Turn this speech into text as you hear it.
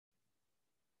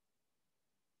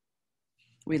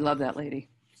We love that lady.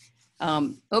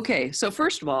 Okay, so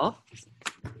first of all,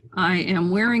 I am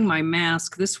wearing my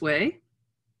mask this way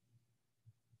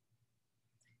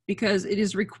because it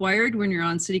is required when you're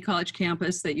on City College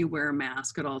campus that you wear a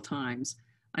mask at all times.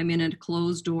 I'm in a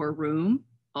closed door room,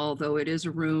 although it is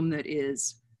a room that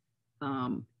is,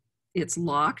 it's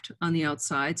locked on the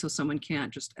outside, so someone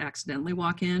can't just accidentally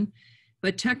walk in.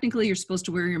 But technically, you're supposed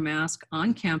to wear your mask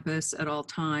on campus at all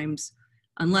times,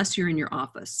 unless you're in your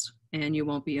office and you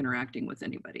won't be interacting with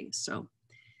anybody. So,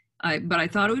 but I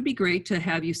thought it would be great to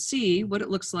have you see what it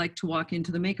looks like to walk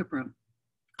into the makeup room.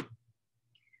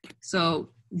 So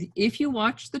if you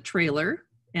watch the trailer,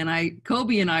 and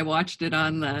Kobe and I watched it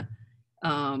on the,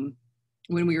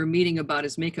 when we were meeting about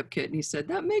his makeup kit, and he said,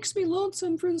 that makes me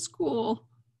lonesome for the school.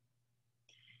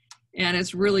 And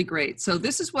it's really great. So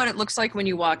this is what it looks like when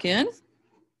you walk in.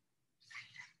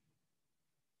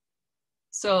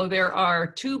 So there are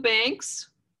 2 banks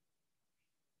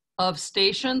of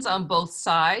stations on both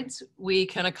sides. We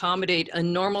can accommodate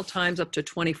in normal times up to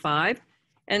 25.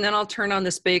 And then I'll turn on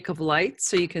this bank of lights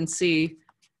so you can see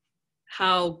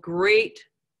how great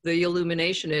the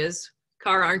illumination is.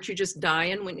 Cara, aren't you just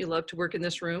dying? Wouldn't you love to work in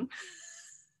this room?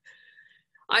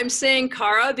 I'm saying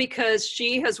Cara because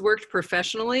she has worked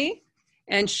professionally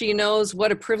and she knows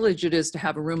what a privilege it is to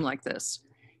have a room like this.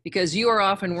 Because you are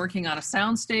often working on a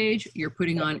sound stage, you're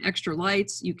putting on extra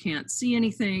lights, you can't see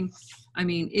anything. I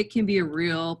mean, it can be a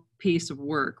real piece of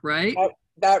work, right?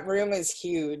 That room is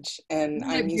huge, and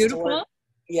Isn't it beautiful?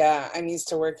 I'm used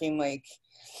to working like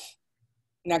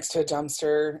next to a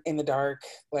dumpster in the dark.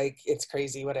 Like, it's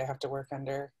crazy what I have to work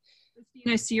under.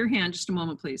 Christine, I see your hand. Just a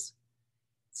moment, please.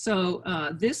 So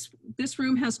this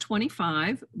room has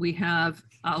 25. We have,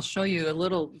 I'll show you a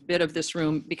little bit of this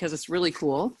room because it's really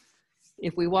cool.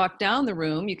 If we walk down the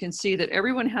room, you can see that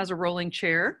everyone has a rolling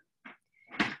chair.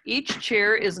 Each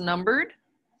chair is numbered.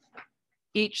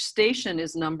 Each station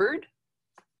is numbered.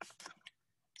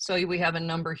 So we have a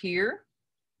number here,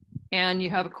 and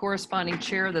you have a corresponding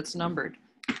chair that's numbered.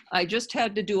 I just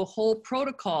had to do a whole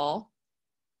protocol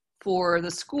for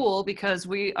the school because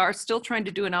we are still trying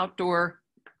to do an outdoor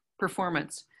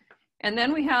performance. And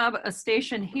then we have a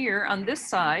station here on this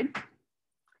side,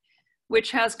 which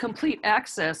has complete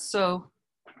access. So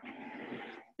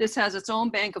this has its own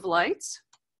bank of lights.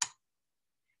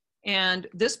 And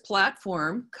this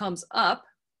platform comes up,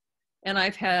 and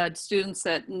I've had students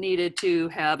that needed to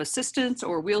have assistants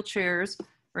or wheelchairs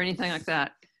or anything like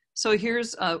that. So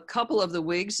here's a couple of the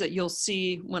wigs that you'll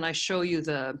see when I show you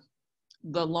the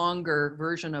longer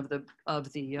version of the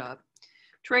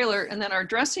trailer. And then our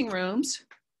dressing rooms,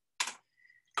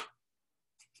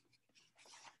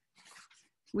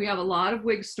 we have a lot of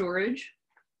wig storage,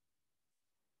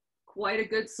 quite a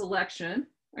good selection.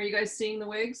 Are you guys seeing the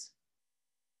wigs?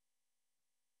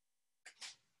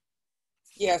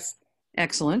 Yes.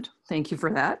 Excellent. Thank you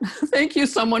for that. Thank you,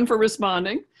 someone, for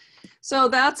responding. So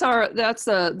that's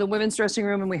the women's dressing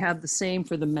room, and we have the same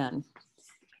for the men.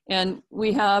 And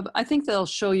we have, I think they'll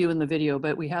show you in the video,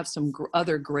 but we have some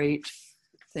other great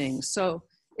things. So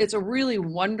it's a really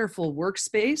wonderful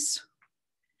workspace.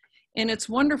 And it's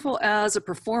wonderful as a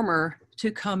performer to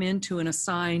come into an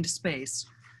assigned space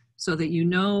so that you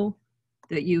know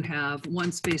that you have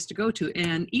one space to go to.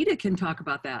 And Ida can talk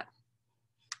about that.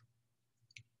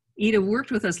 Ida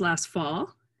worked with us last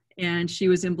fall, and she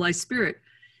was in Blythe Spirit.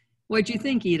 What'd you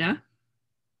think, Ida?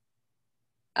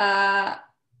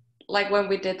 Like when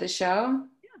we did the show?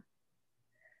 Yeah.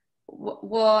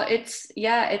 Well, it's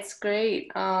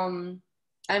great. I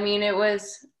mean,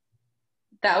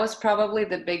 that was probably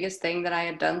the biggest thing that I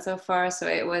had done so far. So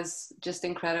it was just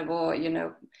incredible, you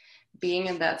know, being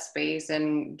in that space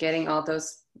and getting all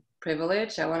those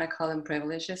privilege. I want to call them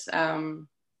privileges.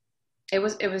 It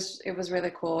was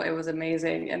really cool. It was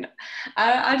amazing. And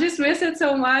I just miss it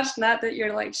so much. Not that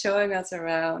you're like showing us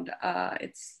around.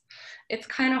 It's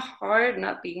kind of hard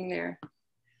not being there.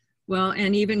 Well,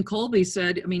 and even Colby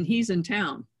said, I mean, he's in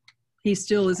town. He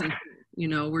still isn't, you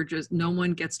know, no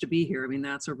one gets to be here. I mean,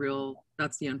 that's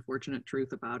the unfortunate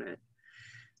truth about it.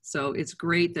 So it's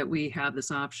great that we have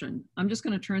this option. I'm just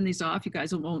going to turn these off. You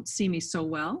guys won't see me so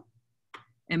well.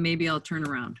 And maybe I'll turn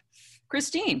around.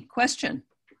 Christine, question.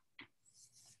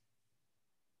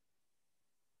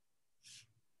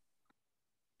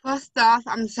 First off,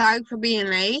 I'm sorry for being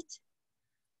late.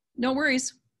 No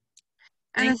worries.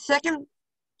 And the second,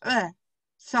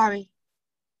 sorry.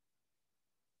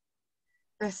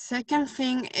 The second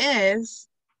thing is,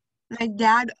 my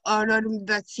dad ordered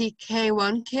the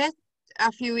TK1 kit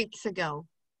a few weeks ago.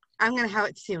 I'm going to have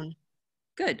it soon.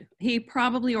 Good. He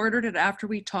probably ordered it after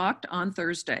we talked on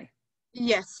Thursday.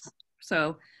 Yes.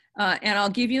 So And I'll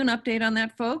give you an update on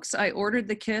that, folks. I ordered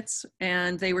the kits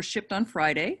and they were shipped on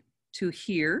Friday to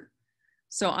here.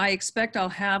 So I expect I'll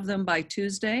have them by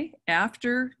Tuesday.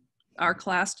 After our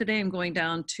class today, I'm going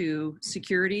down to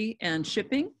security and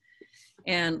shipping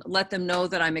and let them know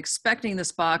that I'm expecting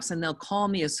this box, and they'll call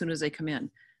me as soon as they come in.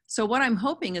 So what I'm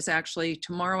hoping is actually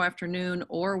tomorrow afternoon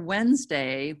or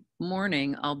Wednesday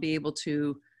morning, I'll be able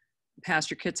to pass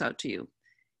your kits out to you.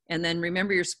 And then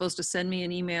remember, you're supposed to send me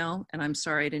an email, and I'm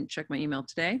sorry I didn't check my email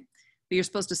today, but you're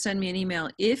supposed to send me an email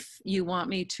if you want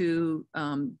me to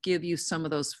give you some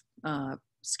of those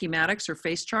schematics or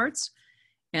face charts,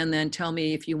 and then tell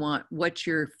me if you want what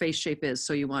your face shape is.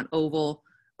 So you want oval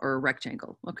or a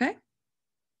rectangle, okay?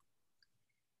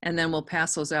 And then we'll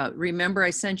pass those out. Remember, I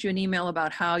sent you an email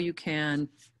about how you can,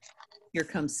 here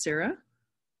comes Sarah,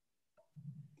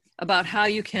 about how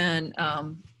you can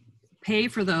pay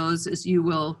for those is you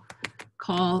will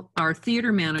call our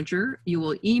theater manager, you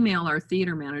will email our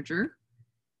theater manager.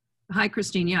 Hi,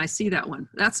 Christine, yeah, I see that one.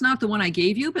 That's not the one I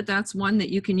gave you, but that's one that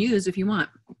you can use if you want.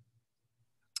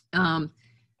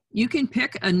 You can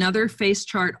pick another face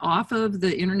chart off of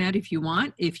the internet if you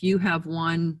want. If you have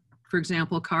one, for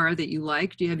example, Cara, that you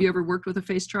like. Have you ever worked with a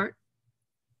face chart?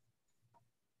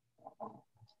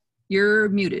 You're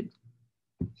muted.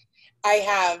 I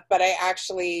have, but I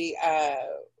actually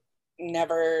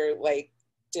never like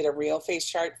did a real face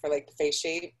chart for like the face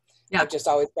shape. Yeah. I've just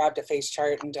always grabbed a face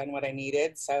chart and done what I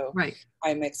needed. So right.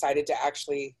 I'm excited to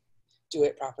actually do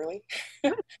it properly.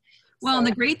 Well, and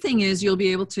the great thing is you'll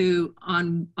be able to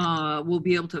we'll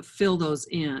be able to fill those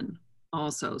in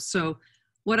also. So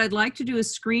what I'd like to do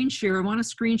is screen share. I want to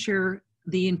screen share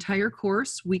the entire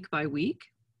course week by week.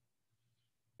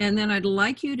 And then I'd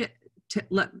like you to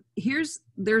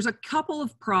there's a couple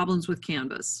of problems with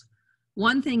Canvas.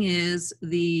 One thing is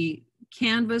the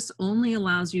Canvas only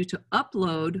allows you to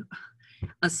upload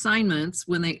assignments.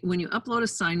 When you upload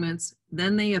assignments,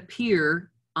 then they appear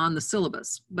on the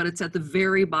syllabus, but it's at the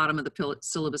very bottom of the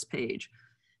syllabus page.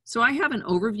 So I have an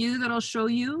overview that I'll show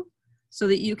you so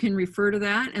that you can refer to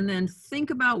that, and then think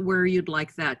about where you'd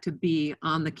like that to be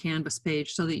on the Canvas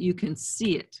page so that you can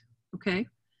see it, okay?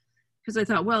 Because I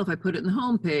thought, well, if I put it in the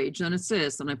home page, then it's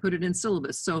this, and I put it in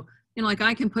syllabus. So, you know, like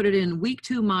I can put it in week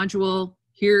 2 module,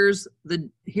 here's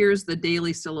the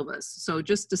daily syllabus. So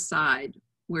just decide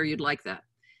where you'd like that.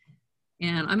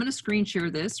 And I'm gonna screen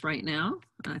share this right now.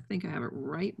 I think I have it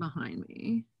right behind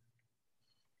me.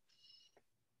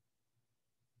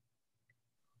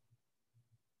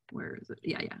 Where is it?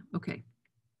 Yeah, okay.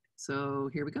 So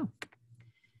here we go.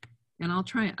 And I'll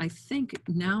try, I think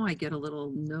now I get a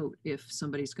little note if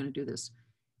somebody's gonna do this.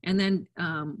 And then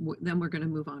we're gonna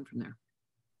move on from there.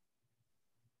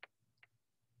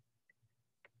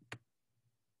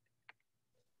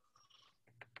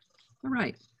 All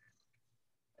right.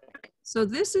 So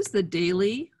this is the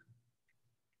daily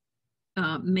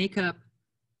makeup,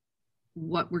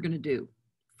 what we're gonna do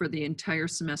for the entire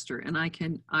semester. And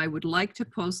I would like to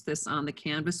post this on the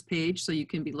Canvas page so you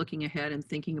can be looking ahead and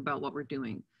thinking about what we're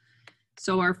doing.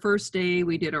 So our first day,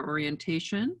 we did our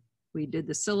orientation, we did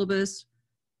the syllabus,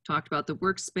 talked about the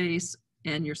workspace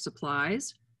and your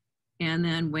supplies. And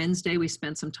then Wednesday, we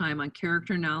spent some time on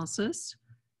character analysis,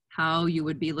 how you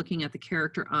would be looking at the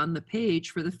character on the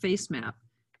page for the face map.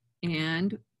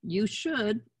 And you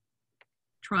should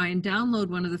try and download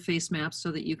one of the face maps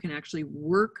so that you can actually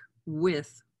work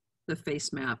with the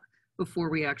face map before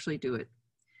we actually do it.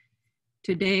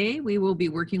 Today, we will be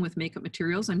working with makeup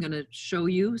materials. I'm going to show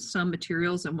you some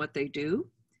materials and what they do.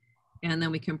 And then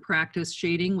we can practice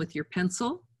shading with your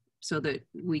pencil so that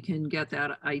we can get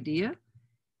that idea.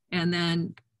 And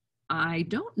then I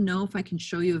don't know if I can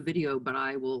show you a video, but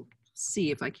I will see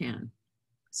if I can.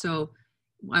 So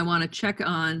I want to check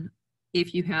on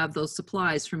if you have those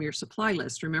supplies from your supply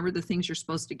list. Remember the things you're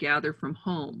supposed to gather from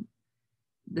home.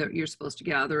 You're supposed to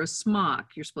gather a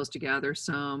smock. You're supposed to gather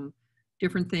some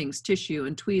different things, tissue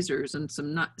and tweezers and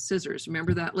some scissors.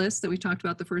 Remember that list that we talked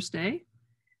about the first day?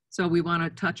 So we want to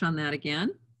touch on that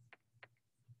again.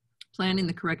 Planning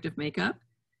the corrective makeup.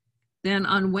 Then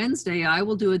on Wednesday, I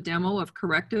will do a demo of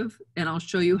corrective, and I'll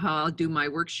show you how I'll do my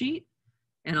worksheet,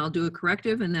 and I'll do a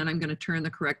corrective, and then I'm going to turn the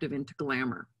corrective into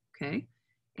glamour, okay?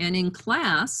 And in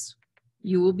class,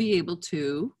 you will be able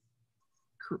to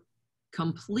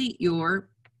complete your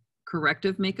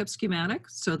corrective makeup schematic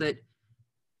so that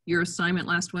your assignment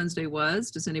last Wednesday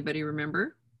was, does anybody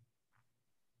remember?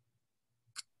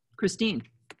 Christine.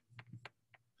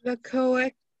 The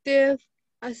corrective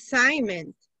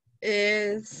assignment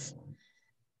is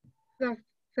the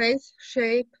face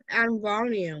shape and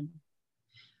volume.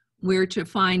 We're to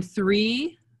find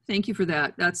 3 Thank you for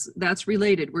that. That's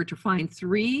related. We're to find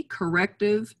 3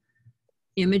 corrective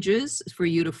images for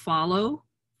you to follow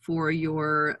for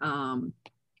your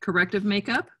corrective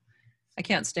makeup. I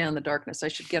can't stand the darkness. I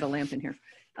should get a lamp in here.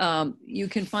 You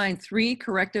can find 3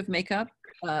 corrective makeup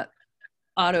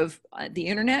out of the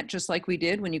internet, just like we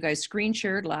did when you guys screen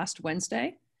shared last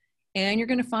Wednesday. And you're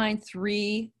going to find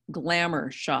 3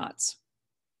 glamour shots,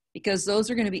 because those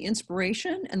are going to be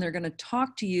inspiration, and they're going to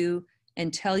talk to you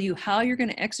and tell you how you're going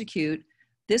to execute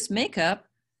this makeup,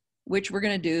 which we're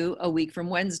going to do a week from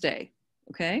Wednesday.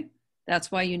 Okay.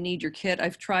 That's why you need your kit.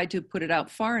 I've tried to put it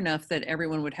out far enough that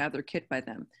everyone would have their kit by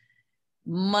then.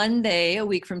 Monday, a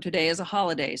week from today, is a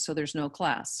holiday, so there's no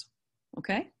class.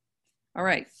 Okay. All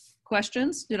right.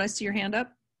 Questions? Did I see your hand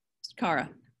up? Cara.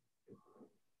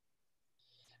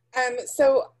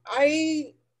 So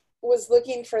I was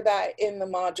looking for that in the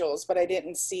modules, but I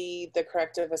didn't see the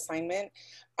corrective assignment.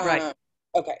 Right.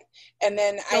 Okay. And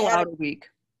then Still out a week.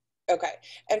 Okay.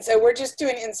 And so we're just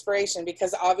doing inspiration,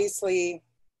 because obviously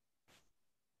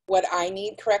what I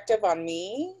need corrective on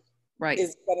me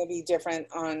is going to be different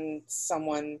on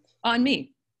someone. On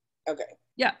me. Okay.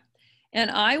 Yeah. And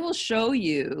I will show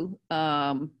you,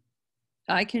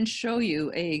 I can show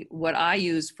you what I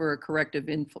use for a corrective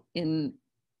in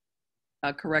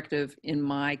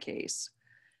my case.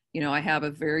 You know, I have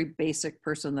a very basic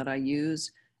person that I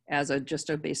use as just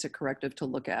a basic corrective to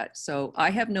look at. So I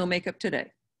have no makeup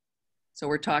today. So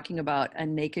we're talking about a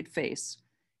naked face,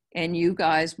 and you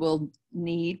guys will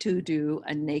need to do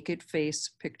a naked face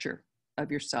picture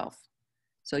of yourself.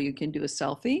 So you can do a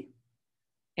selfie,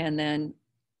 and then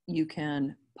you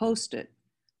can post it.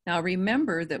 Now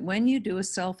remember that when you do a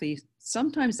selfie,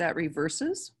 sometimes that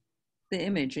reverses the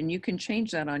image, and you can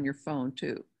change that on your phone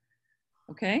too.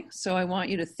 Okay, so I want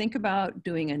you to think about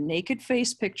doing a naked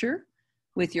face picture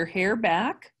with your hair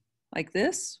back like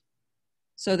this,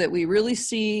 so that we really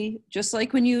see, just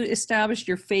like when you established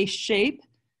your face shape,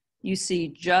 you see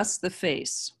just the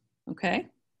face, okay?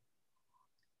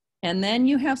 And then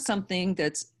you have something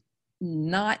that's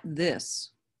not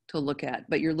this to look at,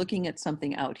 but you're looking at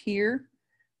something out here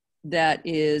that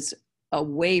is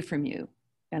away from you,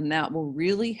 and that will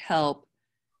really help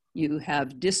you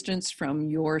have distance from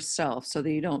yourself, so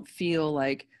that you don't feel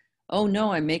like, oh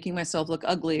no, I'm making myself look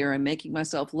ugly, or I'm making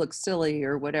myself look silly,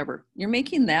 or whatever. You're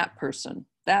making that person,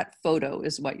 that photo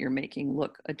is what you're making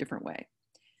look a different way.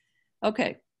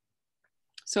 Okay,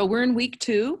 so we're in week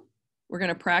 2. We're going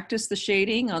to practice the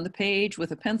shading on the page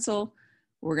with a pencil.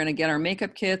 We're going to get our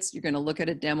makeup kits. You're going to look at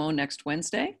a demo next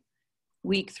Wednesday.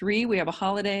 Week 3, we have a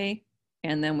holiday,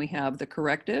 and then we have the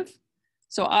corrective.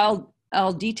 So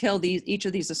I'll detail each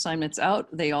of these assignments out.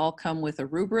 They all come with a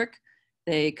rubric.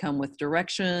 They come with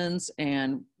directions,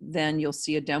 and then you'll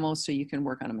see a demo so you can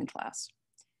work on them in class.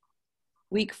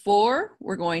 Week 4,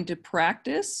 we're going to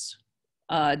practice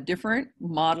different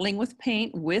modeling with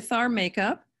paint with our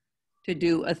makeup to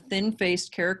do a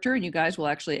thin-faced character, and you guys will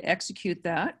actually execute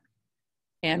that,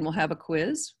 and we'll have a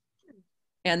quiz.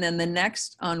 And then the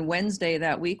next, on Wednesday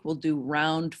that week, we'll do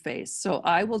round face. So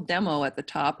I will demo at the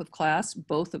top of class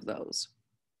both of those.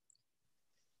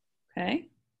 Okay,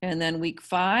 and then week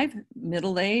 5,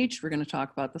 middle age, we're going to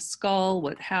talk about the skull,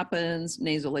 what happens,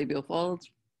 nasolabial folds.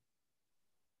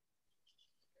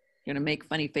 You're going to make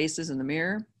funny faces in the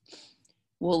mirror.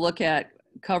 We'll look at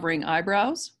covering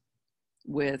eyebrows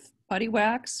with putty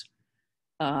wax.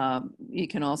 You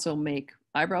can also make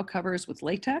eyebrow covers with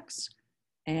latex,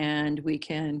 and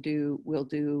we'll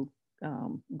do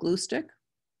glue stick.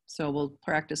 So we'll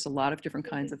practice a lot of different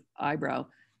kinds of eyebrow.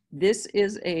 This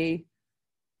is a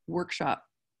workshop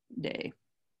day,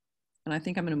 and I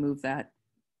think I'm going to move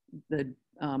the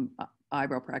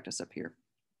eyebrow practice up here.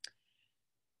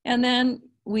 And then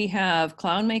we have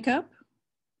clown makeup,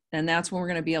 and that's when we're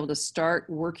going to be able to start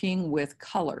working with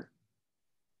color.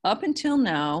 Up until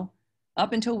now,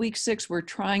 up until week 6, we're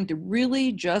trying to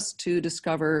really just to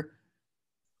discover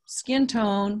skin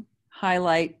tone,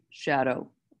 highlight, shadow,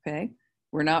 okay?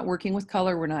 We're not working with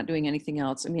color. We're not doing anything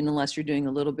else. I mean, unless you're doing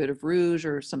a little bit of rouge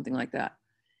or something like that.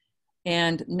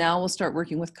 And now we'll start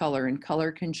working with color, and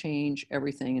color can change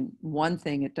everything. And one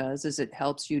thing it does is it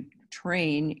helps you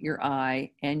train your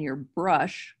eye and your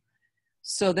brush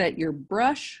so that your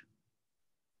brush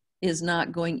is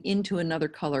not going into another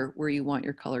color where you want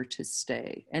your color to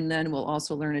stay. And then we'll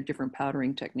also learn a different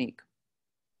powdering technique.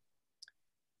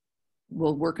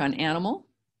 We'll work on animal.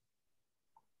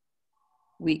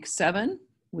 Week 7,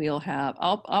 we'll have,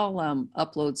 I'll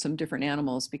upload some different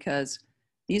animals, because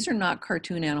these are not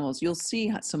cartoon animals. You'll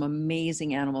see some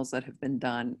amazing animals that have been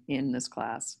done in this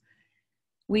class.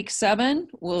 Week 7,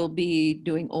 we'll be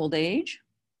doing old age.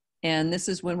 And this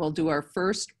is when we'll do our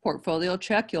first portfolio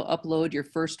check. You'll upload your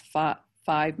first five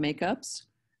makeups,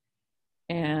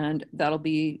 and that'll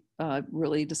be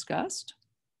really discussed.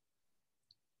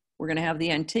 We're going to have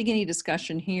the Antigone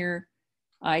discussion here.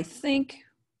 I think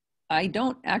I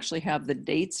don't actually have the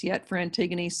dates yet for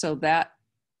Antigone, so that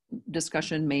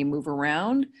discussion may move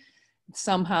around.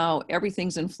 Somehow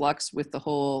everything's in flux with the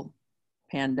whole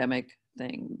pandemic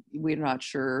thing. We're not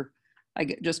sure.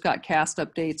 I just got cast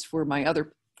updates for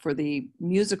for the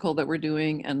musical that we're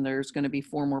doing, and there's going to be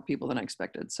 4 more people than I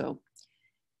expected. So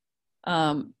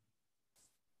then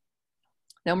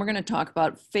we're going to talk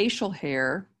about facial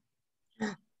hair,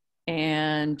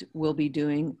 and we'll be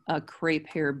doing a crepe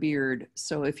hair beard.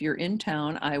 So if you're in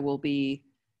town, I will be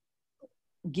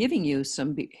giving you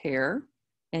some hair,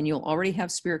 and you'll already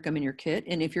have spirit gum in your kit.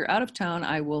 And if you're out of town,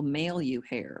 I will mail you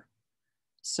hair.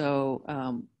 So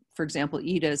for example,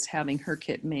 Ida's having her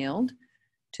kit mailed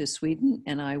to Sweden,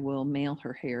 and I will mail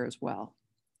her hair as well.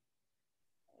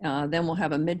 Then we'll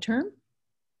have a midterm,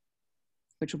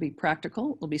 which will be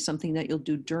practical. It'll be something that you'll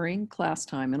do during class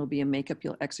time. It'll be a makeup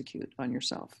you'll execute on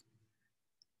yourself.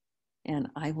 And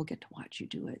I will get to watch you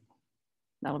do it.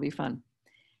 That'll be fun.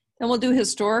 Then we'll do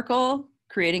historical,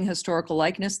 creating historical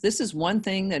likeness. This is one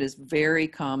thing that is very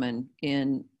common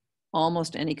in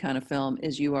almost any kind of film,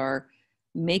 is you are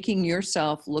making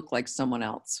yourself look like someone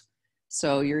else.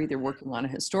 So you're either working on a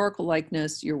historical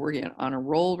likeness, you're working on a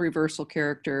role reversal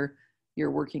character,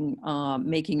 you're working,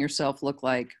 making yourself look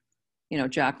like, you know,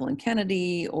 Jacqueline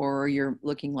Kennedy, or you're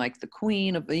looking like the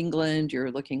Queen of England, you're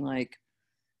looking like,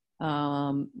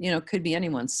 you know, could be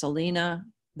anyone, Selena.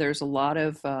 There's a lot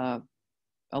of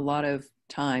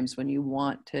times when you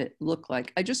want to look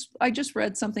like, I just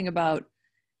read something about,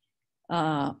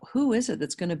 who is it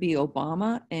that's going to be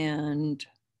Obama, and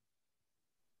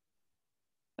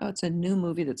oh, it's a new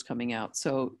movie that's coming out.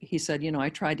 So he said, you know, I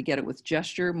tried to get it with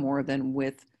gesture more than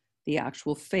with the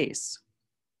actual face.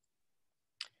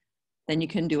 Then you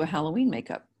can do a Halloween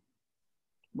makeup,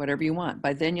 whatever you want.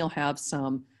 By then you'll have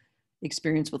some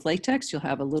experience with latex. You'll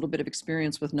have a little bit of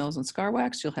experience with nose and scar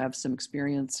wax. You'll have some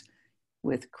experience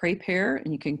with crepe hair,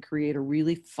 and you can create a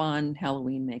really fun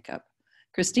Halloween makeup.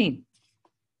 Christine.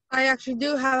 I actually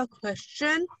do have a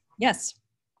question. Yes.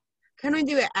 Can we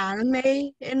do an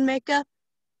anime in makeup?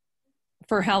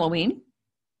 For Halloween?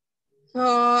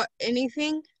 For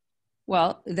anything?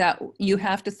 Well, that you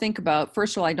have to think about.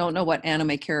 First of all, I don't know what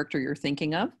anime character you're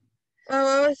thinking of.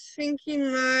 Oh, I was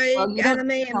thinking like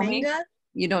anime and manga.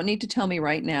 You don't need to tell me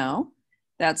right now.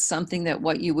 That's something that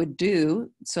what you would do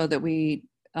so that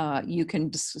you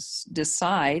can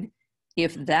decide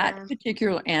if that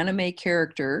particular anime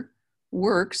character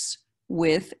works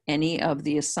with any of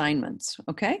the assignments,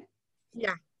 okay?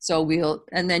 Yeah. So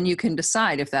and then you can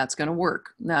decide if that's going to work.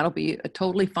 That'll be a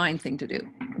totally fine thing to do,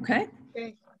 okay?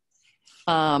 Okay.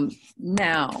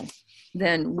 Now,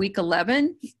 then week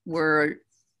 11, we're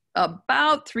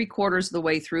about 3/4 of the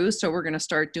way through. So we're going to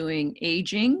start doing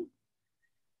aging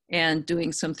and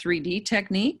doing some 3D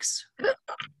techniques.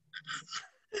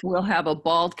 We'll have a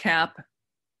bald cap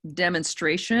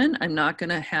demonstration. I'm not going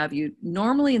to have you,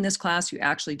 normally in this class, you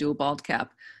actually do a bald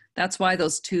cap. That's why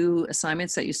those 2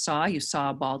 assignments that you saw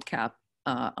a bald cap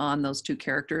on those 2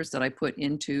 characters that I put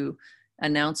into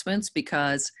announcements,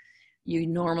 because you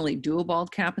normally do a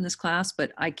bald cap in this class,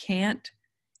 but I can't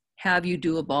have you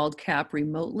do a bald cap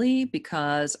remotely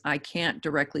because I can't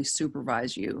directly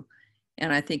supervise you.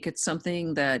 And I think it's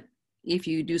something that if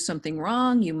you do something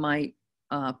wrong, you might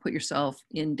put yourself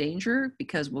in danger,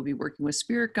 because we'll be working with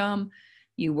spirit gum.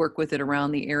 You work with it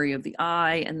around the area of the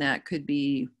eye, and that could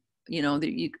be, you know,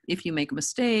 if you make a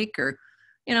mistake, or,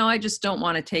 you know, I just don't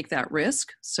want to take that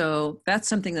risk. So that's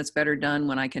something that's better done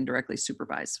when I can directly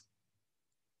supervise.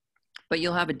 But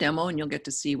you'll have a demo and you'll get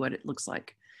to see what it looks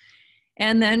like.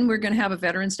 And then we're going to have a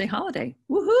Veterans Day holiday.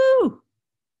 Woohoo!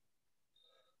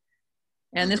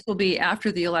 And this will be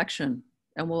after the election.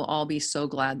 And we'll all be so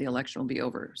glad the election will be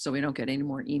over, so we don't get any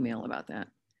more email about that.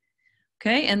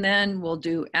 Okay, and then we'll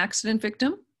do accident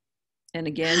victim. And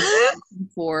again,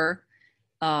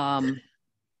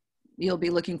 you'll be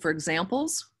looking for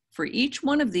examples. For each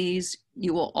one of these,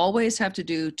 you will always have to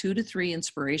do 2 to 3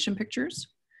 inspiration pictures.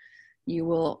 You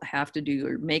will have to do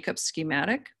your makeup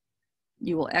schematic.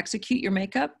 You will execute your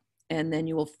makeup, and then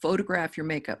you will photograph your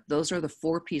makeup. Those are the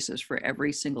 4 pieces for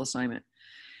every single assignment.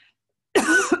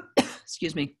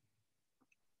 Excuse me.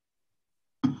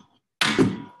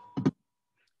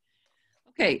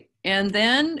 Okay, and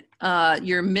then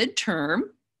your midterm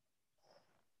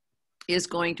is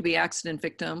going to be accident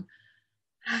victim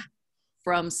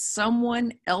from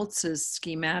someone else's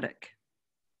schematic.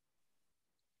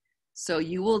 So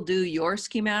you will do your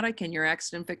schematic and your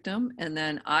accident victim, and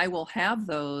then I will have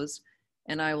those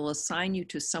and I will assign you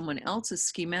to someone else's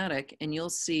schematic, and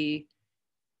you'll see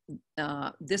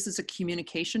this is a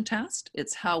communication test.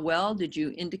 It's how well did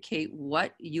you indicate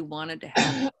what you wanted to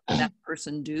have that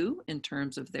person do in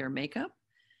terms of their makeup,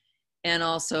 and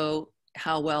also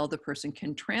how well the person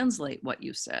can translate what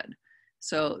you said.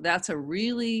 So that's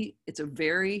it's a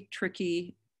very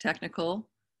tricky technical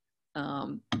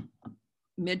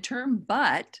midterm,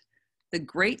 but the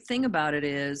great thing about it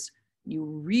is you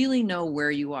really know where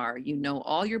you are. You know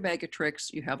all your bag of tricks,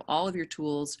 you have all of your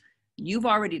tools, you've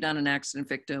already done an accident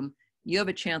victim, you have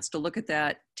a chance to look at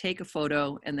that, take a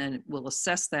photo, and then we'll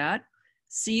assess that,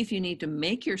 see if you need to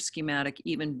make your schematic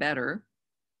even better.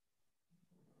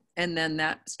 And then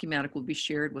that schematic will be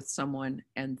shared with someone,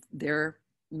 and their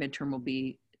midterm will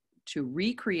be to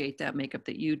recreate that makeup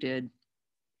that you did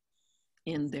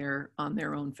on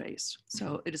their own face.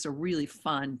 So it is a really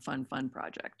fun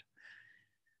project.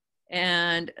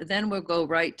 And then we'll go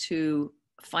right to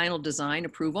final design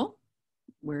approval,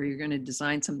 where you're going to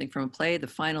design something from a play. The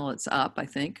final, it's up, I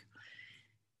think.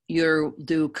 You'll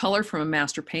do color from a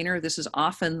master painter. This is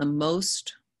often the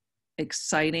most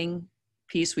exciting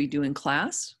piece we do in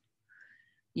class.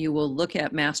 You will look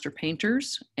at master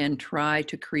painters and try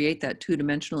to create that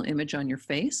two-dimensional image on your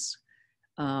face.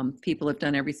 People have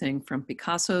done everything from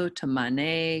Picasso to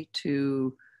Manet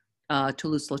to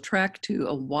Toulouse-Lautrec to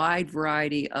a wide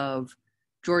variety of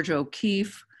Georgia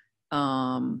O'Keeffe,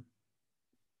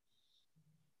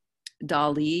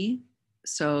 Dali.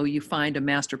 So you find a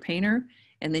master painter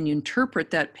and then you interpret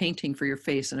that painting for your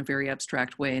face in a very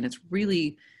abstract way. And it's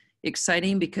really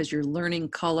exciting because you're learning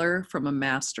color from a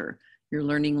master. You're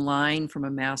learning line from a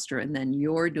master, and then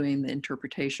you're doing the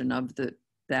interpretation of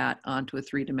that onto a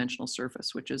three-dimensional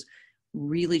surface, which is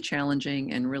really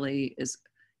challenging and really is,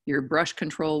 your brush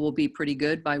control will be pretty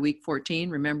good by week 14.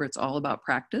 Remember, it's all about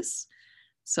practice.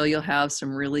 So you'll have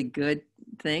some really good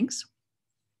things.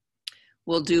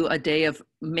 We'll do a day of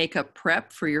makeup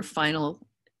prep for your final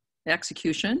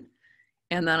execution.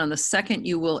 And then on the second,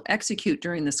 you will execute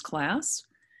during this class.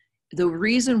 The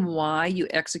reason why you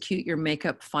execute your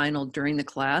makeup final during the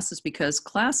class is because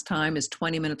class time is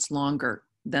 20 minutes longer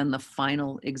than the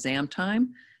final exam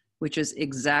time, which is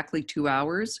exactly 2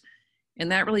 hours.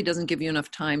 And that really doesn't give you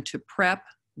enough time to prep,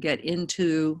 get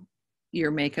into your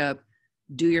makeup,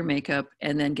 do your makeup,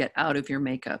 and then get out of your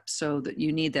makeup. So that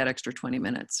you need that extra 20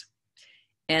 minutes.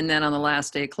 And then on the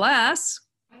last day of class,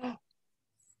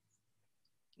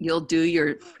 you'll do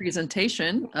your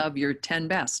presentation of your 10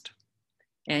 best.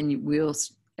 And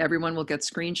everyone will get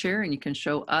screen share, and you can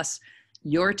show us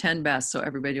your 10 best so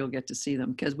everybody will get to see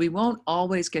them, because we won't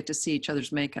always get to see each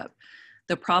other's makeup.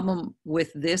 The problem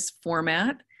with this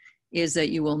format is that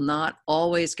you will not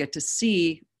always get to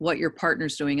see what your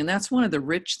partner's doing. And that's one of the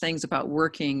rich things about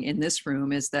working in this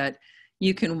room, is that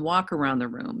you can walk around the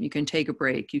room, you can take a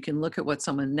break, you can look at what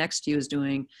someone next to you is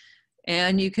doing,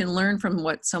 and you can learn from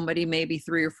what somebody maybe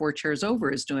 3 or 4 chairs over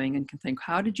is doing, and can think,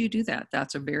 how did you do that?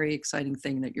 That's a very exciting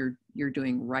thing that you're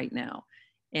doing right now.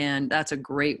 And that's a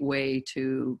great way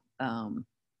to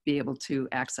be able to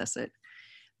access it.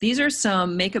 These are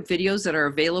some makeup videos that are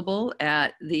available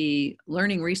at the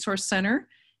Learning Resource Center,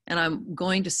 and I'm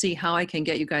going to see how I can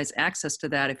get you guys access to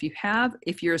that.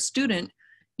 If you're a student,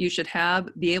 you should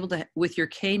be able to, with your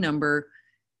K number,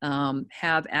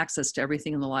 have access to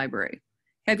everything in the library.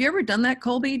 Have you ever done that,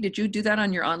 Colby? Did you do that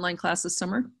on your online class this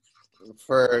summer?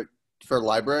 For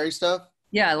library stuff?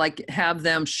 Yeah, like have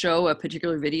them show a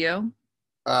particular video?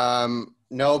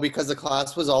 No, because the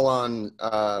class was all on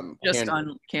just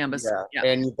on Canvas. Yeah.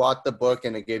 And you bought the book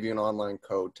and it gave you an online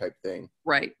code type thing.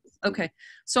 Right. Okay.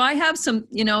 So I have some,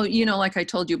 like I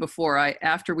told you before,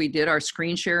 after we did our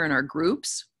screen share in our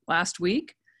groups last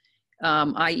week,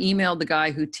 I emailed the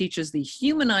guy who teaches the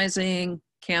humanizing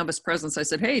Canvas presence. I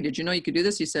said, hey, did you know you could do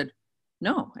this? He said,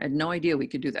 no, I had no idea we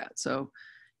could do that. So,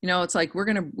 it's like,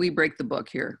 we break the book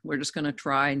here. We're just going to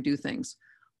try and do things.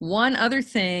 One other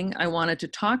thing I wanted to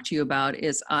talk to you about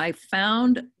is I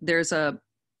found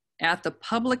at the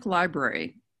public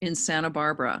library in Santa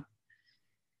Barbara,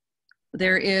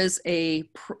 there is a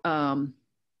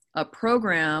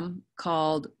program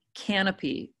called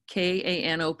Canopy,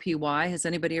 K-A-N-O-P-Y. Has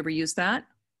anybody ever used that?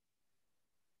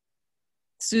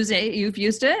 Susie, you've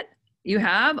used it? You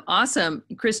have? Awesome.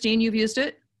 Christine, you've used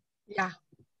it? Yeah.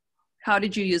 How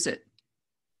did you use it?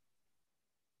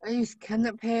 I use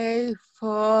Canopy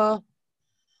for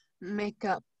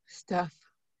makeup stuff.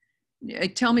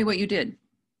 Tell me what you did.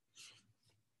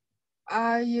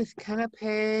 I use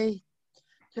Canopy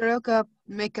to look up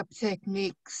makeup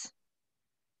techniques.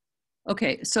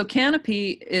 Okay, so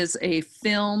Canopy is a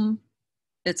film,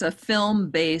 it's a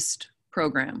film-based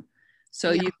program.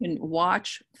 So you can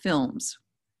watch films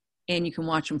and you can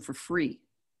watch them for free.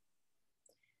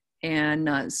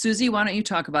 And Susie, why don't you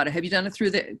talk about it? Have you done it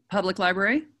through the public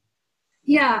library?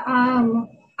 Yeah,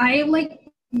 I like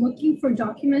looking for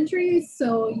documentaries.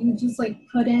 So you just like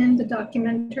put in the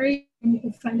documentary and you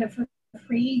can find it for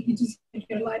free. You just get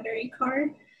your library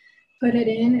card, put it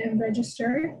in and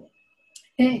register,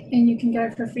 and you can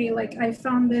get it for free. Like I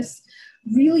found this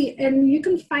really, and you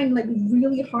can find like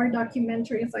really hard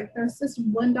documentaries. Like there's this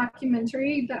one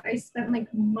documentary that I spent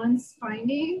like months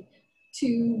finding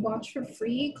to watch for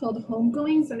free called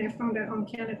Homegoings, and I found it on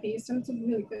Canopy. So it's a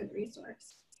really good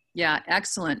resource. Yeah,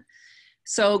 excellent.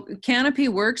 So Canopy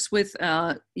works with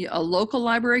a local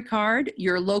library card.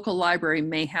 Your local library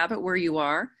may have it where you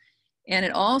are. And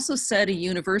it also said a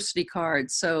university card.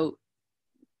 So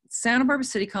Santa Barbara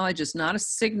City College is not a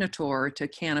signatory to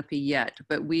Canopy yet,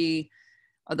 but the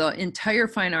entire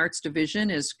Fine Arts Division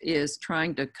is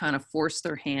trying to kind of force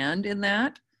their hand in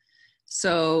that.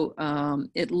 So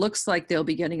it looks like they'll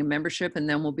be getting a membership, and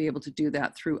then we'll be able to do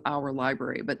that through our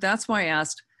library. But that's why I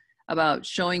asked about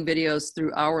showing videos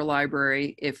through our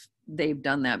library if they've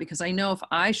done that, because I know if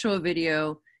I show a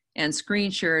video and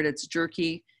screen share it, it's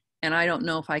jerky, and I don't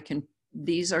know if I can.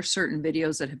 These are certain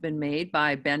videos that have been made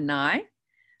by Ben Nye,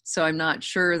 so I'm not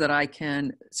sure that I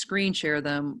can screen share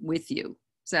them with you.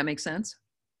 Does that make sense?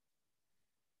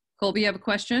 Colby, you have a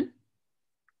question?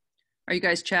 Are you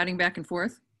guys chatting back and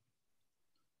forth?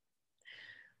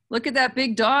 Look at that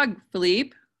big dog,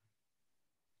 Philippe.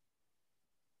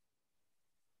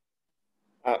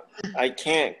 I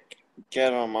can't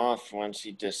get him off once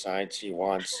he decides he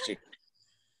wants to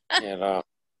get up.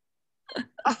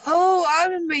 Oh, I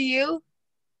remember you.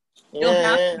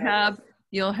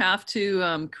 You'll have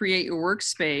to create your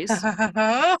workspace.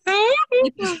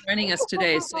 Philippe is joining us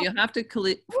today, so you'll have to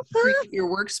create your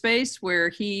workspace where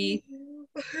he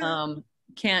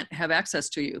can't have access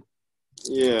to you.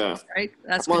 Yeah. Right?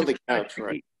 That's I'm on the couch,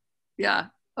 right? Yeah.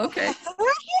 Okay.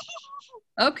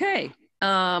 Okay.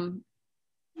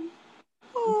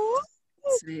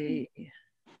 Let's see.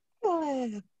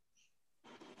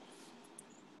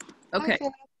 Okay.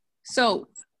 So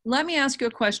let me ask you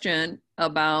a question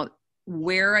about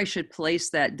where I should place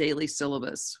that daily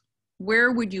syllabus.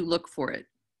 Where would you look for it?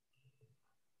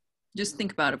 Just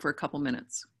think about it for a couple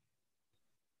minutes.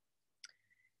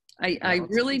 I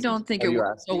really don't think it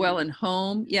works so well in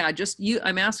home. Yeah, just you.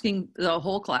 I'm asking the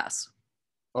whole class.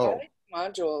 Oh,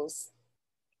 modules.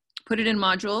 Put it in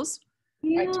modules.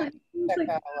 Yeah, I check like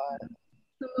that a lot.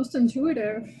 The most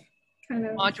intuitive kind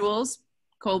of modules.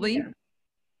 Colby. Yeah.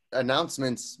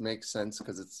 Announcements make sense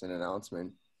because it's an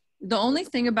announcement. The only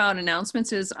thing about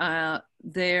announcements is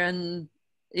then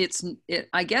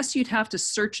I guess you'd have to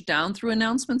search down through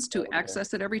announcements to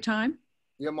access it every time.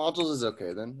 Yeah, modules is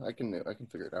okay then. I can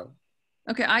figure it out.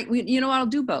 Okay, you know what, I'll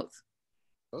do both.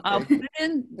 Okay.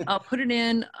 I'll put it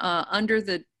in under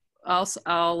the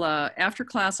I'll after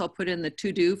class I'll put in the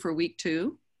to do for week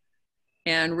 2.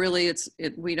 And really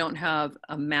we don't have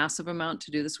a massive amount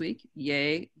to do this week.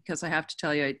 Yay, because I have to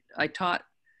tell you, I taught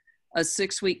a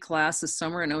 6-week class this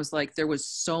summer, and it was like there was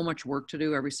so much work to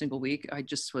do every single week. I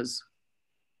just was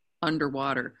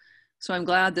underwater. So I'm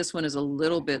glad this one is a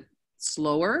little bit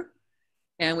slower,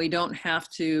 and we don't have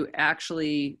to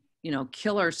actually,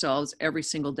 kill ourselves every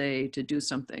single day to do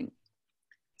something.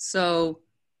 So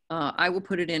I will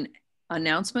put it in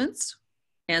announcements,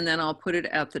 and then I'll put it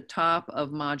at the top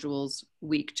of modules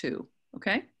week 2,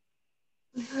 okay?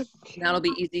 That'll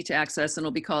be easy to access, and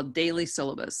it'll be called daily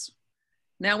syllabus.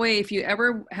 That way, if you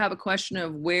ever have a question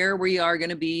of where we are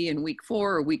gonna be in week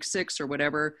 4 or week 6 or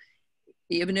whatever,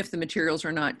 even if the materials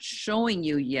are not showing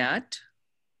you yet,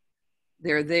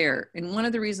 they're there. And one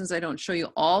of the reasons I don't show you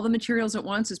all the materials at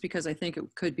once is because I think it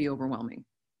could be overwhelming.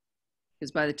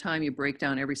 Because by the time you break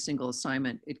down every single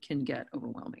assignment, it can get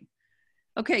overwhelming.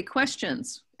 Okay,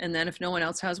 questions. And then if no one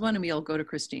else has one, we'll go to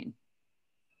Christine.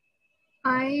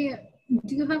 I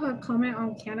do have a comment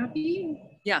on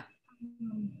Canopy. Yeah.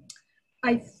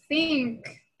 I think,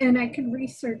 and I can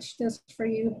research this for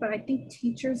you, but I think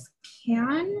teachers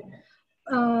can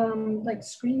like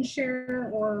screen share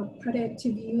or put it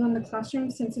to view in the classroom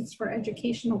since it's for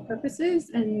educational purposes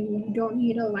and you don't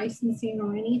need a licensing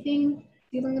or anything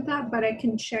dealing with that, but I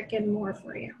can check in more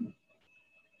for you.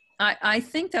 I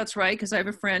think that's right, because I have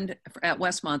a friend at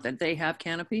Westmont that they have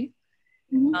Canopy.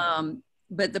 Mm-hmm.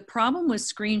 But the problem with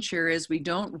screen share is you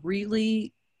don't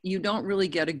really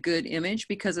get a good image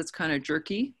because it's kind of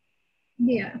jerky.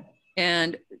 Yeah.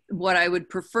 And what I would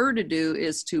prefer to do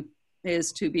is to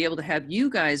be able to have you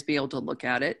guys be able to look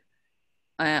at it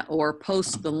or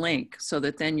post the link so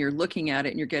that then you're looking at it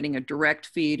and you're getting a direct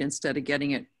feed instead of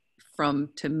getting it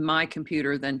to my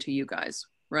computer then to you guys,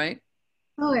 right?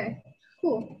 Okay,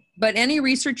 cool. But any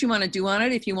research you want to do on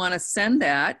it, if you want to send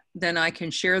that, then I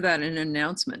can share that in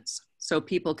announcements so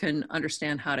people can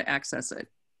understand how to access it.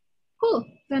 Cool,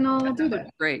 then I'll do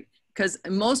that. Great, because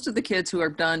most of the kids who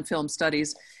have done film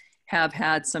studies have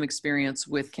had some experience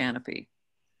with Canopy.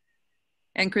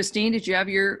 And Christine, did you have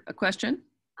a question?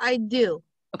 I do.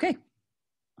 Okay.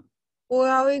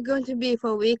 Where are we going to be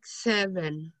for week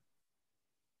 7?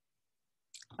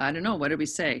 I don't know. What did we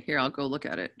say? Here, I'll go look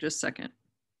at it. Just a second.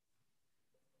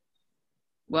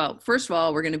 Well, first of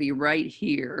all, we're going to be right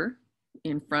here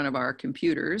in front of our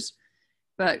computers.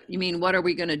 But you mean, what are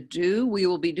we going to do? We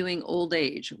will be doing old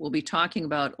age. We'll be talking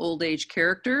about old age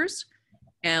characters,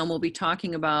 and we'll be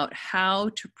talking about how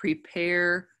to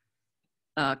prepare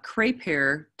crepe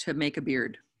hair to make a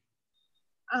beard.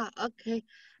 Oh, okay.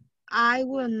 I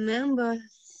remember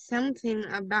something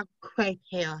about crepe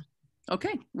hair.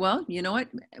 Okay, well, you know what?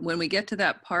 When we get to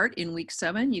that part in week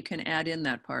 7, you can add in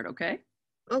that part, okay?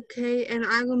 Okay, and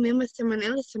I remember someone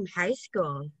else from high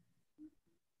school.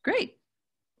 Great.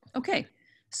 Okay,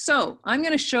 so I'm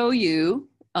going to show you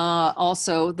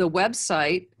also the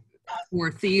website for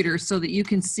theater so that you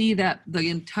can see that the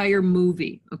entire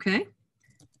movie, okay?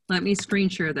 Let me screen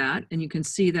share that and you can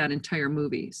see that entire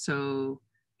movie. So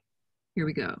here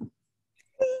we go.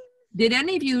 Did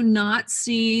any of you not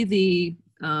see the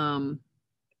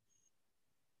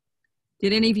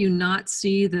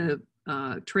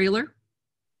trailer?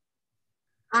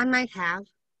 I might have.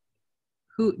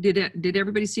 Who did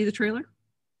everybody see the trailer?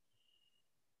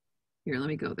 Here, let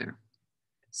me go there.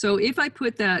 So if I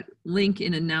put that link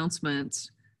in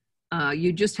announcements,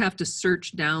 you just have to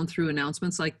search down through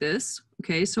announcements like this.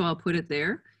 Okay, so I'll put it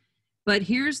there. But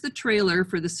here's the trailer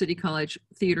for the City College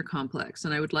Theater Complex,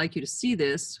 and I would like you to see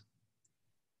this.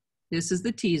 This is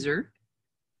the teaser,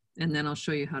 and then I'll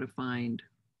show you how to find.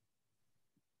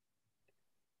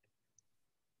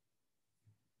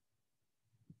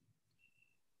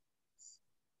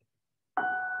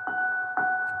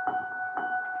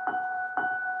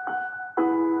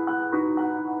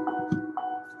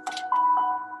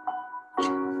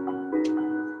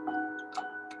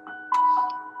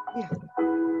 Yeah.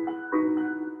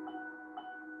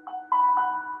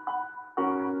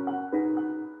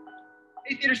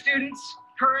 Hey, theater students,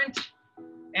 current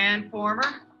and former.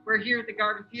 We're here at the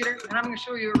Garvin Theater, and I'm going to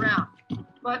show you around.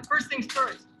 But first things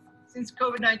first, since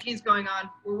COVID-19 is going on,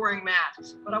 we're wearing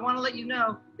masks. But I want to let you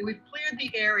know that we've cleared the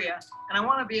area, and I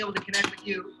want to be able to connect with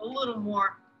you a little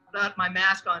more without my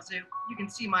mask on, so you can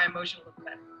see my emotion a little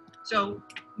better. So,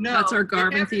 no, that's our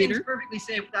Garvin Theater. Everything's perfectly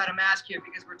safe without a mask here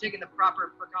because we're taking the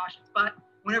proper precautions. But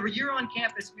whenever you're on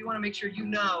campus, we want to make sure you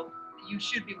know that you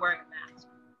should be wearing a mask.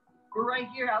 We're right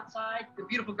here outside the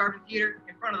beautiful Garvin Theater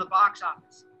in front of the box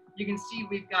office. You can see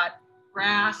we've got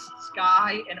grass,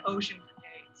 sky, and ocean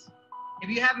facades. If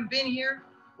you haven't been here,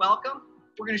 welcome.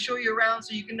 We're going to show you around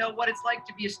so you can know what it's like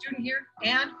to be a student here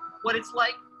and what it's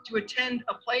like to attend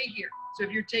a play here. So if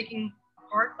you're taking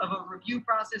part of a review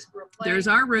process for a play, there's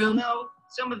our room. You'll know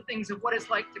some of the things of what it's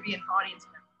like to be an audience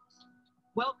member.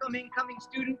 Welcome incoming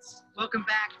students. Welcome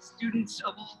back students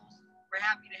of all. We're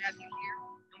happy to have you here,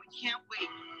 and we can't wait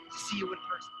to see you in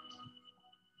person.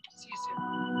 See you soon.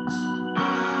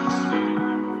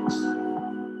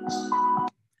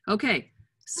 Okay,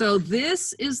 so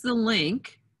this is the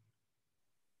link,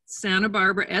 Santa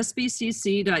Barbara,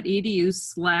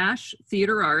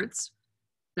 sbcc.edu/theaterarts,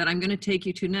 that I'm going to take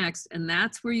you to next, and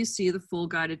that's where you see the full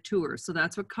guided tour. So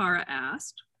that's what Cara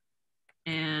asked,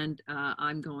 and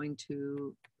I'm going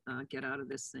to get out of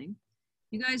this thing.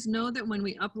 You guys know that when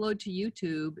we upload to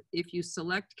YouTube, if you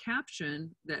select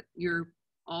caption, that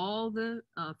all the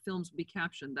films will be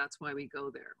captioned. That's why we go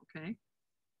there, okay?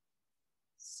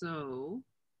 So,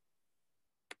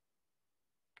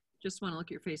 just want to look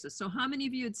at your faces. So how many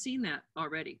of you had seen that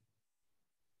already?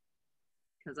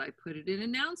 Because I put it in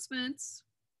announcements.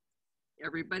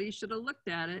 Everybody should have looked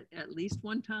at it at least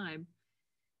one time.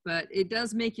 But it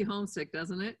does make you homesick,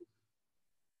 doesn't it?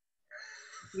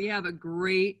 We have a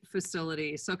great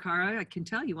facility. So Cara, I can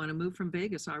tell you want to move from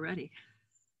Vegas already.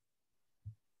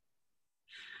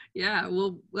 Yeah,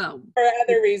 well. For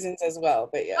other reasons as well,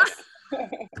 but yes.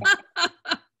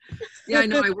 Yeah, I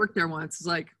know. I worked there once. It's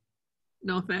like,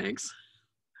 no thanks.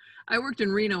 I worked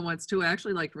in Reno once too. I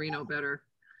actually liked Reno better.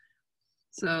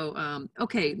 So,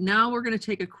 okay, now we're going to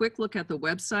take a quick look at the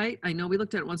website. I know we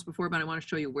looked at it once before, but I want to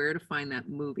show you where to find that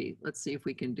movie. Let's see if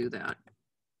we can do that.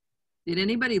 Did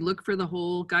anybody look for the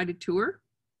whole guided tour?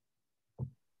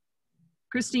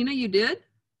 Christina, you did?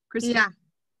 Christina? Yeah.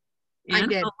 And I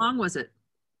did. how long was it?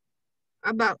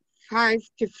 About 5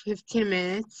 to 15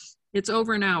 minutes. It's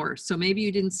over an hour, so maybe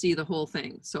you didn't see the whole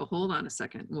thing. So hold on a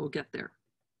second, we'll get there.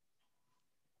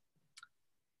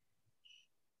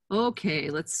 Okay,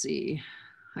 let's see.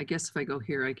 I guess if I go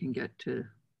here, I can get to,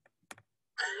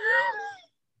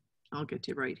 I'll get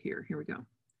to right here. Here we go.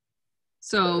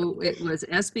 So it was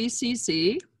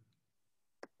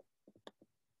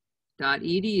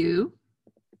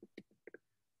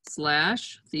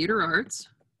sbcc.edu/theater arts.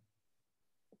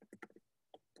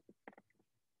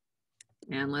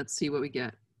 And let's see what we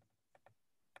get.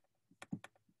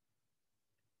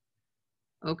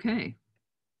 Okay.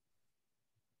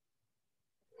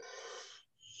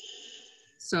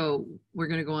 So we're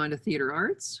going to go on to theater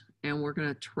arts and we're going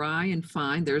to try and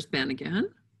find, there's Ben again,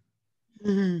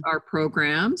 our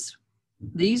programs.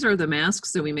 These are the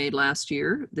masks that we made last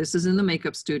year. This is in the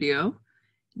makeup studio.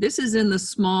 This is in the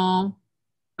small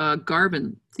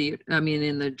Garvin theater,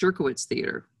 in the Jerkowitz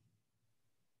Theater.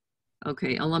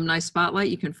 Okay, alumni spotlight,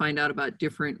 you can find out about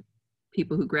different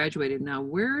people who graduated. Now,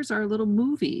 where's our little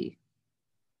movie?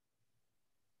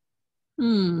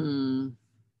 Here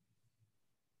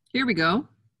we go.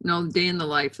 No, Day in the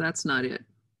Life, that's not it.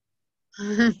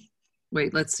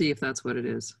 Wait, let's see if that's what it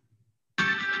is.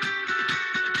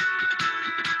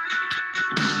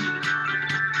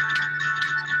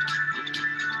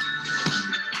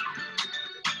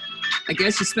 I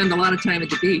guess you spend a lot of time at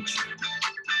the beach.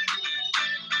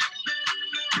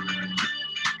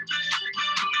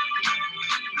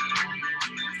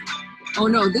 Oh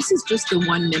no, this is just the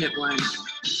 1 minute one.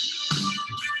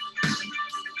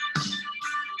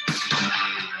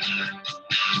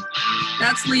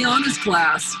 That's Leona's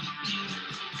class,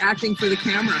 acting for the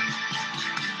camera.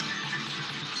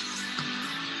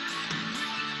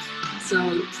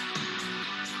 So,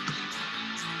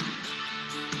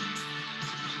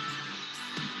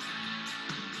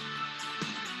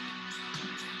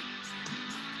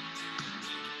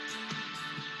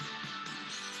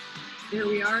 here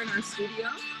we are in our studio.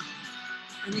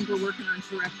 I think we're working on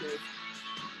corrective.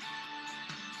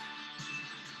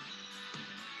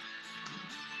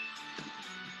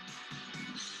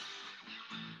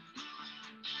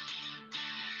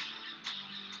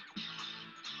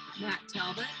 Matt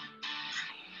Talbot.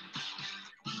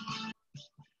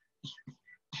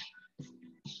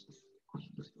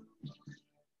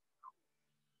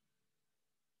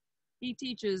 He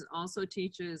also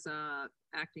teaches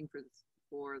acting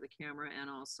for the camera and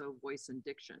also voice and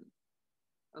diction.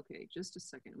 Okay, just a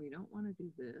second. We don't want to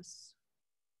do this.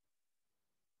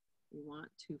 We want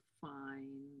to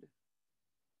find,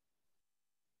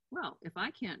 well, if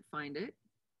I can't find it,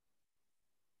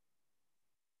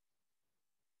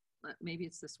 maybe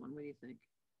it's this one. What do you think?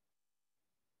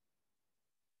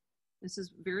 This is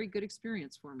a very good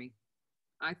experience for me.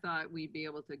 I thought we'd be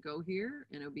able to go here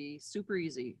and it'll be super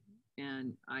easy,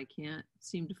 and I can't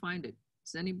seem to find it.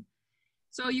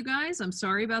 So you guys, I'm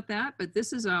sorry about that, but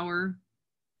this is our,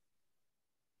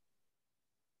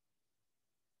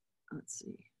 let's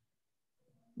see,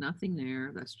 nothing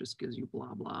there. That's just gives you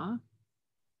blah, blah.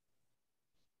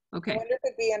 Okay. I wonder if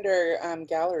it'd be under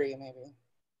gallery, maybe.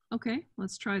 Okay,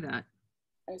 let's try that.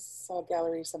 I saw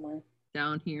gallery somewhere.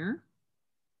 Down here.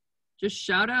 Just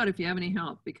shout out if you have any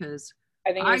help, because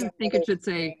I think it should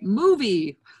say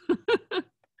movie.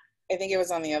 I think it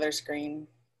was on the other screen.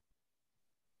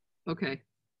 Okay.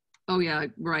 Oh yeah,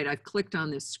 right. I've clicked on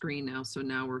this screen now, so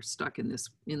now we're stuck in this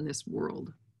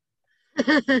world.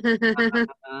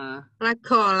 Like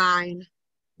Coraline.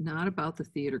 Not about the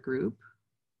theater group.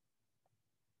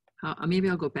 Maybe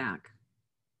I'll go back.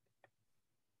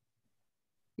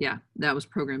 Yeah, that was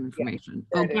program information.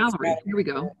 Yeah, gallery. Here we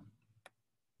go.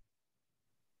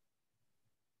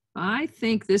 I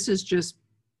think this is just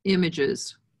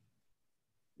images.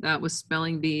 That was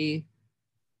spelling bee.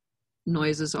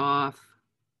 Noises off.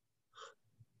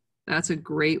 That's a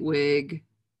great wig.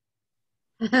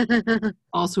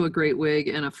 Also a great wig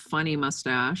and a funny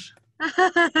mustache.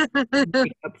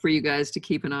 Up for you guys to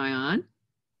keep an eye on.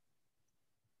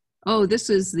 Oh,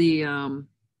 this is the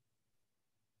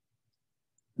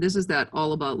this is that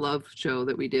All About Love show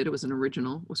that we did. It was an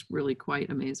original. It was really quite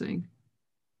amazing.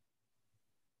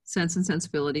 Sense and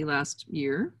Sensibility last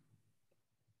year.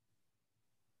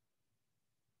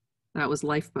 That was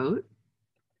Lifeboat.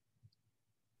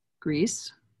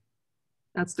 Grease.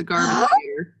 That's the Garvin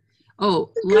Theater.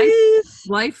 Oh,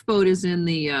 Lifeboat is in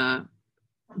the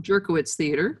Jerkowitz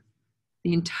Theater.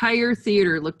 The entire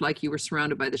theater looked like you were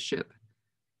surrounded by the ship,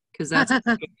 because that's a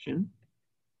fiction.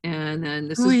 And then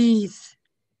this is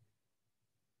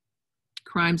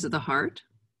Crimes of the Heart.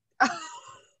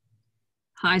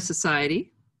 High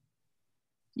Society.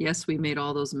 Yes, we made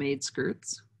all those maid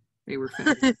skirts. They were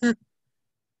fabulous.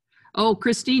 Oh,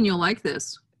 Christine, you'll like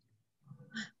this.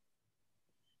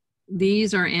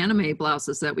 These are anime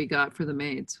blouses that we got for the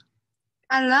maids.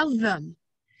 I love them.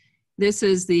 This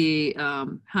is the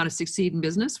How to Succeed in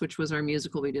Business, which was our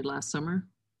musical we did last summer.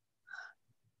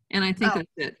 And I think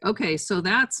that's it. Okay, so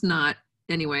that's not,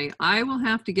 anyway, I will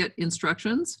have to get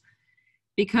instructions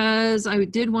because I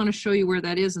did want to show you where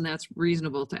that is, and that's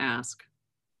reasonable to ask.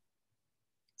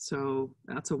 So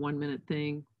that's a 1 minute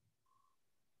thing.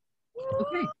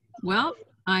 Okay, well,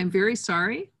 I'm very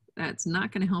sorry. That's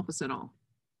not going to help us at all.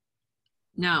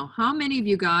 Now, how many of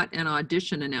you got an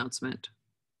audition announcement?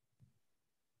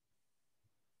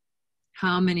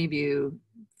 How many of you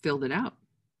filled it out?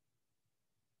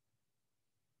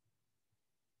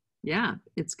 Yeah,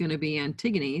 it's going to be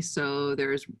Antigone, so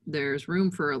there's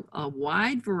room for a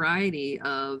wide variety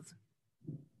of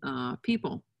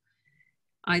people.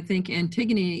 I think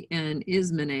Antigone and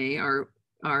Ismene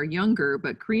are younger,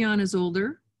 but Creon is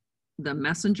older. The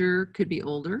messenger could be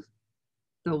older.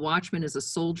 The watchman is a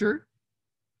soldier.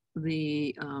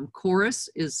 The chorus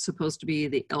is supposed to be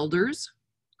the elders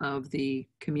of the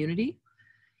community.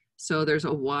 So there's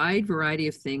a wide variety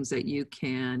of things that you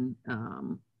can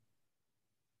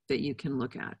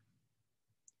look at.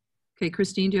 Okay,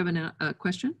 Christine, do you have a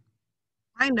question?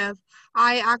 Kind of.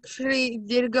 I actually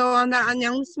did go on the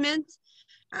announcement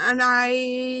and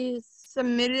I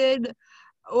submitted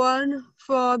one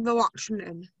for the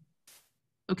Watchmen.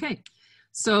 Okay,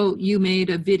 so you made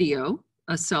a video,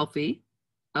 a selfie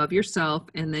of yourself,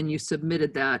 and then you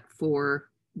submitted that for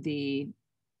the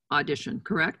audition,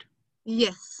 correct?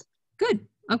 Yes. Good,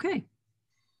 okay.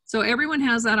 So everyone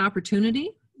has that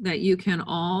opportunity that you can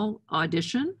all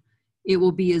audition. It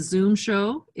will be a Zoom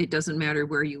show. It doesn't matter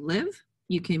where you live.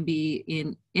 You can be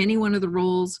in any one of the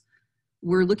roles.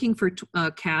 We're looking for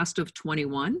a cast of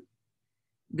 21.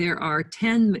 There are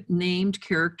 10 named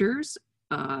characters,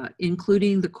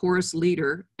 including the chorus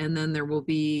leader, and then there will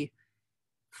be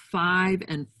 5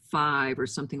 and 5 or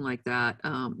something like that.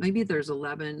 Maybe there's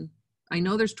 11. I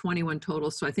know there's 21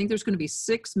 total, so I think there's going to be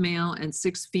 6 male and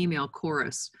 6 female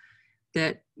chorus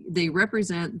that they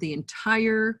represent the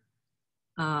entire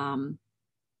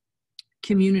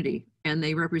community, and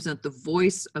they represent the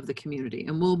voice of the community.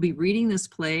 And we'll be reading this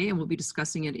play and we'll be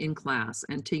discussing it in class,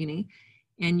 Antigone,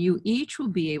 and you each will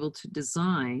be able to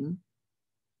design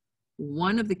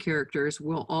one of the characters.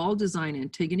 We'll all design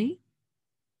Antigone,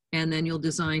 and then you'll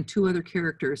design 2 other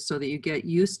characters so that you get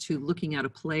used to looking at a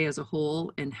play as a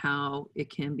whole and how it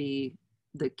can be,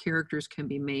 the characters can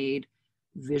be made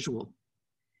visual.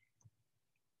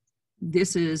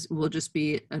 This will just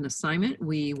be an assignment.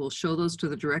 We will show those to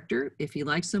the director. If he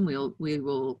likes them, we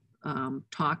will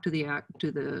talk to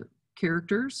the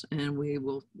characters, and we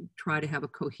will try to have a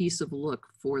cohesive look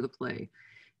for the play.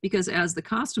 Because as the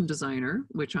costume designer,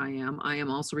 which I am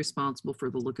also responsible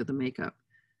for the look of the makeup.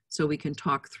 So we can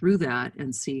talk through that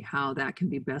and see how that can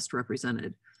be best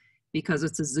represented. Because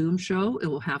it's a Zoom show, it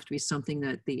will have to be something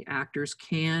that the actors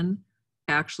can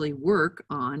actually work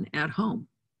on at home,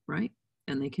 right?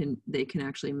 And they can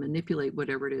actually manipulate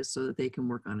whatever it is so that they can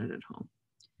work on it at home.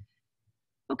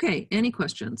 Okay, any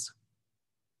questions?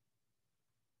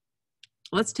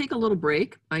 Let's take a little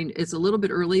break. It's a little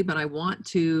bit early, but I want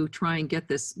to try and get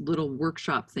this little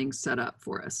workshop thing set up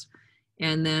for us.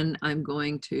 And then I'm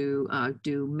going to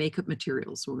do makeup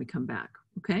materials when we come back,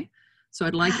 okay? So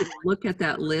I'd like you to look at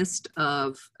that list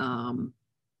of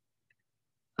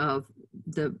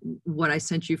what I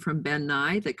sent you from Ben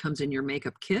Nye that comes in your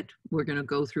makeup kit. We're going to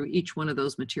go through each one of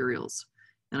those materials,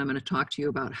 and I'm going to talk to you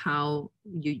about how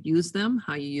you use them,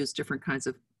 how you use different kinds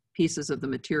of pieces of the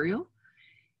material,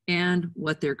 and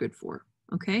what they're good for.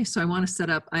 Okay, so I want to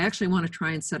set up, I actually want to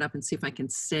try and set up and see if I can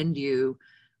send you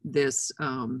this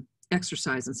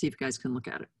exercise and see if you guys can look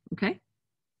at it. Okay.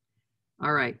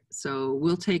 All right, so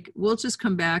we'll just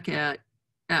come back at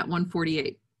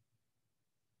 1:48.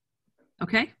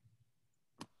 Okay.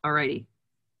 All righty.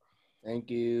 Thank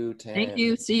you, Tam. Thank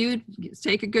you. See you.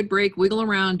 Take a good break, wiggle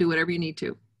around, do whatever you need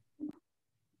to.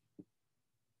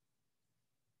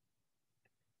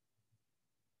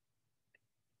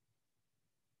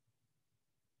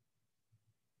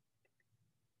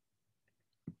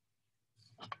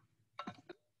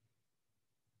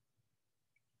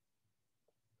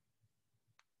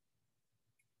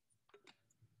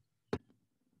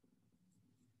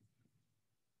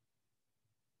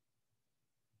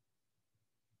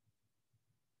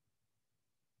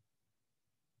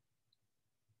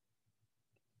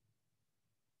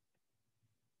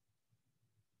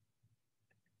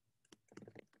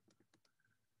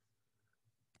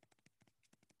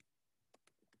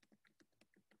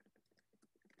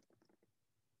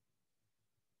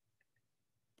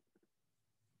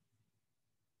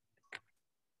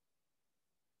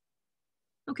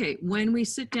 Okay, when we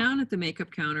sit down at the makeup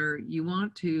counter, you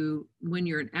want to, when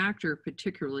you're an actor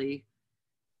particularly,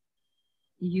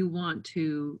 you want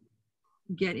to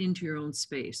get into your own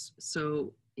space.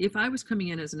 So if I was coming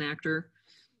in as an actor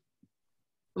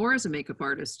or as a makeup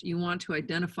artist, you want to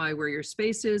identify where your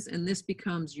space is, and this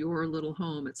becomes your little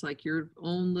home. It's like your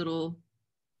own little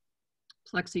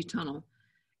plexi tunnel.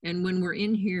 And when we're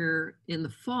in here in the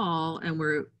fall, and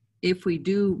we're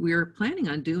planning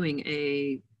on doing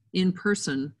a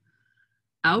in-person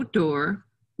outdoor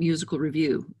musical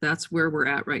review. That's where we're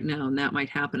at right now, and that might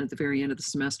happen at the very end of the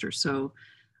semester. So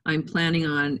I'm planning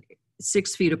on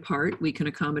 6 feet apart. We can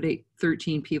accommodate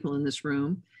 13 people in this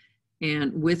room,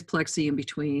 and with plexi in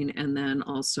between, and then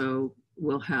also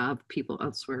we'll have people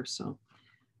elsewhere. So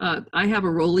I have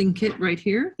a rolling kit right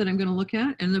here that I'm going to look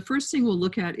at, and the first thing we'll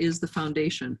look at is the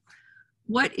foundation.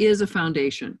 What is a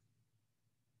foundation?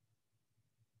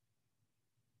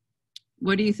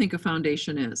 What do you think a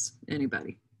foundation is?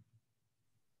 Anybody?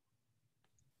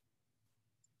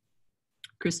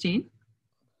 Christine?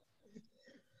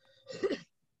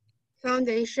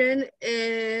 Foundation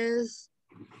is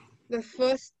the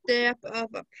first step of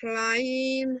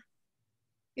applying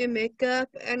your makeup,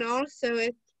 and also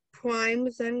it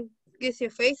primes and gets your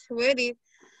face ready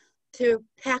to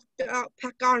pack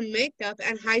on makeup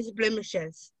and hides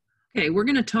blemishes. Okay, we're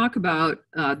going to talk about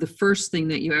the first thing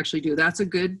that you actually do. That's a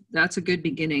good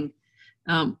beginning.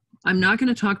 I'm not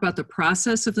going to talk about the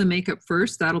process of the makeup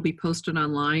first. That'll be posted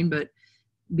online. But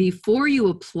before you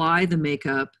apply the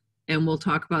makeup, and we'll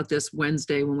talk about this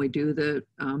Wednesday when we do the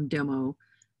demo,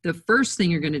 the first thing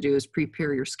you're going to do is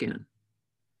prepare your skin.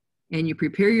 And you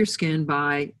prepare your skin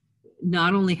by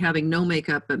not only having no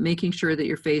makeup, but making sure that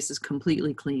your face is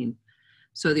completely clean,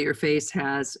 so that your face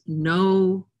has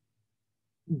no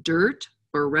dirt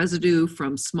or residue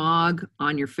from smog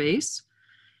on your face.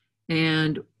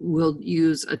 And we'll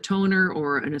use a toner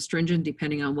or an astringent,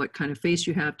 depending on what kind of face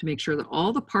you have, to make sure that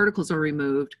all the particles are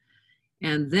removed.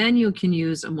 And then you can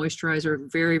use a moisturizer,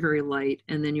 very, very light,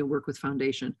 and then you'll work with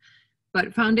foundation.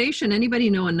 But foundation, anybody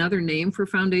know another name for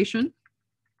foundation?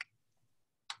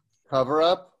 Cover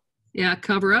up? Yeah,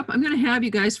 cover up. I'm going to have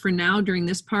you guys, for now, during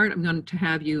this part, I'm going to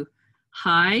have you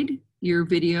hide your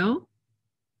video,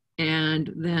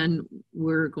 and then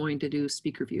we're going to do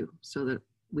speaker view so that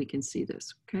we can see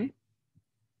this, okay?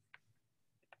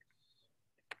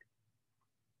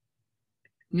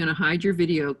 I'm going to hide your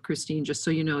video, Christine, just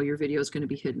so you know your video is going to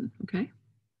be hidden, okay?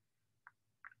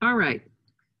 All right.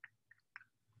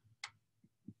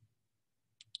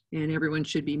 And everyone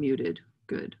should be muted.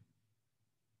 Good.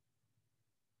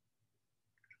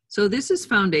 So this is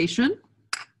foundation.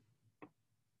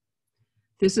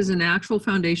 This is an actual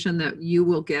foundation that you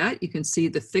will get. You can see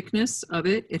the thickness of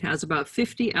it. It has about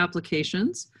 50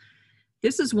 applications.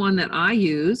 This is one that I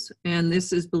use, and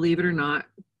this is, believe it or not,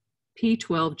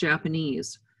 P12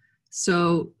 Japanese.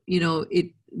 So, you know,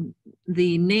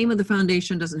 the name of the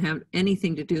foundation doesn't have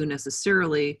anything to do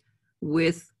necessarily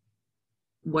with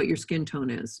what your skin tone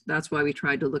is. That's why we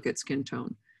tried to look at skin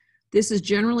tone. This is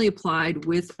generally applied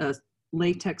with a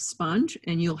latex sponge,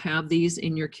 and you'll have these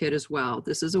in your kit as well.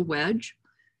 This is a wedge.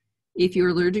 If you're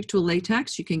allergic to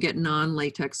latex, you can get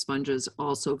non-latex sponges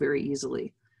also very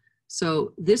easily.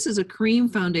 So this is a cream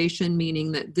foundation, meaning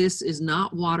that this is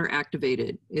not water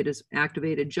activated. It is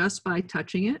activated just by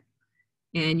touching it.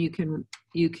 And you can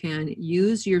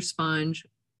use your sponge,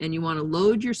 and you want to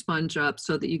load your sponge up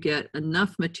so that you get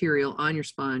enough material on your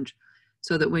sponge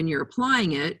so that when you're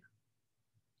applying it,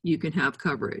 you can have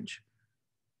coverage.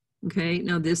 Okay,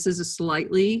 now this is a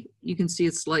slightly, you can see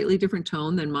it's slightly different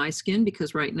tone than my skin,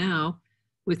 because right now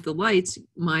with the lights,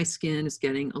 my skin is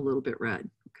getting a little bit red,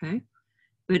 okay?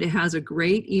 But it has a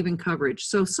great even coverage.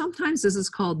 So sometimes this is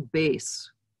called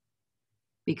base,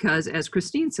 because as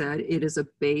Christine said, it is a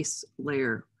base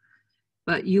layer.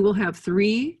 But you will have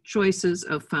 3 choices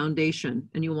of foundation,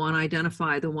 and you want to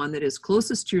identify the one that is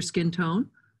closest to your skin tone,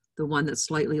 the one that's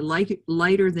slightly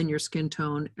lighter than your skin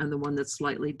tone, and the one that's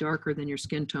slightly darker than your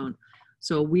skin tone.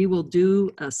 So we will do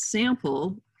a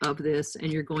sample of this,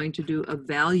 and you're going to do a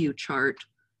value chart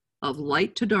of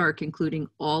light to dark, including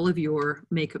all of your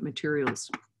makeup materials.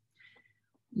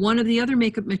 One of the other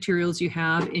makeup materials you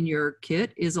have in your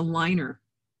kit is a liner.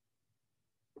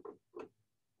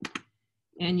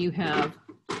 And you'll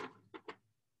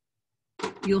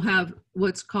have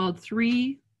what's called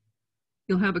 3,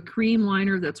 you'll have a cream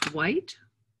liner that's white.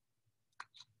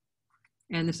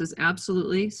 And this is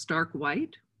absolutely stark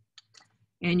white.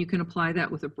 And you can apply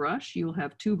that with a brush. You will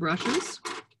have 2 brushes.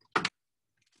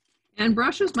 And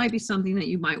brushes might be something that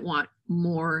you might want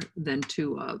more than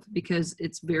 2 of, because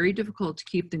it's very difficult to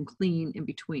keep them clean in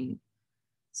between.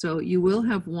 So you will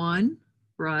have one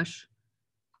brush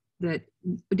that,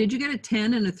 did you get a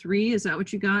 10 and a 3? Is that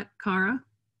what you got, Cara?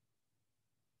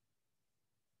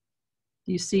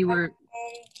 Do you see where?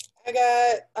 I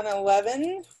got an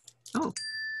 11. Oh.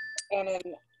 And an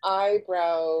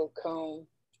eyebrow comb.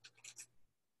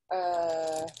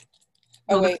 Oh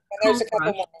wait, there's a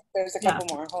couple more. There's a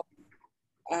couple more. Hold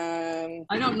on.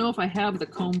 I don't know if I have the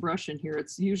comb brush in here.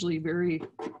 It's usually very.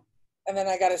 And then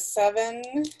I got a 7.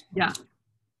 Yeah.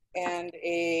 And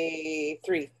a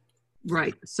 3.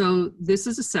 Right. So this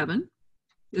is a 7.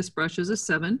 This brush is a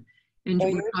 7. And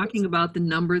we're talking about the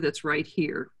number that's right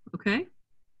here. Okay.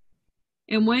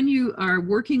 And when you are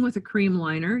working with a cream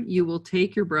liner, you will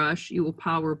take your brush, you will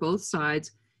power both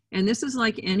sides. And this is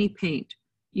like any paint.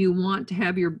 You want to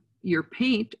have your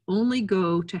paint only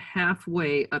go to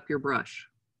halfway up your brush.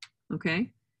 Okay.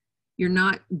 You're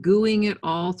not gooing it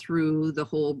all through the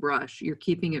whole brush. You're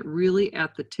keeping it really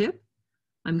at the tip.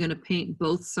 I'm going to paint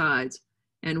both sides.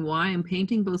 And why I'm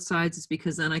painting both sides is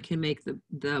because then I can make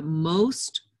the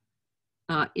most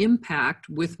impact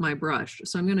with my brush.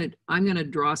 So I'm gonna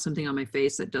draw something on my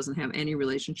face that doesn't have any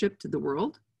relationship to the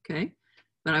world, okay?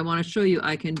 But I want to show you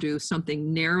I can do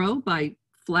something narrow by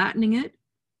flattening it.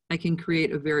 I can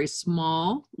create a very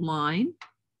small line.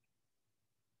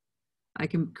 I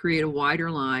can create a wider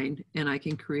line, and I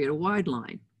can create a wide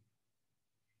line.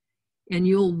 And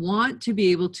you'll want to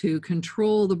be able to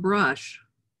control the brush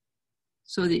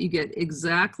so that you get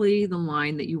exactly the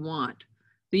line that you want.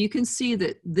 But you can see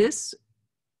that this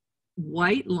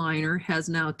white liner has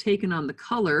now taken on the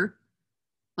color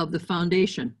of the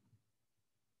foundation.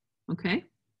 Okay?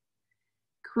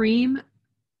 Cream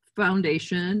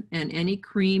foundation and any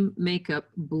cream makeup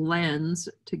blends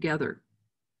together.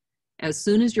 As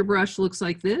soon as your brush looks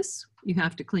like this, you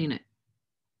have to clean it,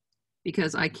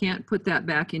 because I can't put that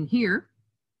back in here.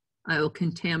 I will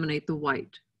contaminate the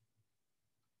white.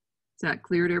 Is that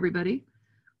clear to everybody?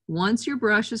 Once your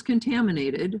brush is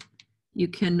contaminated, you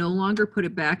can no longer put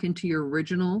it back into your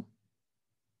original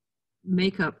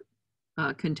makeup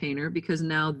container, because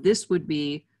now this would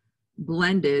be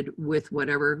blended with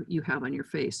whatever you have on your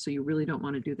face. So you really don't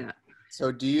want to do that.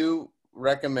 So do you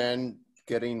recommend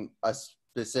getting a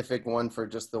specific one for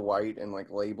just the white and like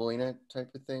labeling it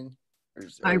type of thing?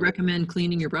 I recommend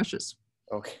cleaning your brushes.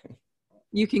 Okay.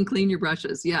 You can clean your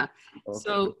brushes, yeah. Okay.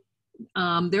 So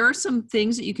there are some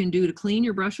things that you can do to clean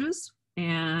your brushes,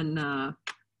 and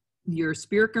your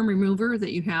spirit gum remover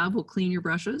that you have will clean your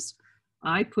brushes.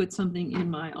 I put something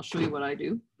in I'll show you what I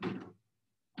do.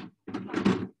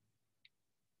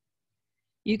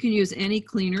 You can use any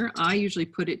cleaner. I usually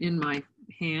put it in my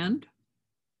hand,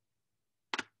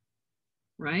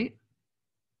 right?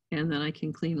 And then I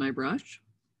can clean my brush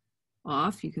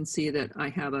off. You can see that I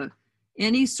have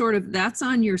any sort of, that's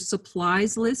on your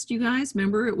supplies list, you guys.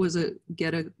 Remember, it was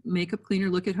get a makeup cleaner.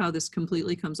 Look at how this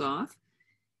completely comes off.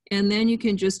 And then you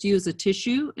can just use a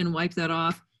tissue and wipe that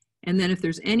off. And then if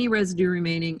there's any residue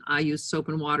remaining, I use soap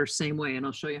and water same way. And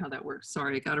I'll show you how that works.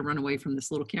 Sorry, I got to run away from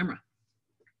this little camera.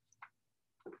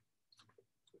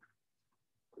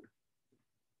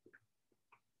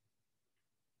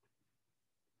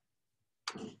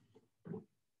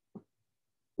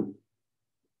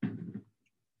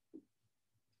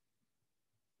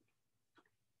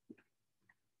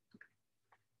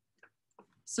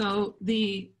 So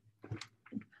the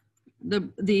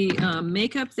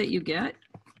makeup that you get,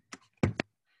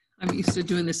 I'm used to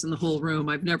doing this in the whole room.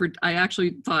 I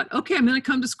actually thought, okay, I'm going to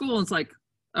come to school. And it's like,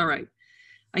 all right,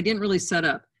 I didn't really set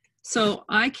up. So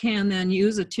I can then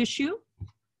use a tissue,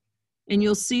 and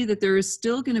you'll see that there is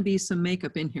still going to be some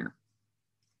makeup in here,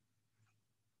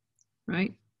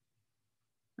 right?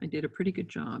 I did a pretty good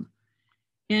job.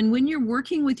 And when you're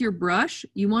working with your brush,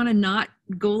 you want to not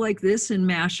go like this and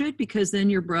mash it, because then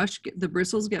your brush, the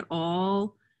bristles get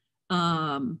all,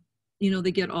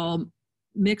 they get all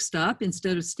mixed up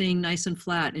instead of staying nice and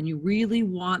flat. And you really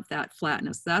want that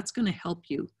flatness. That's going to help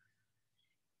you.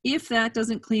 If that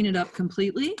doesn't clean it up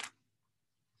completely,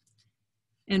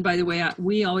 and by the way,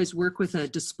 we always work with a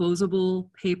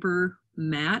disposable paper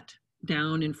mat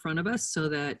down in front of us, so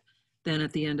that then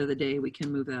at the end of the day, we can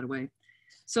move that away.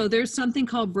 So there's something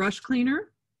called brush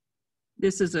cleaner.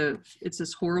 It's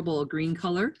this horrible green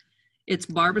color. It's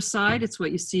barbicide. It's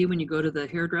what you see when you go to the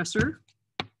hairdresser.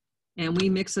 And we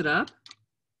mix it up.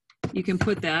 You can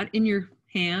put that in your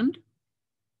hand.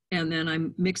 And then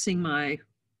I'm mixing my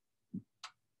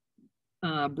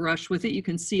brush with it. You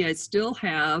can see I still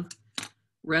have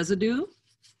residue,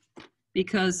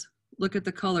 because look at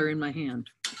the color in my hand.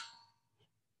 I'm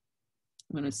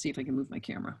going to see if I can move my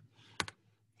camera.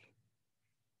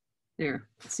 There,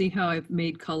 see how I've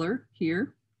made color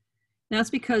here? That's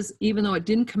because even though it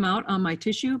didn't come out on my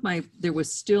tissue, there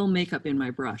was still makeup in my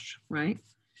brush, right?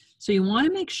 So you want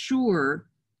to make sure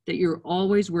that you're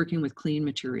always working with clean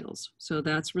materials. So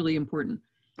that's really important.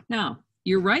 Now,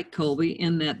 you're right, Colby,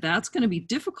 in that that's going to be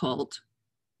difficult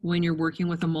when you're working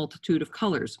with a multitude of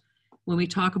colors. When we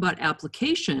talk about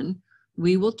application,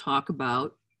 we will talk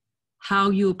about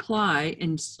how you apply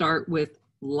and start with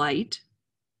light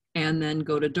and then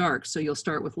go to dark. So you'll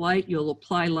start with light, you'll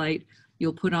apply light,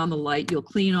 you'll put on the light, you'll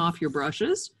clean off your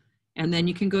brushes, and then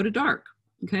you can go to dark,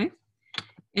 okay?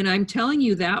 And I'm telling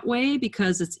you that way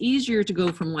because it's easier to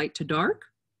go from light to dark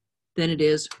than it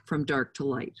is from dark to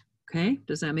light, okay?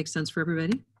 Does that make sense for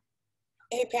everybody?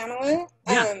 Hey, Pamela.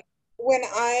 Yeah. When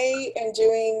I am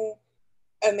doing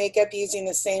a makeup using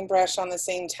the same brush on the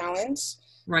same talent,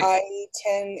 right. I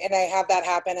tend, and I have that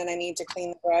happen and I need to clean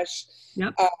the brush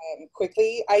yep.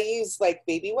 Quickly, I use like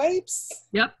baby wipes.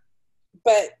 Yep.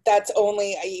 But that's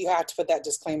only, you have to put that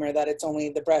disclaimer that it's only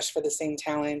the brush for the same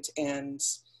talent and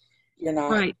you're not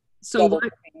right. So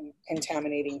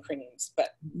contaminating creams. But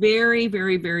very,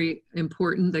 very, very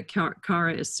important that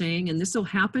Cara is saying, and this will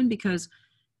happen because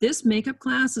this makeup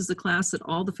class is the class that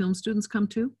all the film students come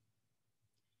to.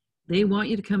 They want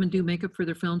you to come and do makeup for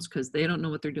their films because they don't know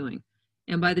what they're doing.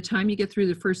 And by the time you get through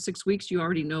the first 6 weeks, you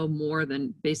already know more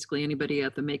than basically anybody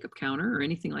at the makeup counter or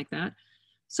anything like that.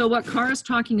 So what Cara's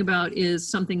talking about is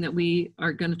something that we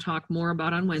are going to talk more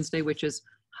about on Wednesday, which is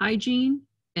hygiene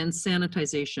and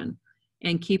sanitization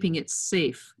and keeping it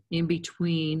safe in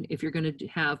between if you're going to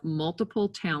have multiple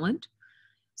talent.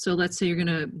 So let's say you're going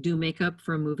to do makeup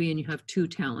for a movie and you have 2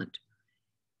 talent.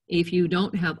 If you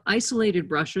don't have isolated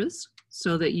brushes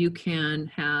so that you can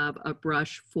have a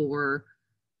brush for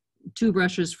 2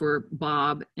 brushes for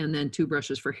Bob and then 2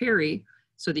 brushes for Harry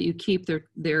so that you keep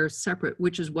their separate,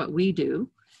 which is what we do.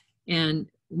 And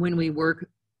when we work,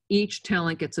 each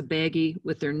talent gets a baggie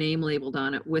with their name labeled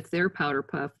on it, with their powder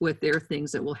puff, with their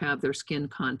things that will have their skin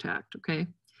contact, okay?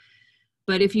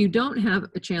 But if you don't have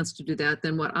a chance to do that,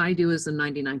 then what I do is the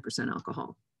 99%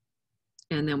 alcohol.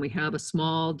 And then we have a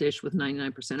small dish with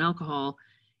 99% alcohol,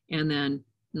 and then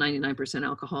 99%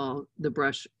 alcohol, the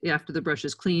brush, after the brush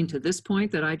is clean to this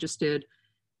point that I just did,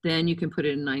 then you can put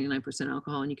it in 99%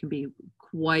 alcohol and you can be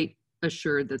quite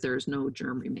assured that there's no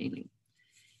germ remaining.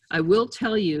 I will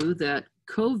tell you that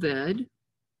COVID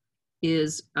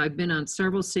is, I've been on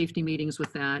several safety meetings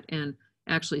with that, and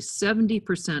actually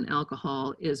 70%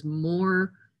 alcohol is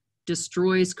more,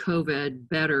 destroys COVID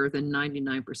better than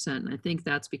 99%. And I think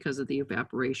that's because of the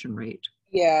evaporation rate.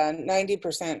 Yeah,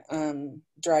 90%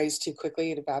 dries too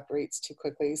quickly, it evaporates too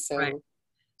quickly. So, right.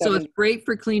 So it's great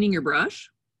for cleaning your brush.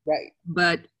 Right.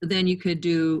 But then you could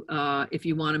do, if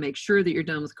you want to make sure that you're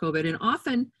done with COVID, and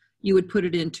often you would put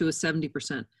it into a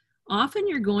 70%. Often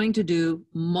you're going to do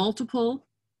multiple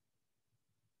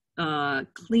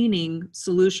cleaning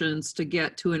solutions to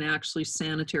get to an actually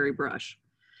sanitary brush.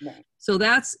 Right. So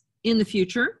that's in the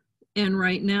future. And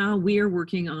right now we are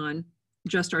working on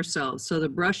just ourselves. So the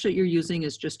brush that you're using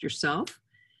is just yourself.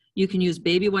 You can use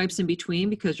baby wipes in between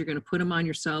because you're going to put them on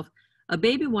yourself. A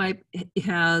baby wipe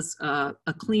has a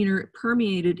cleaner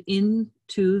permeated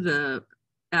into the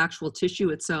actual tissue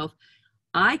itself.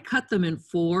 I cut them in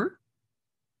 4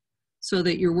 so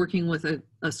that you're working with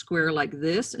a square like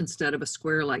this instead of a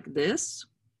square like this.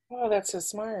 Oh, that's so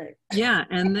smart. Yeah,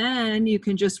 and then you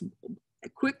can just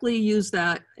quickly use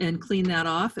that and clean that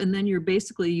off, and then you're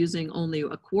basically using only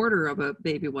 1/4 of a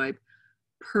baby wipe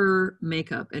per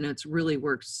makeup, and it's really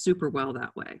worked super well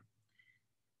that way.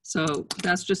 So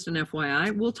that's just an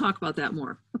FYI. We'll talk about that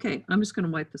more. Okay, I'm just going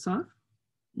to wipe this off.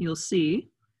 You'll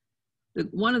see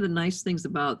that one of the nice things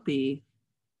about the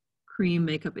cream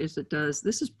makeup is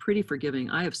this is pretty forgiving.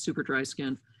 I have super dry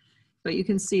skin, but you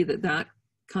can see that that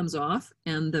comes off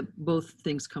and both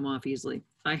things come off easily.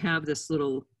 I have this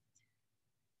little,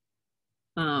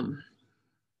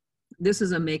 this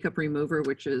is a makeup remover,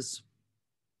 which is,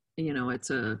 you know, I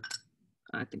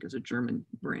think it's a German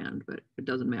brand, but it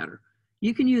doesn't matter.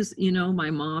 You can use, you know, my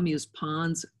mom used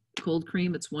Pond's cold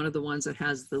cream. It's one of the ones that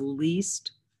has the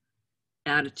least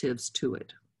additives to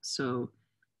it. So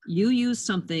you use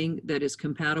something that is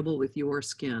compatible with your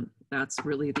skin. That's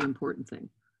really the important thing,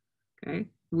 okay?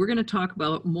 We're gonna talk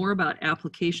more about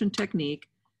application technique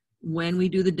when we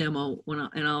do the demo,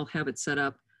 and I'll have it set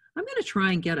up. I'm gonna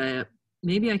try and get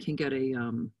maybe I can get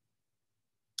a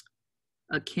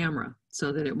camera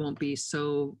so that it won't be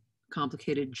so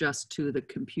complicated just to the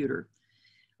computer.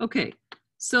 Okay,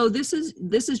 so this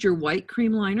is your white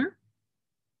cream liner.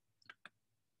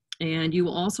 And you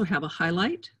will also have a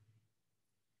highlight.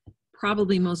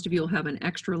 Probably most of you will have an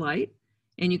extra light,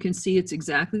 and you can see it's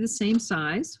exactly the same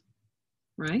size,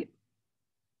 right?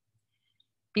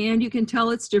 And you can tell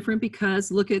it's different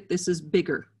because look at, this is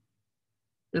bigger.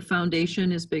 The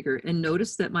foundation is bigger. And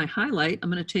notice that my highlight,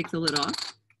 I'm going to take the lid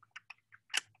off.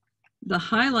 The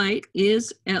highlight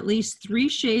is at least 3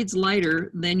 shades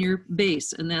lighter than your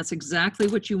base, and that's exactly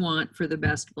what you want for the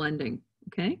best blending,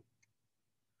 okay?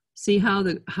 See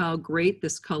how great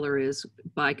this color is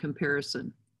by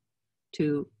comparison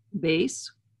to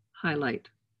base, highlight.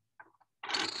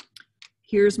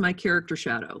 Here's my character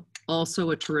shadow, also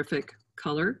a terrific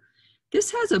color.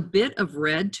 This has a bit of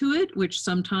red to it, which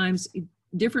sometimes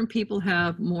different people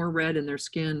have more red in their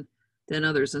skin than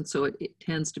others, and so it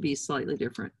tends to be slightly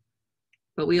different.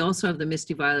 But we also have the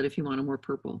misty violet if you want a more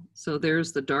purple. So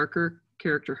there's the darker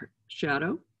character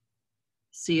shadow,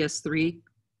 CS3,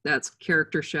 that's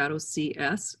character shadow,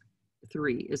 CS3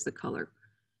 is the color.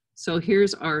 So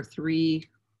here's our 3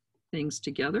 things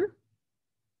together.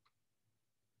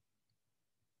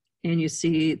 And you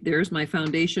see there's my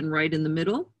foundation right in the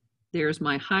middle, there's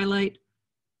my highlight,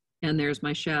 and there's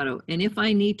my shadow. And if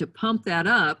I need to pump that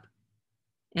up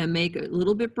and make it a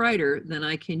little bit brighter, then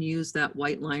I can use that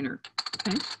white liner.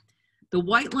 Okay. The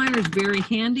white liner is very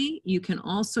handy. You can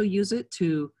also use it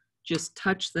to just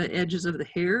touch the edges of the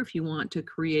hair if you want to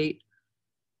create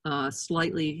a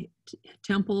slightly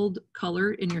templed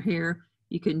color in your hair.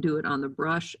 You can do it on the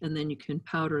brush, and then you can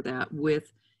powder that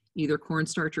with either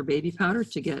cornstarch or baby powder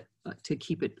to get to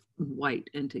keep it white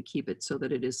and to keep it so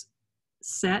that it is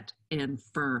set and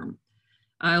firm.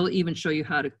 I'll even show you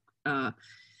how to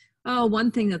one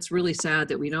thing that's really sad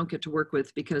that we don't get to work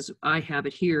with, because I have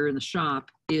it here in the shop,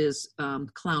 is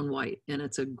Clown White, and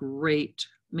it's a great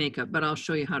makeup, but I'll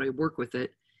show you how to work with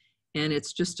it. And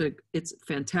it's just it's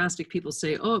fantastic. People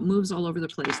say, oh, it moves all over the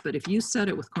place, but if you set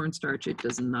it with cornstarch, it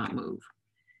does not move.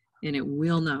 And it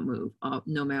will not move,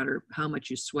 no matter how much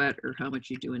you sweat or how much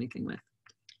you do anything with.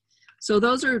 So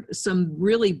those are some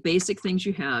really basic things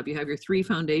you have. You have your 3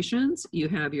 foundations, you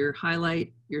have your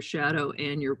highlight, your shadow,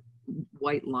 and your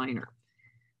white liner.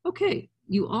 Okay,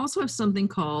 you also have something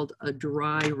called a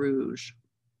dry rouge.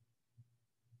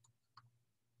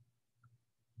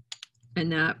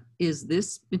 And that is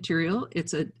this material.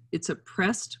 It's a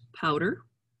pressed powder.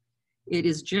 It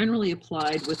is generally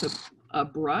applied with a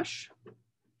brush.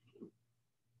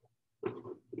 I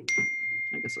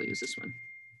guess I'll use this one.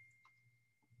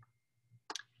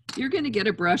 You're going to get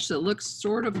a brush that looks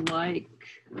sort of like,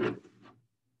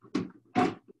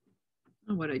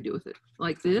 what do I do with it?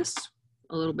 Like this,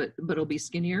 a little bit, but it'll be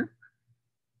skinnier.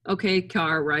 Okay,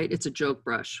 Car, right? It's a joke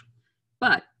brush.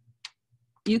 But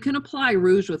you can apply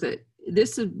rouge with it.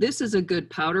 This is a good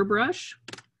powder brush.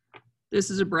 This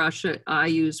is a brush that I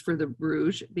use for the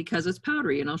rouge because it's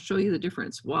powdery, and I'll show you the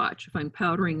difference. Watch, if I'm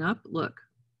powdering up, look.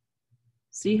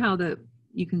 See how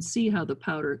you can see how the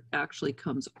powder actually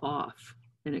comes off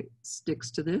and it sticks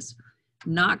to this.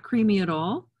 Not creamy at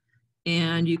all,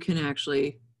 and you can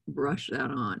actually brush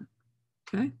that on,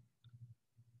 okay?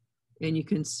 And you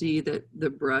can see that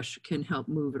the brush can help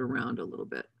move it around a little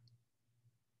bit.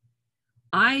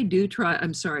 I do try,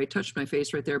 I'm sorry, I touched my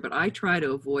face right there, but I try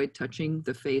to avoid touching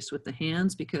the face with the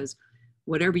hands because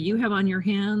whatever you have on your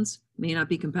hands may not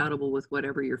be compatible with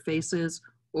whatever your face is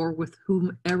or with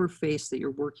whomever face that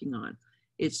you're working on.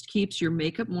 It keeps your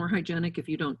makeup more hygienic if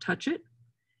you don't touch it.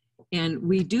 And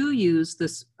we do use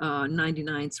this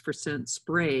 99%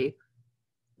 spray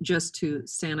just to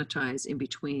sanitize in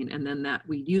between, and then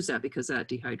we use that because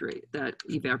that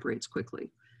evaporates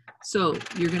quickly. So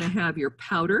you're gonna have your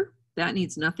powder. That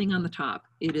needs nothing on the top.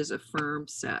 It is a firm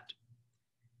set.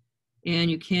 And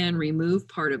you can remove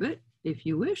part of it if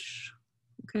you wish,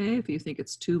 okay, if you think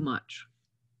it's too much.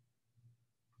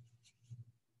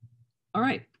 All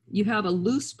right, you have a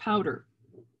loose powder.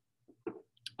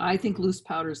 I think loose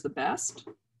powder is the best.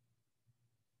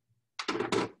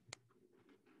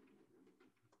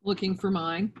 Looking for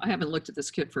mine. I haven't looked at this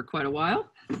kit for quite a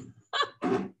while.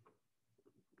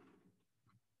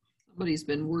 Somebody's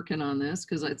been working on this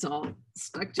because it's all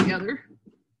stuck together.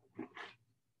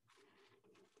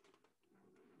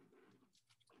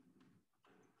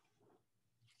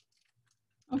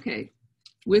 Okay,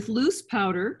 with loose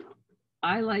powder,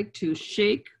 I like to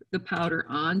shake the powder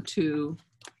onto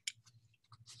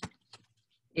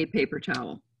a paper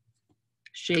towel.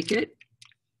 Shake it,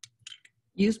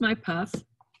 use my puff,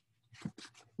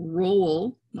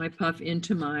 roll my puff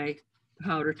into my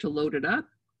powder to load it up,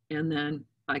 and then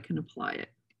I can apply it.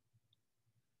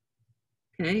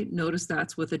 Okay, notice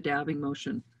that's with a dabbing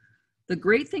motion. The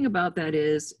great thing about that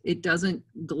is it doesn't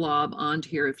glob onto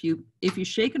here. If you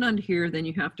shake it onto here, then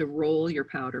you have to roll your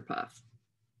powder puff,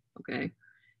 okay?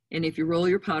 And if you roll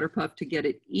your powder puff to get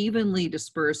it evenly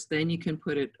dispersed, then you can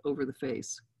put it over the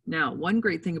face. Now, one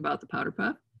great thing about the powder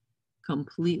puff,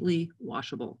 completely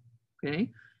washable, okay?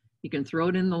 You can throw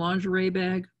it in the lingerie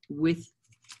bag with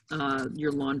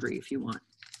your laundry if you want.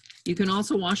 You can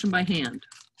also wash them by hand.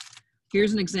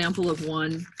 Here's an example of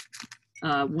one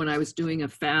when I was doing a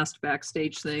fast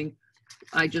backstage thing.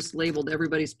 I just labeled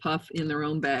everybody's puff in their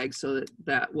own bag so that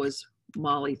that was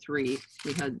Molly 3.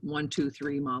 We had 1, 2,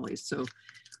 3 Mollies. So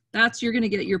that's, you're gonna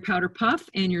get your powder puff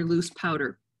and your loose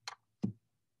powder.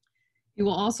 You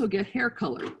will also get hair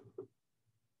color.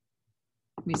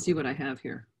 Let me see what I have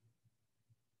here.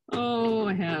 Oh,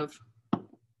 I have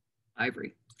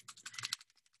ivory.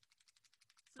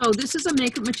 So this is a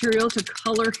makeup material to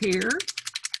color hair.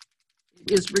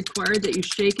 It is required that you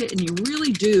shake it, and you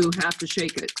really do have to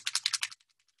shake it.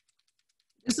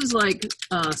 This is like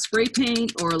spray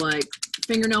paint or like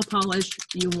fingernail polish.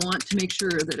 You want to make sure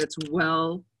that it's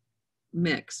well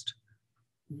mixed.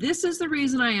 This is the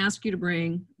reason I ask you to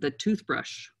bring the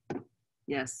toothbrush.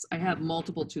 Yes, I have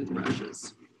multiple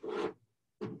toothbrushes,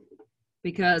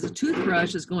 because a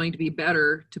toothbrush is going to be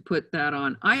better to put that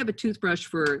on. I have a toothbrush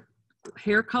for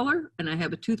hair color, and I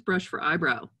have a toothbrush for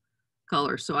eyebrow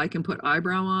color. So I can put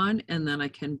eyebrow on, and then I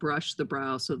can brush the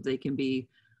brow so they can be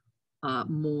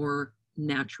more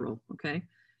natural, okay?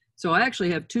 So I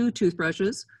actually have 2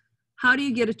 toothbrushes. How do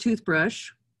you get a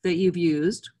toothbrush that you've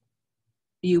used?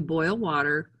 You boil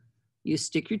water, you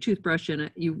stick your toothbrush in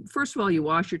it. First of all, you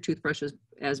wash your toothbrush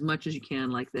as much as you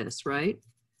can like this, right?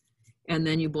 And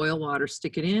then you boil water,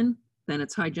 stick it in, then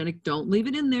it's hygienic. Don't leave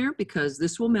it in there because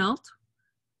this will melt.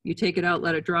 You take it out,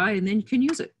 let it dry, and then you can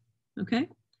use it, okay?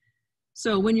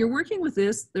 So when you're working with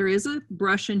this, there is a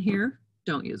brush in here.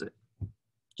 Don't use it.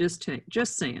 Just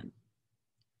saying.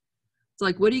 It's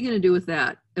like, what are you gonna do with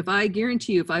that? If I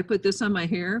guarantee you, if I put this on my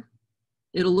hair,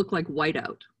 it'll look like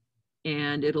whiteout,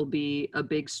 and it'll be a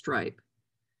big stripe.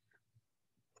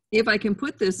 If I can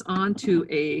put this onto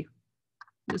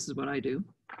this is what I do.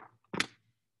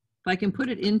 If I can put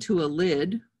it into a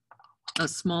lid, a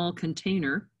small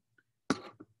container,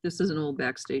 this is an old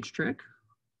backstage trick.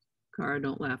 Cara,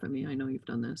 don't laugh at me. I know you've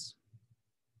done this.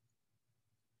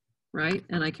 Right?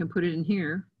 And I can put it in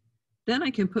here. Then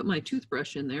I can put my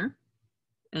toothbrush in there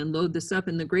and load this up.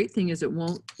 And the great thing is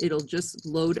it'll just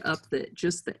load up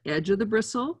just the edge of the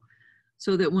bristle,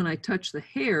 so that when I touch the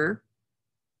hair,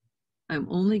 I'm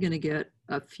only gonna get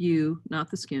a few, not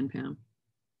the skin, Pam.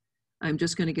 I'm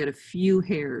just gonna get a few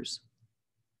hairs,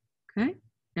 okay?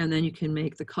 And then you can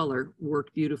make the color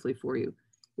work beautifully for you.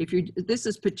 This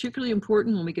is particularly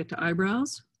important when we get to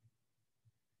eyebrows,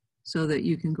 so that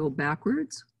you can go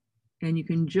backwards and you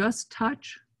can just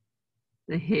touch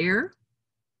the hair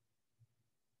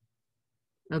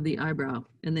of the eyebrow,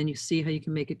 and then you see how you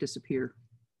can make it disappear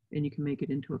and you can make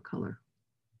it into a color.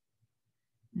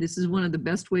 This is one of the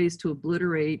best ways to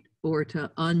obliterate or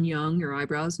to unyoung your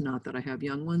eyebrows. Not that I have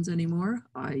young ones anymore.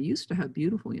 I used to have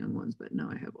beautiful young ones, but now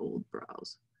I have old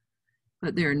brows.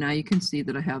 But there, now you can see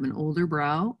that I have an older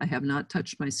brow. I have not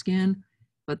touched my skin,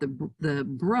 but the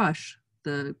brush,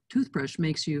 the toothbrush,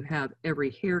 makes you have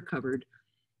every hair covered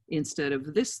instead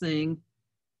of this thing,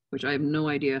 which I have no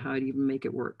idea how to even make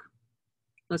it work.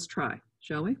 Let's try,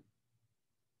 shall we?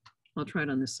 I'll try it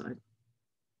on this side.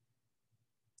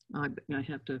 I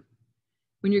have to,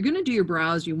 when you're gonna do your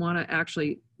brows, you wanna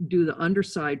actually do the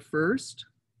underside first.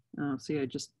 See,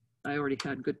 I already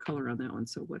had good color on that one,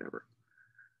 so whatever.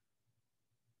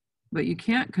 But you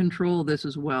can't control this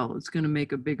as well. It's gonna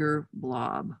make a bigger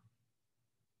blob.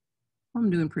 I'm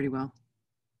doing pretty well.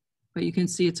 But you can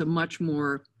see it's a much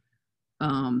more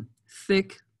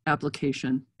thick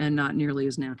application and not nearly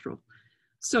as natural.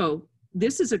 So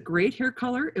this is a great hair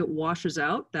color. It washes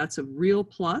out, that's a real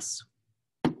plus.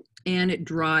 And it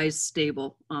dries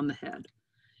stable on the head.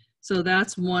 So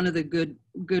that's one of the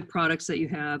good products that you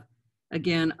have.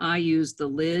 Again, I use the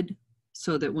lid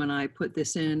so that when I put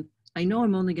this in, I know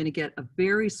I'm only going to get a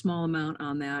very small amount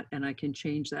on that, and I can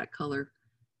change that color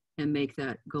and make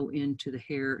that go into the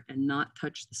hair and not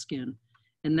touch the skin.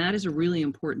 And that is a really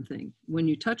important thing. When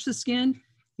you touch the skin,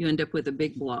 you end up with a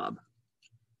big blob.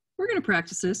 We're going to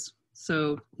practice this,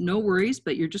 so no worries,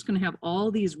 but you're just going to have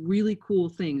all these really cool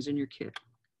things in your kit.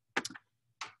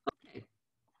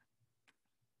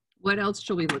 What else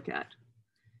shall we look at?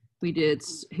 We did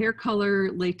hair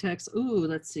color, latex. Ooh,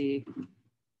 let's see.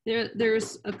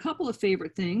 There's a couple of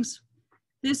favorite things.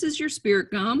 This is your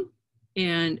spirit gum.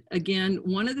 And again,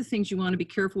 one of the things you want to be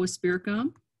careful with spirit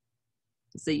gum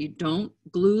is that you don't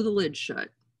glue the lid shut,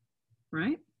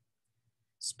 right?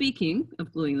 Speaking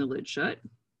of gluing the lid shut,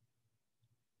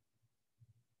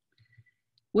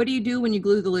 what do you do when you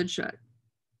glue the lid shut?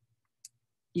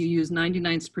 You use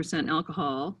 99%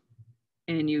 alcohol,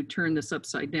 and you turn this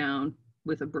upside down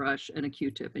with a brush and a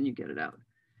Q-tip and you get it out.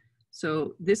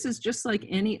 So this is just like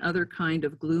any other kind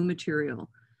of glue material.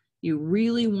 You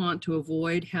really want to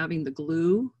avoid having the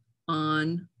glue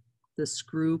on the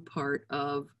screw part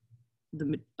of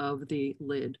the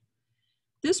lid.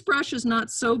 This brush is not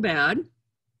so bad.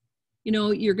 You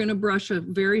know, you're going to brush a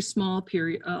very small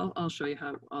period. I'll show you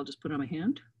how. I'll just put it on my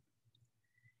hand.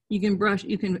 You can brush,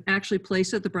 you can actually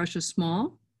place it, the brush is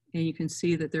small, and you can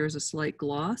see that there's a slight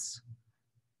gloss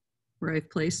where I've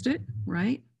placed it,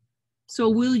 right? So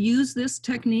we'll use this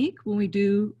technique when we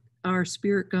do our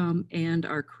spirit gum and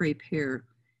our crepe hair.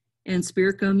 And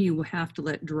spirit gum you will have to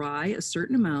let dry a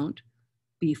certain amount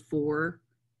before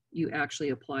you actually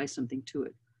apply something to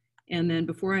it. And then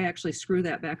before I actually screw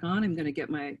that back on, I'm going to get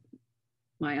my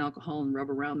alcohol and rub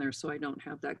around there so I don't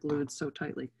have that glued so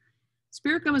tightly.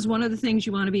 Spirit gum is one of the things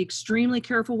you want to be extremely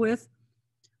careful with.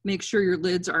 Make sure your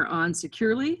lids are on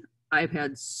securely. I've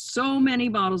had so many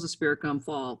bottles of spirit gum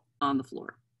fall on the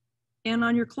floor and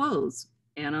on your clothes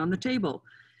and on the table.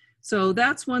 So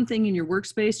that's one thing in your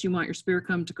workspace. You want your spirit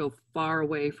gum to go far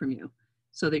away from you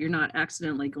so that you're not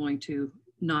accidentally going to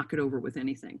knock it over with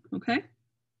anything, okay?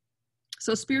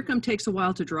 So spirit gum takes a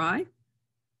while to dry.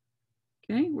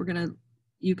 Okay,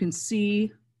 you can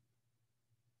see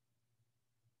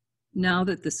now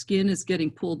that the skin is getting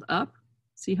pulled up.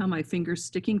 See how my finger's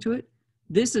sticking to it?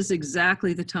 This is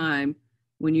exactly the time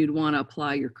when you'd want to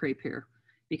apply your crepe hair,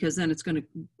 because then it's going to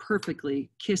perfectly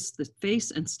kiss the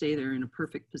face and stay there in a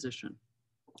perfect position.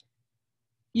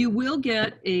 You will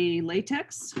get a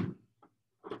latex.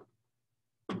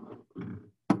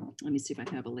 Let me see if I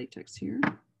have a latex here.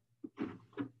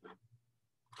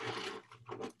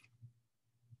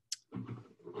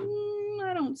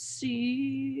 I don't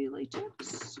see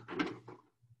latex.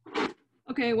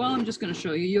 Okay, well, I'm just going to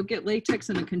show you. You'll get latex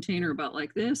in a container about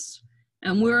like this,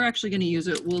 and we're actually going to use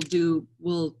it.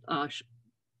 We'll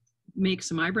make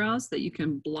some eyebrows that you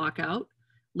can block out.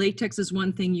 Latex is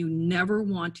one thing you never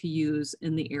want to use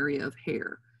in the area of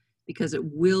hair because it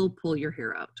will pull your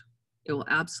hair out. It will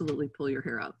absolutely pull your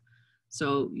hair out.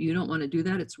 So you don't want to do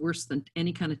that. It's worse than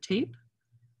any kind of tape.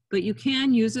 But you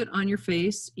can use it on your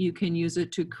face. You can use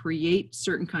it to create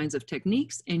certain kinds of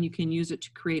techniques, and you can use it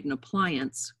to create an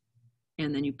appliance.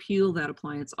 And then you peel that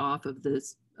appliance off of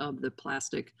the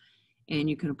plastic, and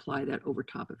you can apply that over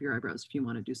top of your eyebrows if you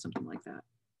want to do something like that.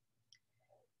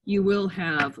 You will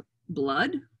have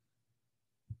blood.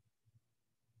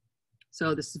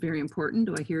 So this is very important.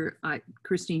 Do I hear,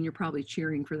 Christine, you're probably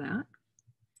cheering for that.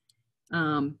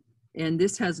 And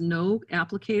this has no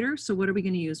applicator. So what are we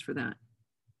going to use for that?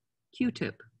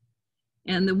 Q-tip.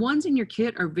 And the ones in your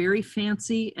kit are very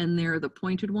fancy, and they're the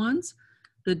pointed ones.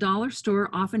 The dollar store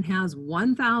often has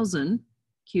 1,000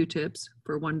 Q-tips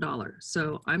for $1.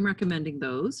 So I'm recommending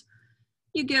those.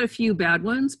 You get a few bad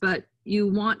ones, but you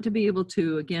want to be able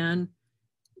to, again,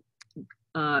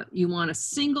 you want a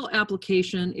single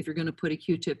application if you're going to put a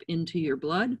Q-tip into your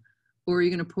blood, or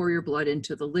you're going to pour your blood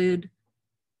into the lid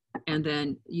and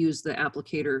then use the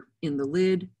applicator in the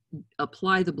lid,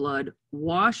 apply the blood,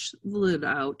 wash the lid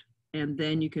out, and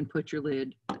then you can put your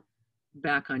lid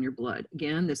back on your blood.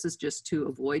 Again, this is just to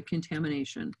avoid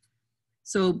contamination.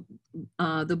 So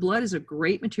the blood is a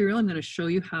great material. I'm going to show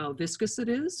you how viscous it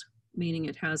is, meaning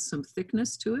it has some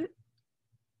thickness to it.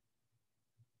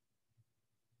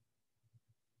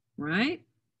 Right?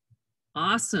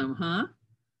 Awesome, huh?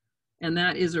 And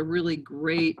that is a really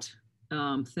great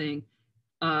thing.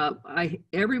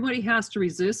 Everybody has to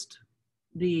resist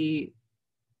the,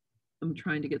 I'm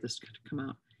trying to get this to come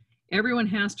out. Everyone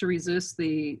has to resist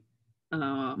the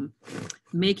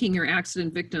making your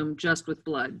accident victim just with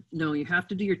blood. No, you have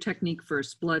to do your technique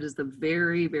first. Blood is the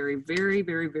very, very, very,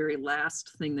 very, very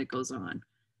last thing that goes on.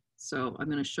 So I'm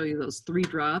going to show you those 3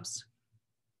 drops.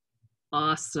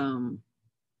 Awesome.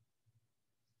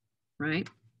 Right?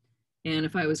 And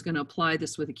if I was going to apply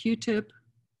this with a Q-tip,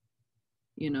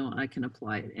 you know, I can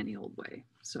apply it any old way.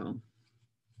 So,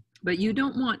 but you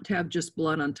don't want to have just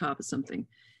blood on top of something.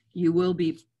 You will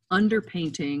be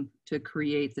underpainting to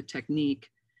create the technique,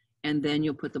 and then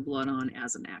you'll put the blood on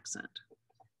as an accent.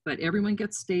 But everyone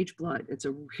gets stage blood. It's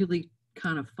a really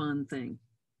kind of fun thing.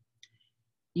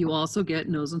 You also get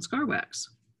nose and scar wax.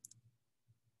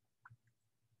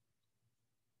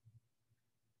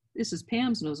 This is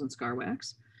Pam's nose and scar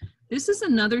wax. This is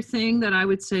another thing that I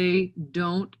would say,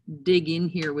 don't dig in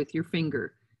here with your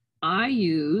finger. I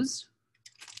use,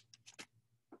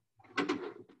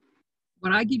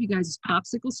 what I give you guys is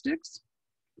popsicle sticks.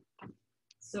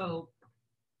 So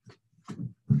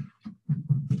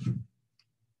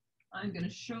I'm going to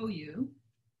show you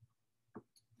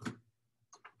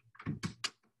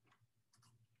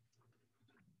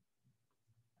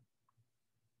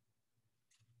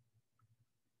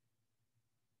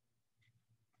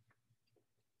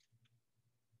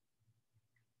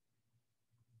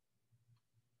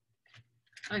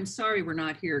I'm sorry we're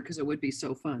not here because it would be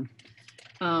so fun.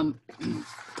 But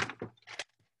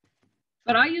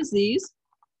I use these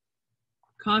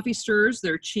coffee stirrers.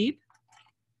 They're cheap.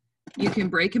 You can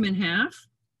break them in half.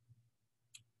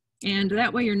 And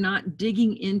that way you're not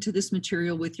digging into this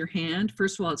material with your hand.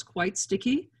 First of all, it's quite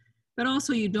sticky, but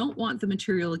also you don't want the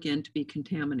material again to be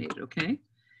contaminated, okay?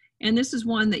 And this is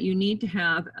one that you need to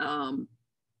have a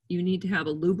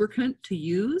lubricant to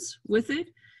use with it.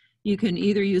 You can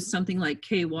either use something like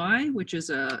KY, which is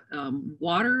a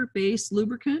water-based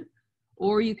lubricant,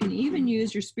 or you can even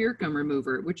use your spirit gum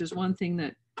remover, which is one thing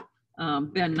that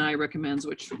Ben Nye recommends,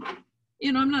 which,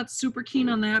 you know, I'm not super keen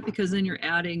on that because then you're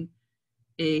adding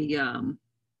an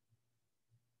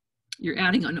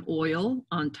oil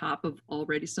on top of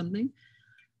already something.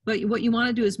 But what you want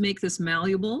to do is make this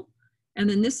malleable. And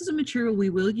then this is a material we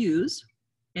will use,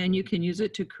 and you can use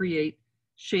it to create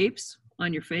shapes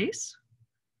on your face.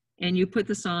 And you put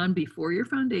this on before your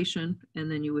foundation,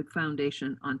 and then you would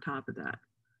foundation on top of that.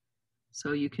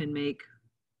 So you can make,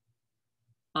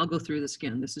 I'll go through this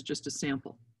again. This is just a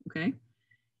sample, okay?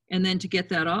 And then to get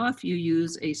that off, you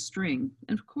use a string.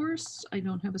 And of course, I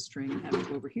don't have a string. I have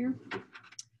it over here.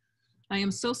 I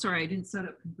am so sorry, I didn't set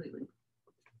up completely.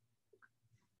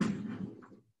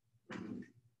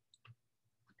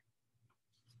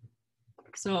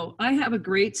 So I have a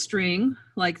great string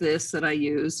like this that I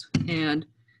use, and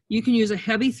you can use a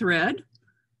heavy thread,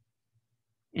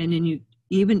 and then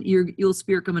you'll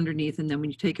spirit gum underneath, and then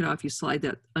when you take it off, you slide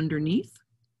that underneath,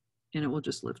 and it will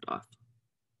just lift off.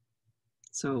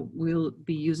 So we'll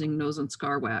be using nose and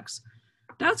scar wax.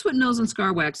 That's what nose and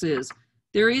scar wax is.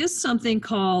 There is something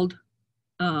called,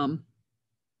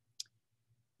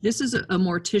 this is a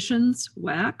mortician's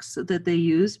wax that they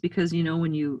use because, you know,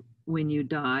 when you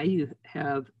die,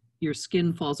 your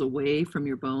skin falls away from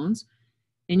your bones.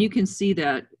 And you can see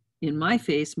that in my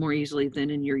face more easily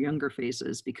than in your younger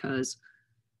faces because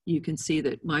you can see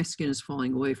that my skin is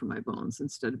falling away from my bones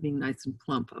instead of being nice and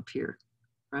plump up here,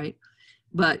 right?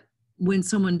 But when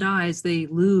someone dies, they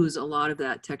lose a lot of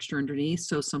that texture underneath.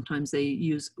 So sometimes they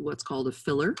use what's called a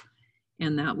filler,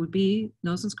 and that would be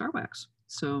nose and scar wax.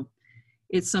 So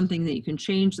it's something that you can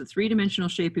change the three-dimensional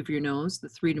shape of your nose, the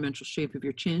three-dimensional shape of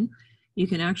your chin. You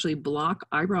can actually block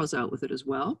eyebrows out with it as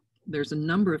well. There's a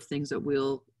number of things that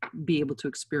we'll be able to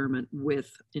experiment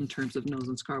with in terms of nose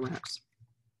and scar wax.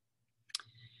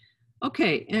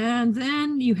 Okay, and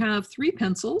then you have 3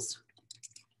 pencils.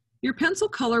 Your pencil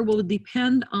color will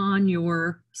depend on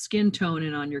your skin tone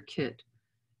and on your kit.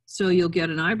 So you'll get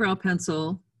an eyebrow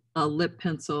pencil, a lip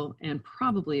pencil, and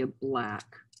probably a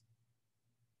black,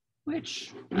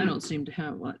 which I don't seem to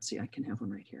have. Let's see, I can have one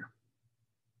right here.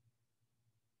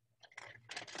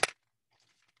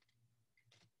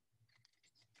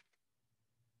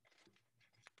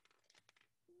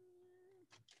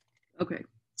 Okay,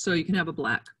 so you can have a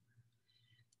black.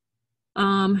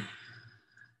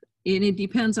 And it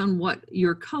depends on what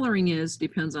your coloring is,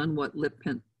 depends on what lip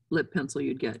pencil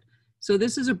you'd get. So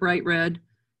this is a bright red,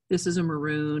 this is a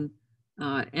maroon,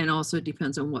 and also it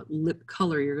depends on what lip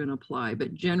color you're going to apply.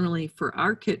 But generally, for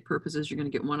our kit purposes, you're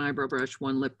going to get 1 eyebrow brush,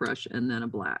 1 lip brush, and then a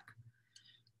black.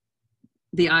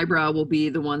 The eyebrow will be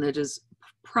the one that is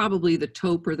probably the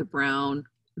taupe or the brown.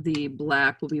 The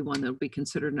black will be one that will be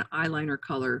considered an eyeliner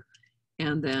color.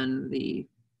 And then the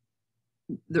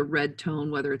red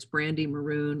tone, whether it's brandy,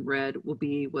 maroon, red, will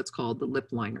be what's called the lip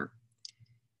liner.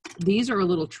 These are a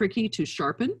little tricky to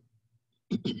sharpen.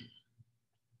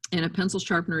 And a pencil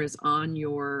sharpener is on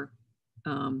your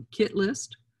kit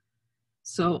list.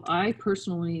 So I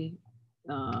personally,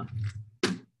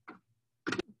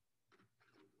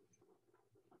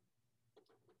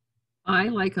 I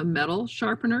like a metal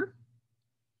sharpener.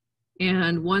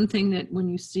 And one thing that when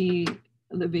you see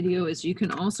the video is you can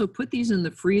also put these in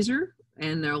the freezer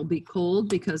and they'll be cold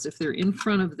because if they're in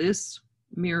front of this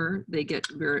mirror, they get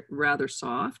rather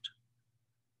soft.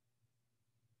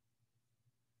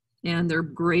 And they're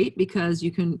great because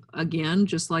you can, again,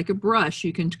 just like a brush,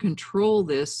 you can control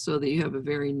this so that you have a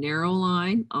very narrow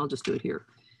line. I'll just do it here.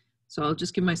 So I'll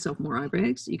just give myself more eye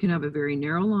bags. You can have a very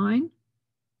narrow line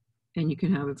and you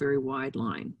can have a very wide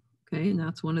line, okay? And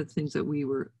that's one of the things that we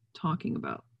were talking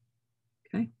about,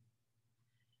 okay?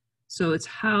 So it's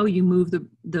how you move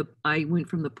I went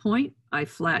from the point, I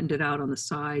flattened it out on the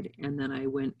side, and then I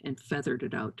went and feathered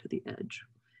it out to the edge.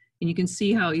 And you can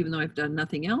see how even though I've done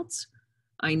nothing else,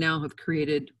 I now have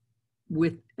created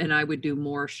and I would do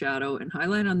more shadow and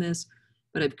highlight on this,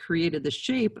 but I've created the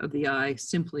shape of the eye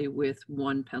simply with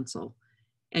 1 pencil.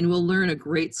 And we'll learn a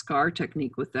great scar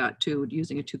technique with that too,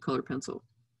 using a 2-color pencil.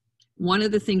 One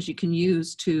of the things you can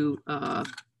use to,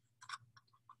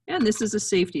 And this is a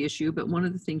safety issue, but one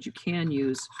of the things you can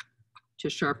use to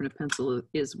sharpen a pencil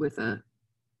is with a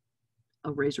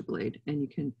razor blade, and you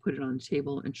can put it on the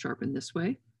table and sharpen this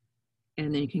way,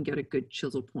 and then you can get a good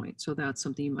chisel point. So that's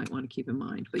something you might want to keep in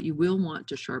mind, but you will want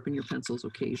to sharpen your pencils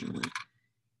occasionally.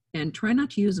 And try not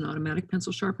to use an automatic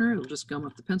pencil sharpener. It'll just gum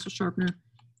up the pencil sharpener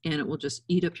and it will just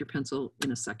eat up your pencil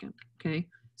in a second, okay?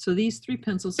 So these 3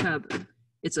 pencils have,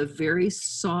 it's a very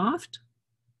soft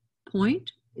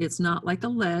point. It's not like a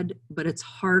lead, but it's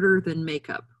harder than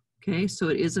makeup, okay? So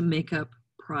it is a makeup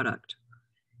product,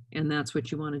 and that's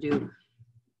what you want to do.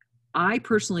 I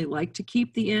personally like to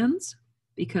keep the ends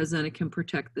because then it can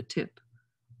protect the tip.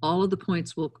 All of the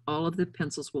points will, all of the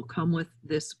pencils will come with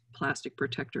this plastic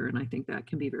protector, and I think that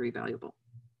can be very valuable.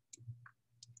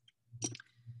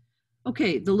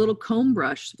 Okay, the little comb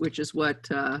brush, which is what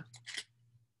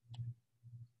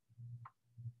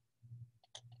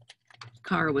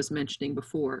Cara was mentioning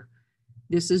before.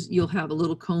 This is, you'll have a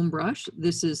little comb brush.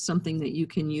 This is something that you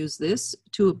can use this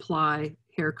to apply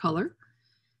hair color.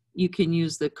 You can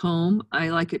use the comb. I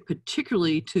like it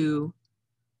particularly to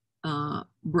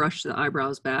brush the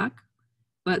eyebrows back.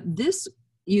 But this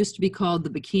used to be called the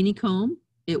bikini comb.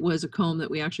 It was a comb that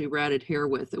we actually ratted hair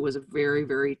with. It was a very,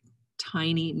 very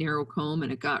tiny, narrow comb,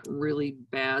 and it got really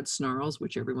bad snarls,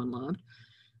 which everyone loved.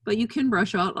 But you can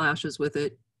brush out lashes with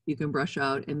it. You can brush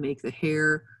out and make the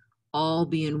hair all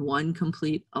be in one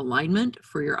complete alignment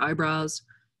for your eyebrows.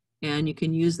 And you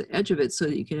can use the edge of it so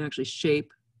that you can actually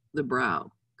shape the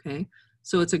brow, okay?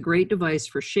 So it's a great device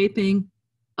for shaping,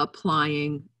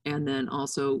 applying, and then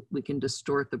also we can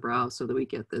distort the brow so that we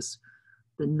get this,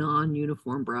 the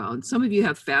non-uniform brow. And some of you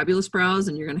have fabulous brows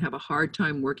and you're gonna have a hard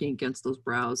time working against those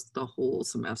brows the whole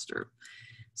semester.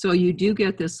 So you do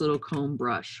get this little comb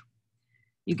brush.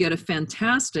 You get a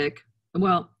fantastic,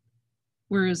 well,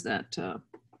 where is that?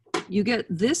 You get,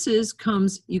 this is,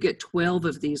 comes, you get 12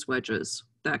 of these wedges.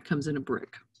 That comes in a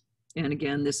brick. And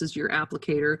again, this is your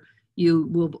applicator. You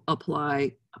will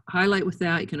apply highlight with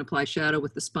that. You can apply shadow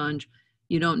with the sponge.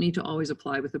 You don't need to always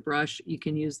apply with a brush. You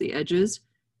can use the edges.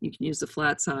 You can use the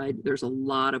flat side. There's a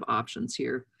lot of options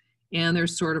here. And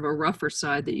there's sort of a rougher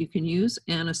side that you can use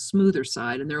and a smoother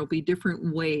side. And there will be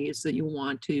different ways that you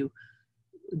want to,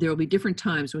 there will be different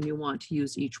times when you want to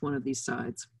use each one of these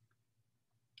sides.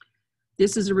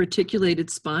 This is a reticulated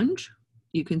sponge.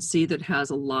 You can see that it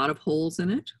has a lot of holes in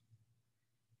it.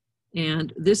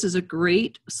 And this is a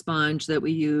great sponge that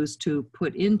we use to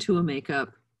put into a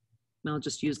makeup. And I'll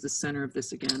just use the center of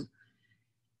this again.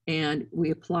 And we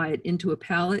apply it into a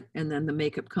palette, and then the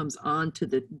makeup comes onto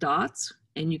the dots,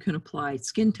 and you can apply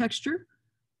skin texture,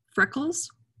 freckles,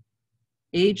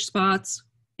 age spots,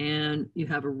 and you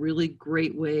have a really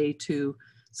great way to,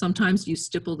 sometimes you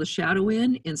stipple the shadow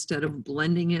in instead of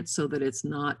blending it so that it's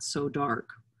not so dark.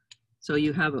 So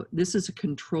you have a, this is a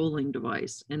controlling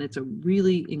device, and it's a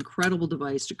really incredible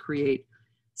device to create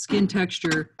skin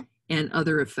texture and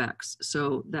other effects.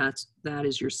 So that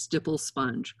is your stipple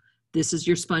sponge. This is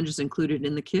your sponges included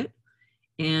in the kit.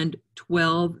 And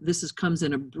 12, this comes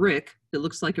in a brick. It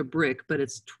looks like a brick, but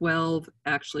it's 12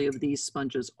 actually of these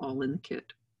sponges all in the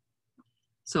kit.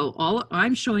 So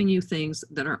I'm showing you things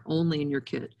that are only in your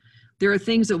kit. There are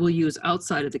things that we'll use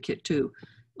outside of the kit too.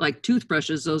 Like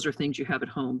toothbrushes, those are things you have at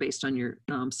home based on your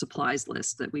supplies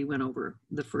list that we went over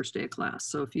the first day of class.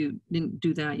 So if you didn't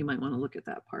do that, you might want to look at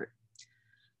that part.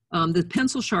 The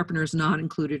pencil sharpener is not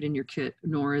included in your kit,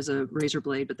 nor is a razor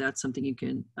blade, but that's something you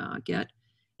can get.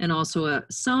 And also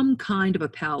some kind of a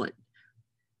palette.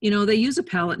 You know, they use a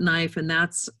palette knife, and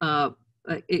that's a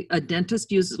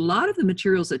dentist uses. A lot of the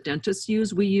materials that dentists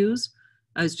use, we use.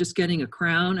 I was just getting a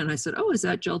crown, and I said, oh, is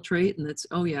that geltrate? And it's,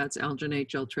 oh yeah, it's alginate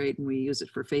geltrate, and we use it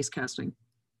for face casting.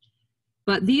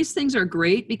 But these things are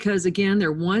great because, again,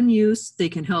 they're one use. They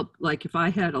can help, like if I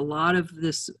had a lot of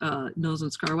this nose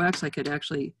and scar wax, I could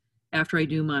actually, after I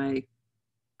do my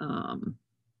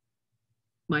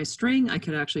my string, I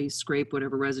could actually scrape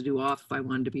whatever residue off if I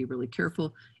wanted to be really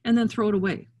careful, and then throw it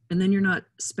away. And then you're not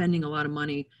spending a lot of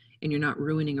money, and you're not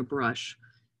ruining a brush.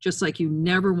 Just like you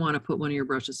never want to put one of your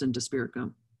brushes into spirit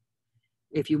gum.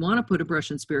 If you want to put a brush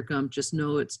in spirit gum, just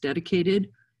know it's dedicated,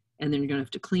 and then you're going to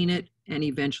have to clean it, and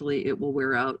eventually it will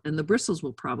wear out, and the bristles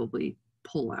will probably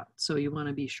pull out. So you want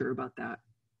to be sure about that.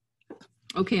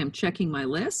 Okay, I'm checking my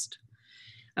list.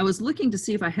 I was looking to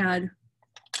see if I had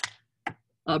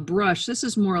a brush. This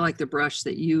is more like the brush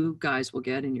that you guys will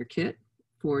get in your kit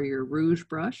for your rouge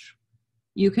brush.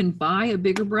 You can buy a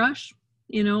bigger brush.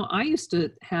 You know, I used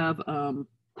to have,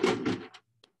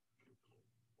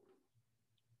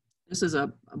 this is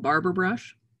a barber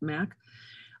brush, MAC.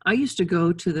 I used to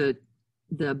go to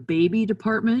the baby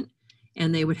department,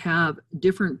 and they would have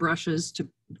different brushes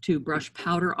to brush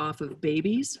powder off of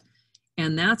babies.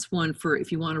 And that's one for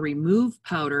if you want to remove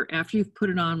powder after you've put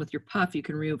it on with your puff, you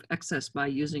can remove excess by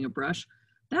using a brush.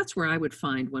 That's where I would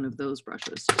find one of those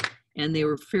brushes. And they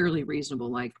were fairly reasonable,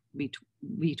 like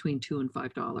between $2 and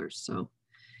 $5. So,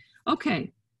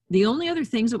 okay. The only other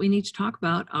things that we need to talk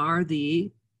about are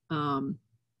the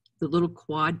little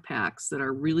quad packs that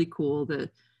are really cool, the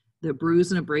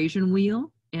bruise and abrasion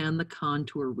wheel and the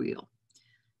contour wheel.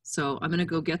 So I'm gonna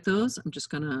go get those. I'm just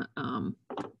gonna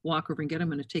walk over and get them.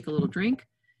 I'm gonna take a little drink.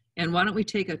 And why don't we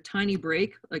take a tiny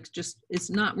break? Like just,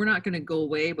 we're not gonna go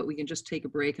away, but we can just take a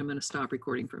break. I'm gonna stop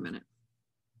recording for a minute.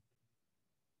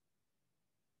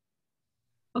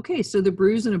 Okay, so the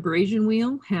bruise and abrasion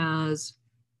wheel has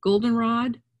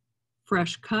goldenrod,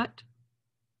 fresh cut,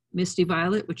 misty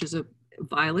violet, which is a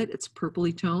violet, it's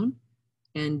purpley tone,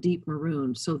 and deep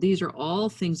maroon. So these are all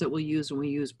things that we'll use when we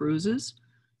use bruises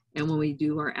and when we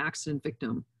do our accident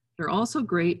victim. They're also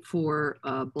great for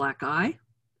black eye.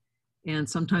 And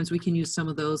sometimes we can use some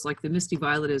of those, like the misty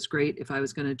violet is great. If I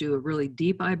was gonna do a really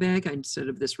deep eye bag, instead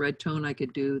of this red tone, I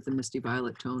could do the misty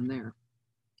violet tone there.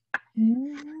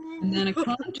 And then a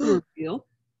contour wheel.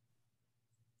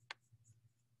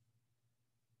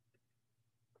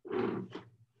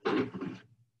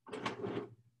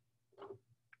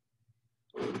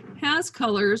 Has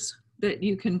colors that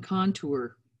you can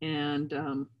contour, and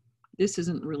this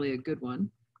isn't really a good one.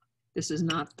 This is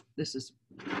not, this is,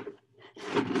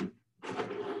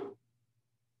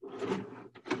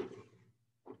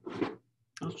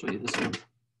 I'll show you this one.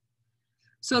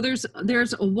 So there's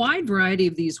a wide variety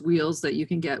of these wheels that you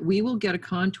can get. We will get a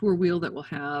contour wheel that will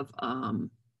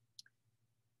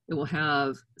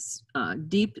have,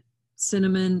 deep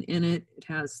cinnamon in it. It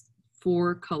has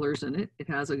 4 colors in it. It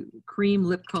has a cream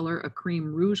lip color, a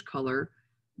cream rouge color,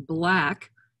 black,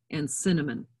 and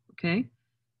cinnamon, okay?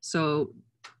 So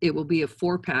it will be a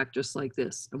 4-pack just like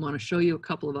this. I wanna show you a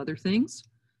couple of other things.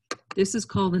 This is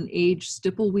called an age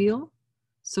stipple wheel.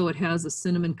 So it has a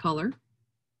cinnamon color.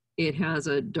 It has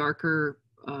a darker,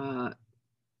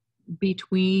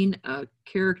 between a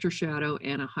character shadow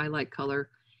and a highlight color.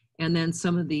 And then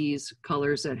some of these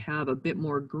colors that have a bit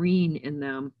more green in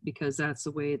them, because that's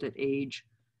the way that age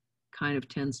kind of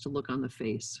tends to look on the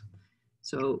face.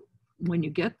 So when you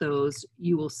get those,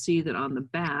 you will see that on the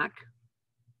back,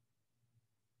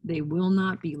 they will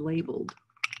not be labeled.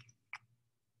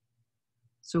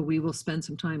 So we will spend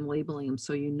some time labeling them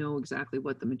so you know exactly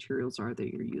what the materials are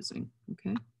that you're using,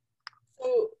 okay?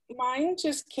 So mine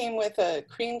just came with a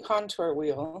cream contour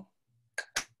wheel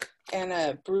and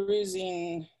a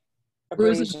bruising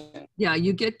abrasion. Yeah,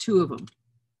 you get 2 of them.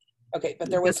 Okay, but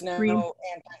there was no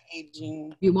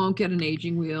anti-aging. You won't get an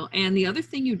aging wheel. And the other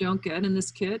thing you don't get in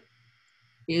this kit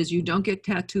is you don't get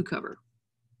tattoo cover.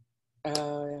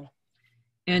 Oh, yeah.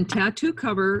 And tattoo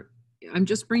cover, I'm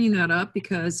just bringing that up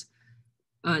because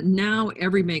now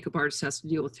every makeup artist has to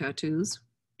deal with tattoos.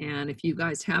 And if you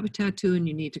guys have a tattoo and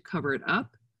you need to cover it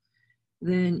up,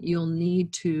 then you'll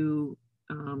need to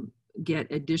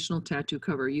get additional tattoo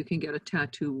cover. You can get a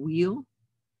tattoo wheel.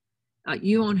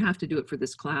 You won't have to do it for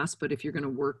this class, but if you're going to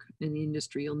work in the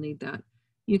industry, you'll need that.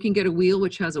 You can get a wheel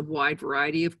which has a wide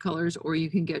variety of colors, or you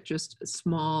can get just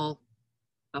small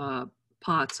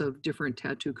pots of different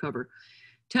tattoo cover.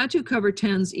 Tattoo cover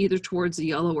tends either towards the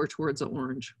yellow or towards the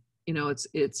orange. You know,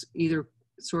 it's either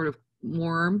sort of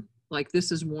warm, like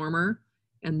this is warmer,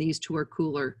 and these 2 are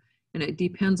cooler. And it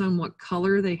depends on what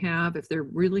color they have. If they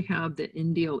really have the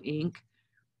Indio ink,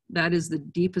 that is the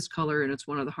deepest color and it's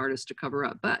one of the hardest to cover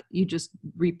up. But you just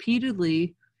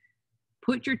repeatedly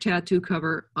put your tattoo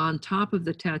cover on top of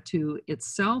the tattoo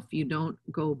itself. You don't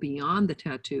go beyond the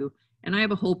tattoo. And I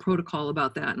have a whole protocol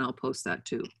about that, and I'll post that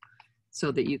too,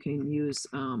 so that you can use,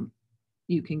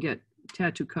 you can get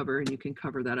tattoo cover and you can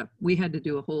cover that up. We had to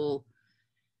do a whole,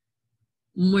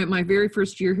 my very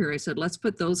first year here, I said, let's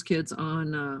put those kids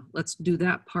on, let's do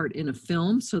that part in a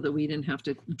film so that we didn't have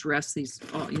to dress these,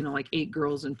 you know, like 8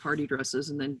 girls in party dresses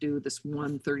and then do this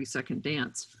one 30-second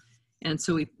dance. And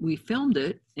so we filmed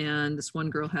it, and this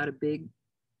one girl had a big,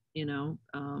 you know,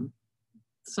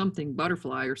 something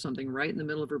butterfly or something right in the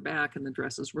middle of her back, and the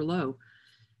dresses were low.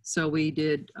 So we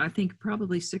did, I think,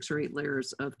 probably 6 or 8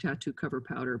 layers of tattoo cover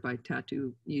powder. By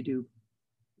tattoo, you do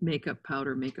makeup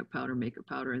powder, makeup powder, makeup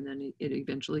powder, and then it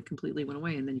eventually completely went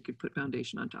away, and then you could put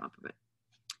foundation on top of it.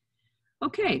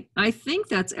 Okay, I think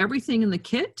that's everything in the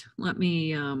kit. Let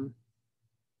me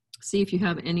see if you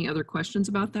have any other questions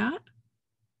about that.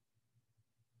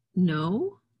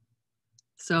 No?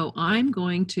 So I'm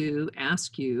going to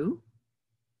ask you,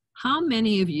 how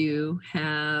many of you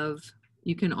have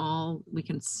you can all, we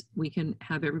can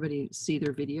have everybody see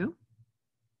their video.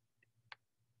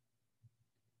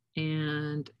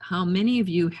 And how many of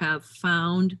you have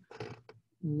found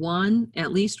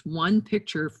at least one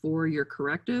picture for your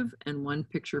corrective and one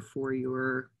picture for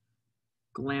your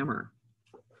glamour?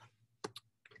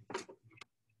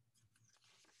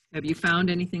 Have you found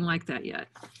anything like that yet?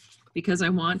 Because I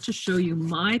want to show you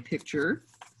my picture.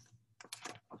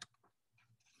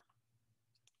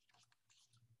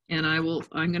 And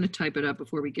I'm going to type it up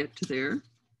before we get to there.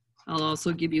 I'll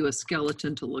also give you a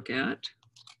skeleton to look at.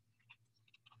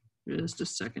 Just a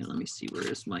second, let me see, where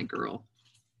is my girl?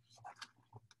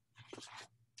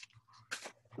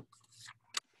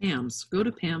 Pam's, go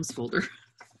to Pam's folder.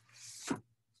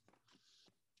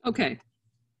 Okay.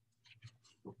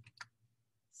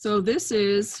 So this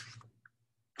is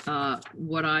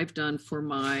what I've done for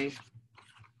my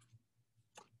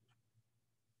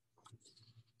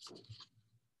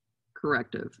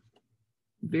corrective.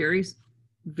 Very,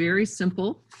 very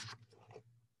simple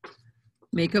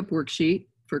makeup worksheet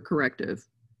for corrective,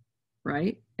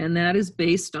 right? And that is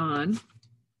based on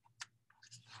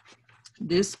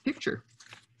this picture.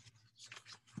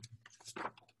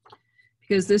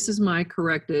 Because this is my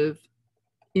corrective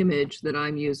image that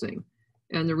I'm using.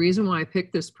 And the reason why I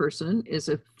picked this person is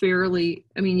a fairly,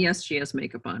 I mean, yes, she has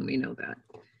makeup on, we know that.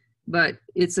 But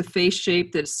it's a face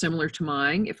shape that's similar to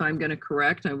mine. If I'm going to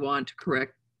correct, I want to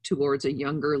correct towards a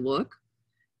younger look.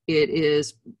 It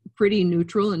is pretty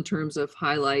neutral in terms of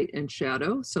highlight and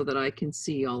shadow so that I can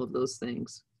see all of those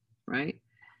things, right?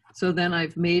 So then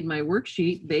I've made my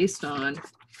worksheet based on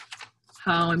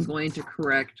how I'm going to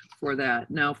correct for that.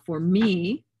 Now for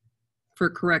me, for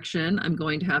correction, I'm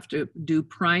going to have to do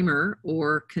primer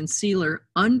or concealer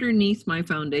underneath my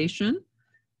foundation.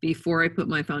 Before I put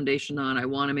my foundation on, I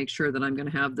want to make sure that I'm going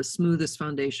to have the smoothest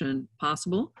foundation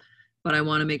possible, but I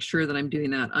want to make sure that I'm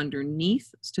doing that underneath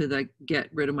so that I get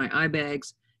rid of my eye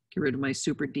bags, get rid of my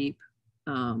super deep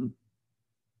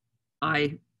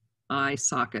eye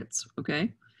sockets,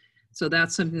 okay? So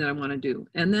that's something that I want to do.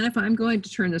 And then if I'm going to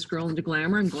turn this girl into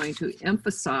glamour, I'm going to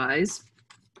emphasize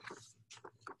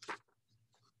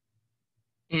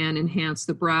and enhance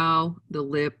the brow, the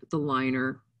lip, the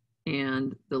liner,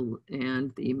 and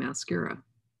the mascara.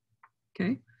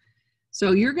 Okay,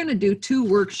 so you're going to do 2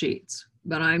 worksheets,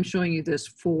 but I'm showing you this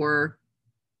for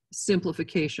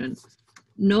simplification.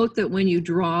 Note that when you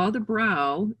draw the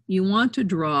brow, you want to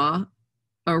draw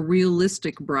a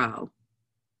realistic brow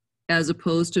as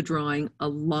opposed to drawing a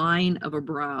line of a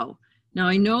brow. Now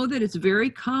I know that it's very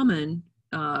common,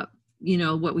 you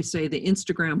know, what we say, the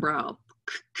Instagram brow.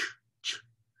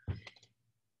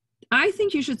 I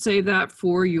think you should save that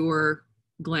for your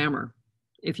glamour.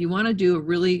 If you want to do a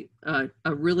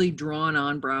really drawn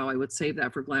on brow, I would save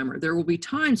that for glamour. There will be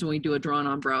times when we do a drawn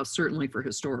on brow, certainly for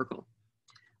historical.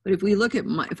 But if we look at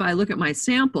if I look at my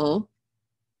sample,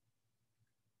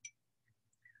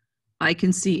 I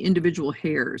can see individual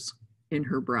hairs in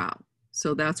her brow.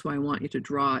 So that's why I want you to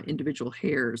draw individual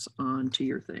hairs onto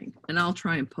your thing. And I'll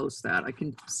try and post that. I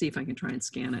can see if I can try and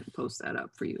scan it and post that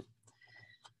up for you.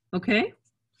 Okay.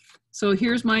 So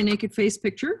here's my naked face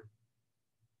picture.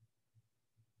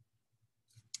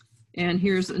 And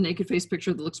here's a naked face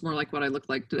picture that looks more like what I look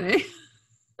like today.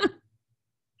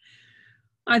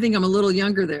 I think I'm a little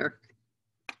younger there.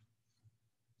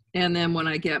 And then when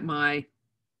I get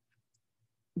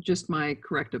just my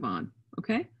corrective on,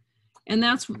 okay? And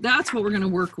that's what we're gonna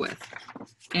work with.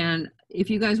 And if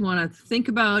you guys wanna think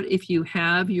about if you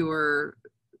have your,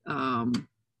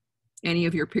 any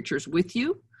of your pictures with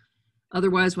you.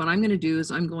 Otherwise, what I'm going to do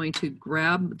is I'm going to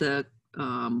grab the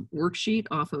worksheet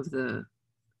off of the,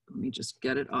 let me just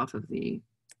get it off of the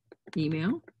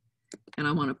email, and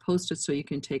I want to post it so you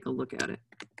can take a look at it,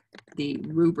 the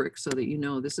rubric, so that you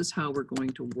know this is how we're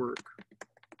going to work.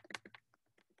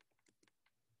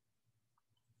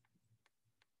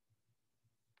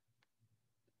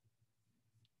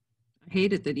 I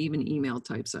hate it that even email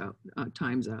times out,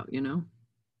 you know?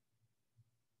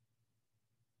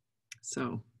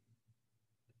 So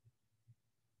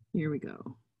here we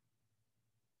go.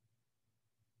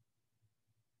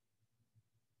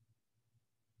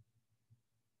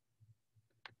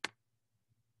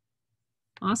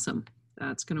 Awesome.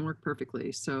 That's going to work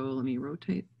perfectly. So let me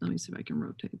see if I can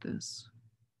rotate this.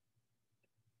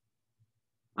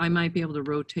 I might be able to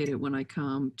rotate it when I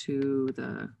come to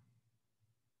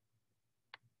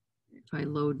if I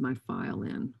load my file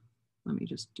in. Let me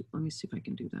see if I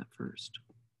can do that first.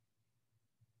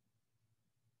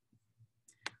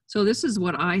 So this is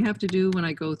what I have to do when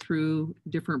I go through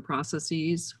different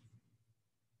processes.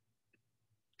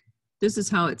 This is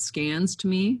how it scans to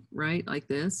me, right? Like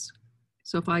this.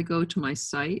 So if I go to my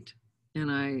site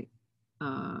and I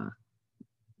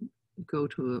go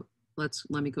to let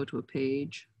me go to a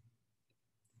page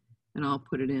and I'll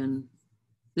put it in.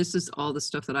 This is all the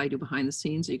stuff that I do behind the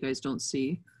scenes that you guys don't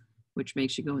see, which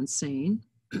makes you go insane.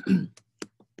 So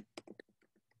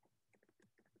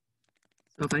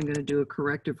if I'm going to do a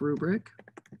corrective rubric,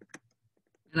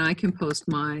 and I can post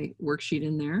my worksheet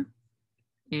in there,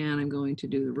 and I'm going to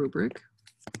do the rubric.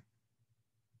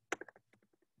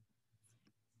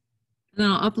 And then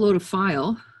I'll upload a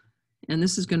file, and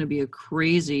this is going to be a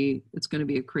crazy, it's going to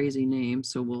be a crazy name,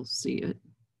 so we'll see it.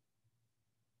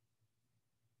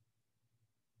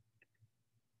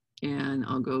 And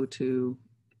I'll go to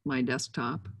my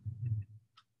desktop.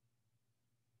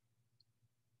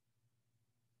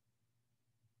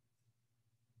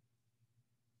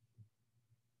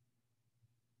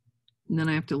 And then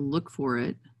I have to look for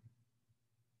it.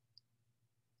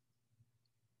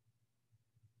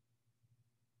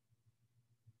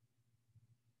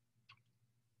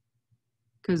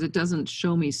 Because it doesn't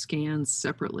show me scans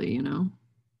separately, you know?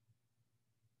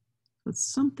 It's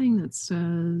something that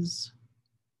says,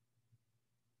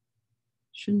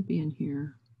 shouldn't be in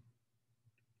here.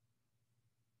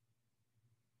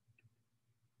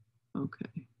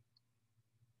 Okay.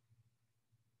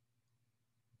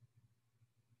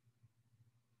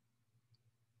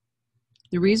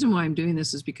 The reason why I'm doing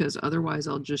this is because otherwise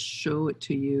I'll just show it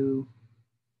to you.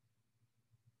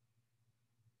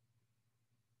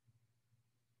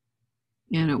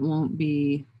 And it won't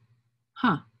be,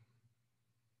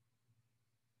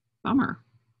 bummer.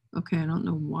 Okay, I don't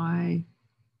know why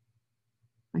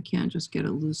I can't just get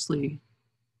it loosely.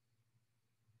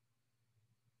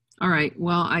 All right,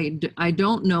 well, I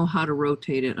don't know how to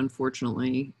rotate it,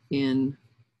 unfortunately, in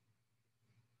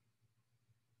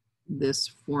this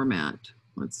format.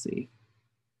 Let's see.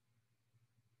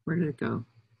 Where did it go?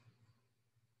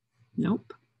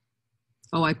 Nope.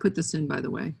 Oh, I put this in, by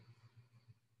the way.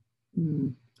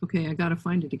 Okay, I gotta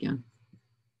find it again.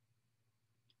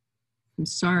 I'm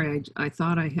sorry, I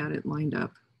thought I had it lined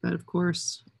up, but of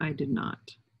course I did not.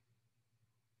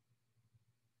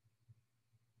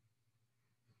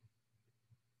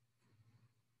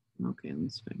 Okay, let me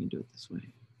see if I can do it this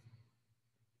way.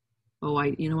 Oh,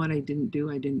 you know what I didn't do?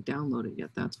 I didn't download it yet,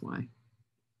 that's why.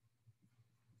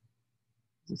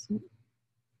 Is this it?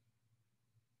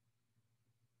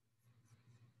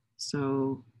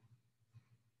 So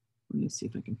let me see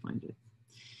if I can find it.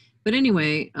 But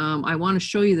anyway, I want to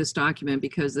show you this document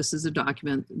because this is a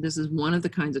document, this is one of the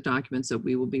kinds of documents that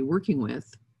we will be working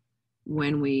with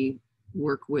when we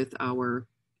work with our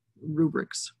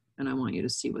rubrics. And I want you to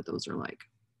see what those are like.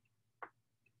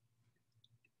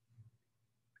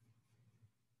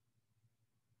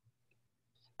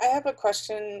 I have a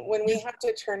question. When we have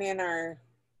to turn in our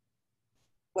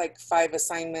like 5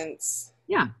 assignments,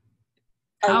 yeah,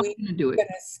 are we going to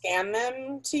scan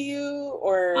them to you,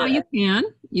 or?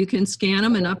 You can scan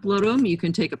them and upload them. You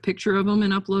can take a picture of them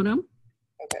and upload them.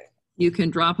 Okay. You can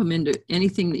drop them into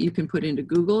anything that you can put into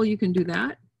Google. You can do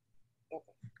that.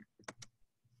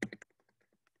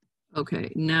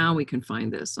 Okay, now we can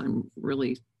find this. I'm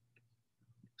really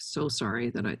so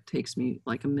sorry that it takes me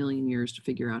like a million years to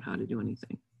figure out how to do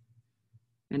anything.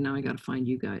 And now I got to find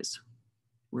you guys.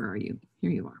 Where are you? Here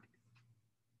you are.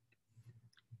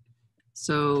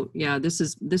 So yeah, this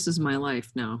is my life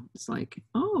now. It's like,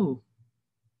 oh,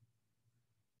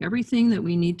 everything that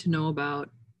we need to know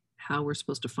about how we're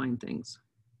supposed to find things.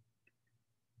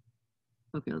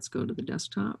 Okay, let's go to the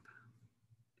desktop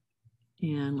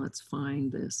and let's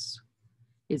find this.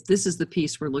 This is the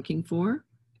piece we're looking for,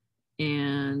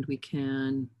 and we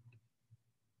can,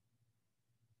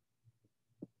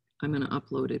 I'm going to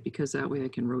upload it because that way I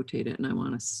can rotate it, and I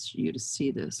want you to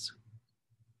see this.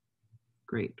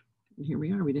 Great. And here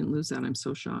we are. We didn't lose that. I'm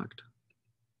so shocked.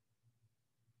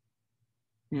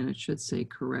 And it should say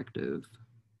corrective.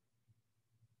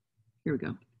 Here we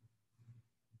go.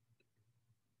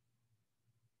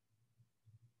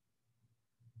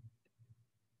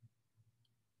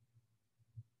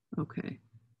 Okay.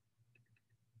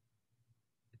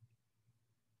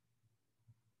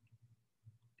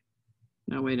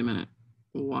 Now, wait a minute.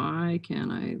 Why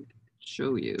can't I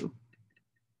show you?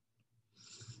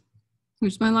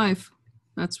 Here's my life.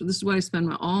 This is what I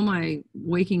spend all my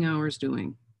waking hours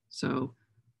doing. So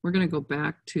we're going to go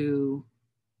back to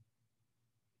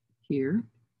here.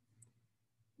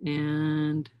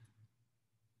 And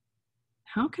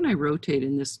how can I rotate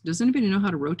in this? Does anybody know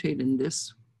how to rotate in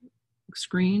this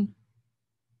screen?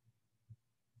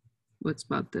 What's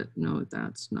about that? No,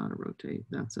 that's not a rotate.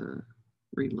 That's a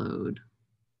reload.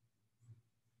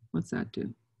 What's that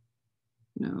do?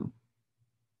 No.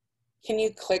 Can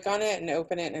you click on it and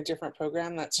open it in a different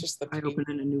program? That's just the I open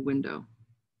in a new window.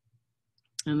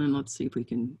 And then let's see if we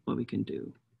can, what we can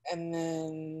do. And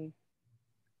then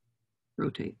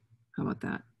rotate. How about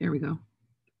that? There we go.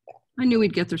 I knew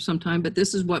we'd get there sometime, but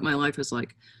this is what my life is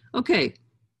like. Okay,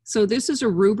 so this is a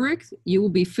rubric. You will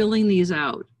be filling these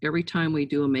out every time we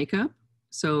do a makeup.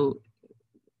 So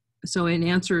in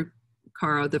answer,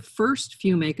 Cara, the first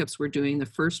few makeups we're doing, the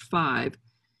first 5,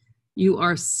 you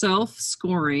are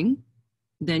self-scoring.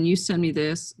 Then you send me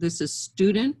this. This is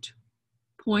student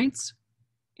points,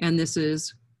 and this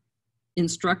is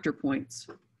instructor points.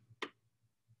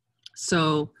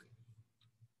 So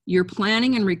your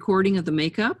planning and recording of the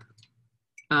makeup,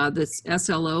 this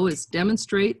SLO is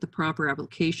demonstrate the proper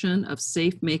application of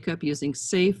safe makeup using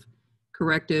safe,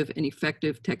 corrective, and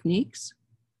effective techniques.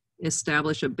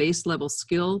 Establish a base level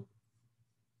skill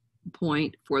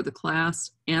point for the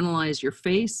class. Analyze your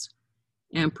face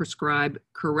and prescribe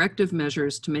corrective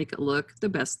measures to make it look the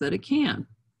best that it can.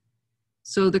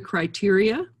 So the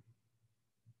criteria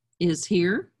is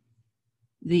here.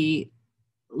 The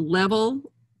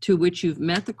level to which you've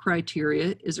met the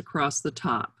criteria is across the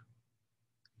top.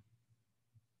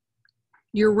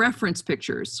 Your reference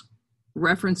pictures.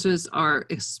 References are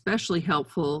especially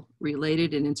helpful,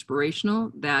 related, and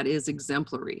inspirational. That is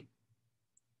exemplary.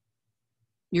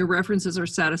 Your references are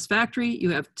satisfactory. You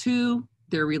have 2.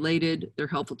 They're related. They're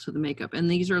helpful to the makeup.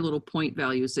 And these are little point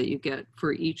values that you get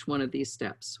for each one of these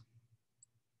steps.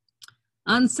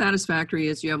 Unsatisfactory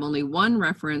is you have only 1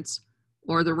 reference,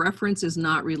 or the reference is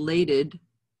not related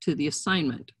to the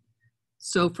assignment.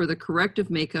 So for the corrective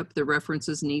makeup, the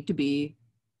references need to be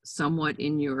somewhat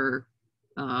in your,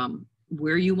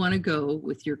 where you want to go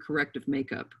with your corrective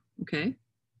makeup, okay?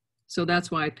 So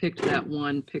that's why I picked that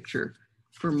one picture.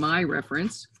 For my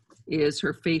reference is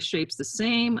her face shape's the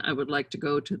same. I would like to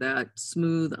go to that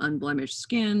smooth, unblemished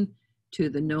skin, to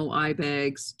the no eye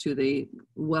bags, to the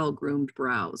well-groomed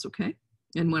brows, okay?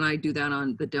 And when I do that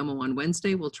on the demo on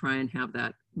Wednesday, we'll try and have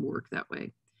that work that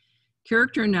way.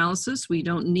 Character analysis, we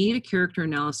don't need a character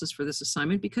analysis for this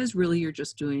assignment because really you're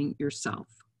just doing yourself.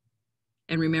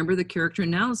 And remember, the character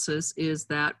analysis is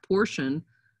that portion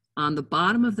on the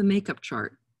bottom of the makeup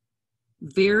chart.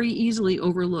 Very easily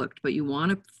overlooked, but you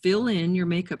want to fill in your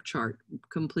makeup chart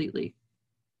completely.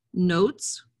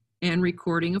 Notes and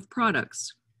recording of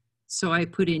products. So I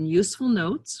put in useful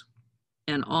notes,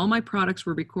 and all my products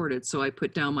were recorded. So I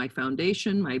put down my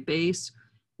foundation, my base,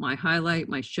 my highlight,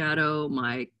 my shadow,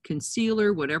 my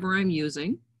concealer, whatever I'm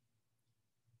using.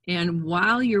 And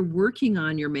while you're working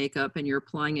on your makeup and you're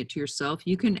applying it to yourself,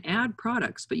 you can add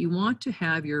products, but you want to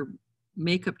have your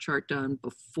makeup chart done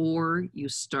before you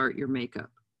start your makeup.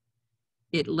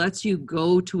 It lets you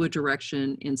go to a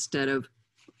direction instead of,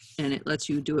 and it lets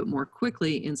you do it more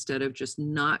quickly instead of just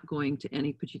not going to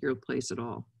any particular place at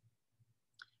all.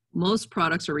 Most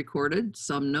products are recorded,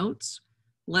 some notes,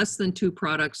 less than 2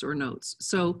 products or notes.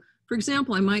 So for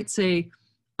example, I might say,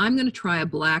 I'm going to try a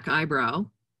black eyebrow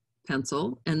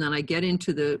pencil, and then I get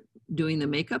into doing the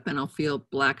makeup and I'll feel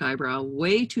black eyebrow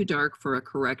way too dark for a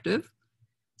corrective.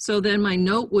 So then my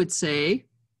note would say,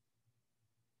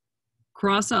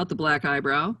 cross out the black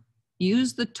eyebrow,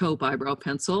 use the taupe eyebrow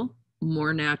pencil,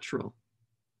 more natural,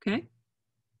 okay?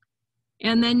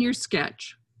 And then your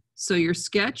sketch. So your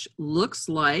sketch looks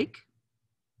like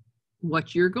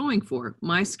what you're going for.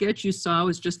 My sketch you saw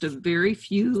was just a very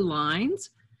few lines,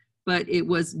 but it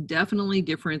was definitely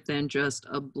different than just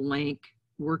a blank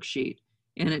worksheet.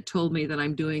 And it told me that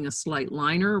I'm doing a slight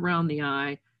liner around the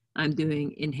eye. I'm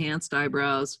doing enhanced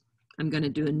eyebrows. I'm going to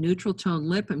do a neutral tone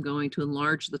lip. I'm going to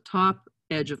enlarge the top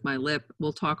edge of my lip.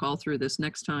 We'll talk all through this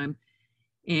next time.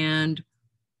 And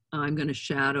I'm going to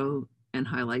shadow and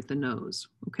highlight the nose,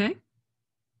 okay?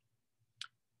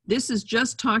 This is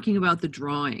just talking about the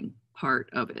drawing part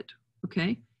of it,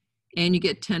 okay? And you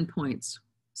get 10 points.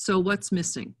 So what's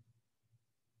missing?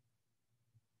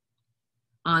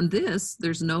 On this,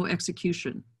 there's no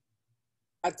execution.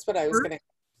 That's what I was going to.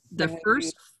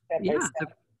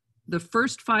 The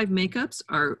first 5 makeups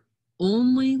are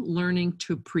only learning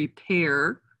to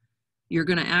prepare. You're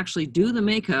going to actually do the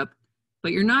makeup,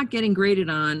 but you're not getting graded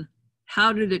on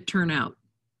how did it turn out,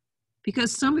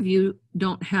 because some of you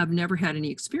never had any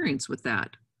experience with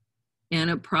that, and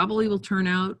it probably will turn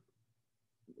out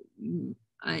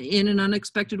in an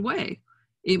unexpected way.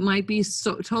 It might be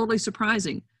so totally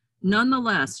surprising.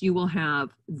 Nonetheless, you will have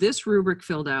this rubric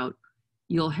filled out.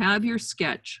 You'll have your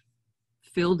sketch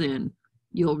filled in.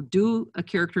 You'll do a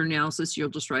character analysis. You'll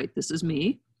just write, this is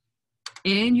me.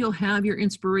 And you'll have your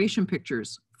inspiration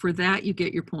pictures. For that, you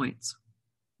get your points.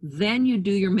 Then you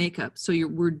do your makeup. So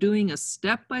we're doing a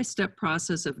step-by-step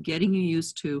process of getting you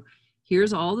used to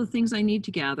here's all the things I need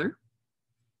to gather.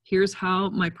 Here's how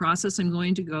my process I'm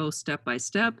going to go step by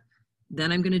step.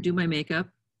 Then I'm going to do my makeup.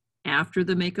 After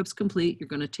the makeup's complete, you're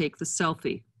going to take the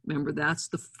selfie. Remember, that's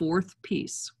the fourth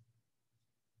piece.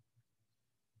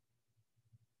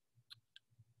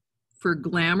 For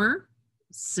glamour,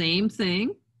 same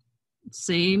thing,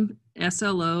 same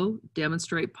SLO,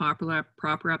 demonstrate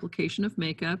proper application of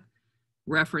makeup,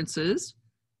 references,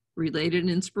 related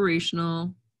and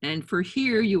inspirational. And for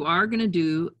here, you are going to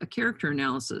do a character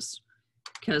analysis,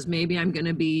 because maybe I'm going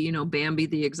to be, you know, Bambi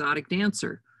the exotic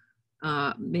dancer.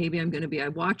 Maybe I'm going to be, I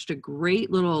watched a great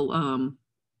little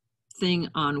thing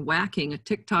on whacking, a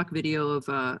TikTok video of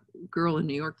a girl in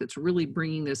New York that's really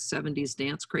bringing this 70s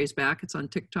dance craze back. It's on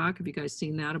TikTok. Have you guys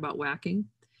seen that about whacking?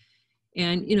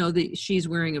 And, you know, she's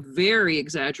wearing a very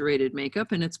exaggerated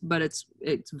makeup, and it's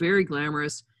very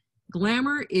glamorous.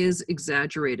 Glamour is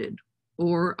exaggerated,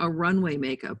 or a runway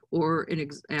makeup, or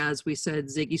as we said,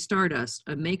 Ziggy Stardust,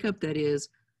 a makeup that is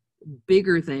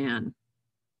bigger than.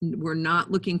 We're not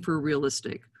looking for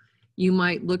realistic. You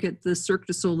might look at the Cirque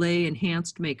du Soleil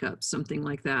enhanced makeup, something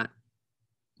like that.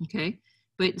 Okay,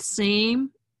 but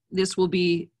this will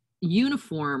be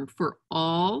uniform for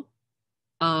all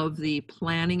of the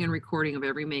planning and recording of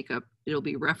every makeup. It'll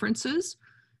be references.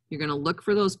 You're going to look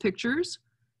for those pictures.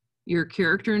 Your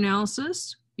character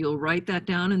analysis, you'll write that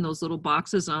down in those little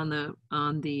boxes on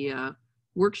the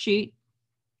worksheet.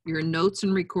 Your notes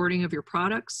and recording of your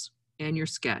products, and your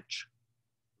sketch.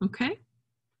 Okay.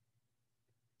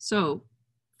 So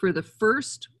for the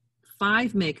first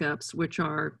 5 makeups, which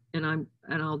are, and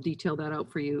I'll detail that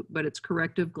out for you, but it's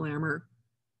corrective, glamour,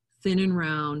 thin and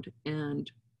round,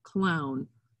 and clown.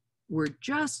 We're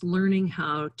just learning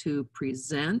how to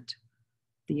present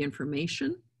the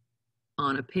information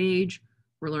on a page.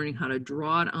 We're learning how to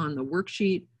draw it on the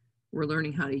worksheet. We're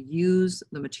learning how to use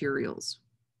the materials,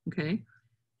 okay?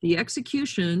 The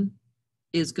execution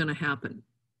is gonna happen.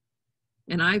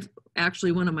 And I've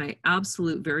actually, one of my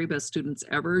absolute very best students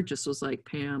ever just was like,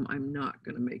 Pam, I'm not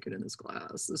gonna make it in this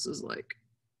class. This is like,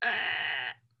 ah.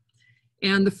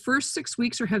 And the first 6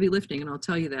 weeks are heavy lifting, and I'll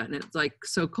tell you that. And it's like,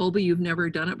 so Colby, you've never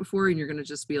done it before, and you're gonna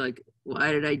just be like,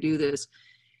 why did I do this?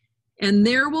 And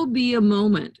there will be a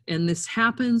moment, and this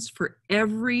happens for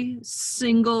every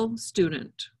single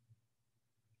student.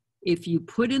 If you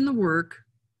put in the work,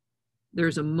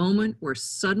 there's a moment where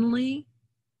suddenly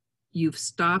you've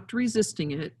stopped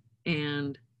resisting it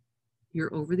and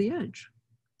you're over the edge.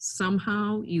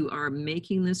 Somehow you are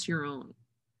making this your own.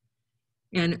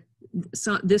 And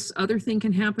so this other thing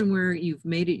can happen where you've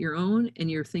made it your own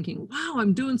and you're thinking, wow,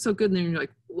 I'm doing so good. And then you're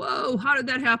like, whoa, how did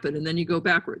that happen? And then you go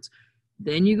backwards.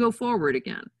 Then you go forward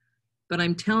again. But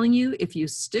I'm telling you, if you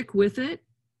stick with it,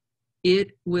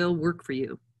 it will work for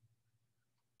you.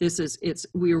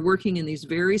 We are working in these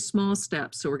very small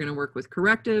steps. So we're going to work with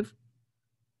corrective.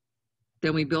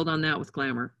 Then we build on that with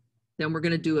glamour. Then we're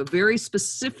going to do a very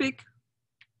specific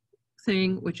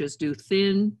thing, which is do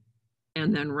thin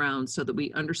and then round, so that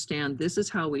we understand this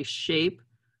is how we shape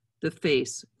the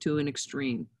face to an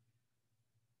extreme.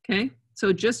 Okay, so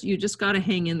you just got to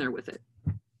hang in there with it.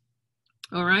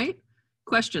 All right,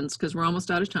 questions, because we're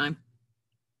almost out of time.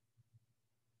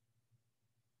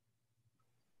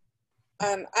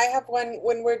 I have one.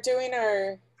 When we're doing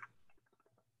our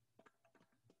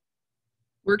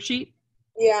worksheet.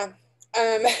 Yeah.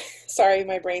 Sorry,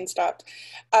 my brain stopped.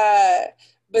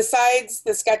 Besides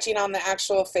the sketching on the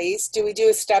actual face, do we do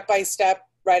a step-by-step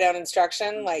write-out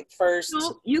instruction? Like first?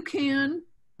 No, you can.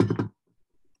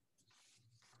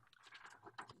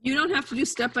 You don't have to do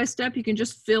step-by-step. You can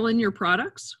just fill in your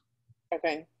products.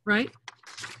 Okay. Right?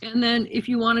 And then if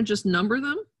you want to just number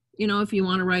them, you know, if you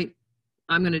want to write,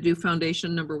 I'm going to do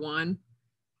foundation number 1.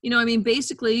 You know, I mean,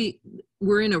 basically,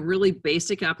 we're in a really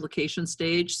basic application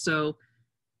stage. So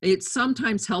it's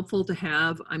sometimes helpful to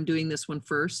have, I'm doing this one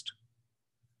first,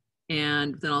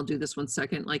 and then I'll do this one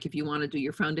second. Like if you want to do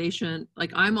your foundation,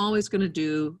 like I'm always going to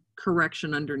do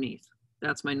correction underneath.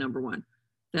 That's my number 1.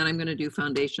 Then I'm going to do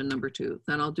foundation number 2.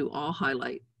 Then I'll do all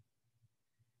highlight.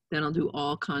 Then I'll do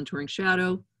all contouring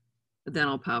shadow. Then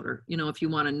I'll powder. You know, if you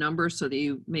want a number so that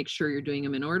you make sure you're doing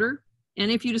them in order.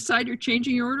 And if you decide you're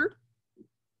changing your order,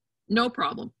 no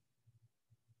problem.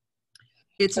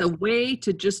 It's a way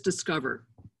to just discover.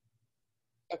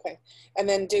 Okay. And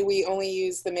then do we only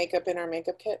use the makeup in our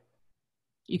makeup kit?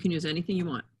 You can use anything you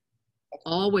want.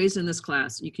 Always in this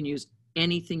class, you can use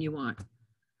anything you want.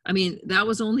 I mean, that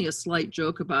was only a slight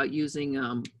joke about using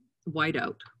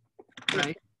whiteout,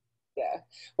 right? Yeah.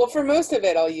 Well, for most of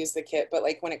it, I'll use the kit, but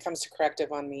like when it comes to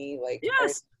corrective on me, like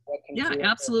yes, yeah,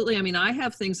 absolutely. I mean, I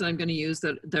have things that I'm going to use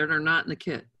that are not in the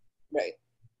kit. Right.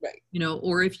 Right. You know,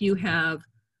 or if you have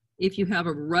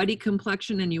a ruddy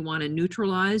complexion and you want to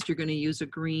neutralize, you're going to use a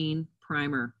green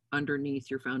primer underneath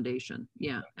your foundation.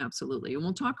 Yeah, absolutely. And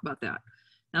we'll talk about that.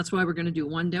 That's why we're going to do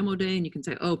one demo day, and you can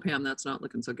say, oh, Pam, that's not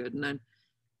looking so good. And then,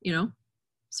 you know,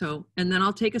 so, and then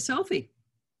I'll take a selfie.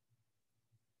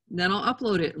 Then I'll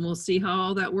upload it and we'll see how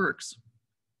all that works.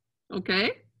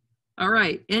 Okay. All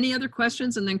right. Any other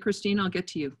questions? And then Christine, I'll get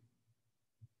to you.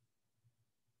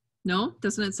 No?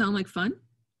 Doesn't it sound like fun?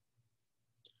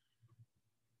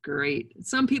 Great.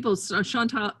 Some people,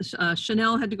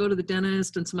 Chanel had to go to the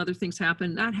dentist and some other things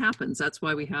happened. That happens. That's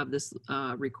why we have this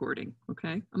recording.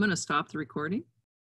 Okay. I'm going to stop the recording.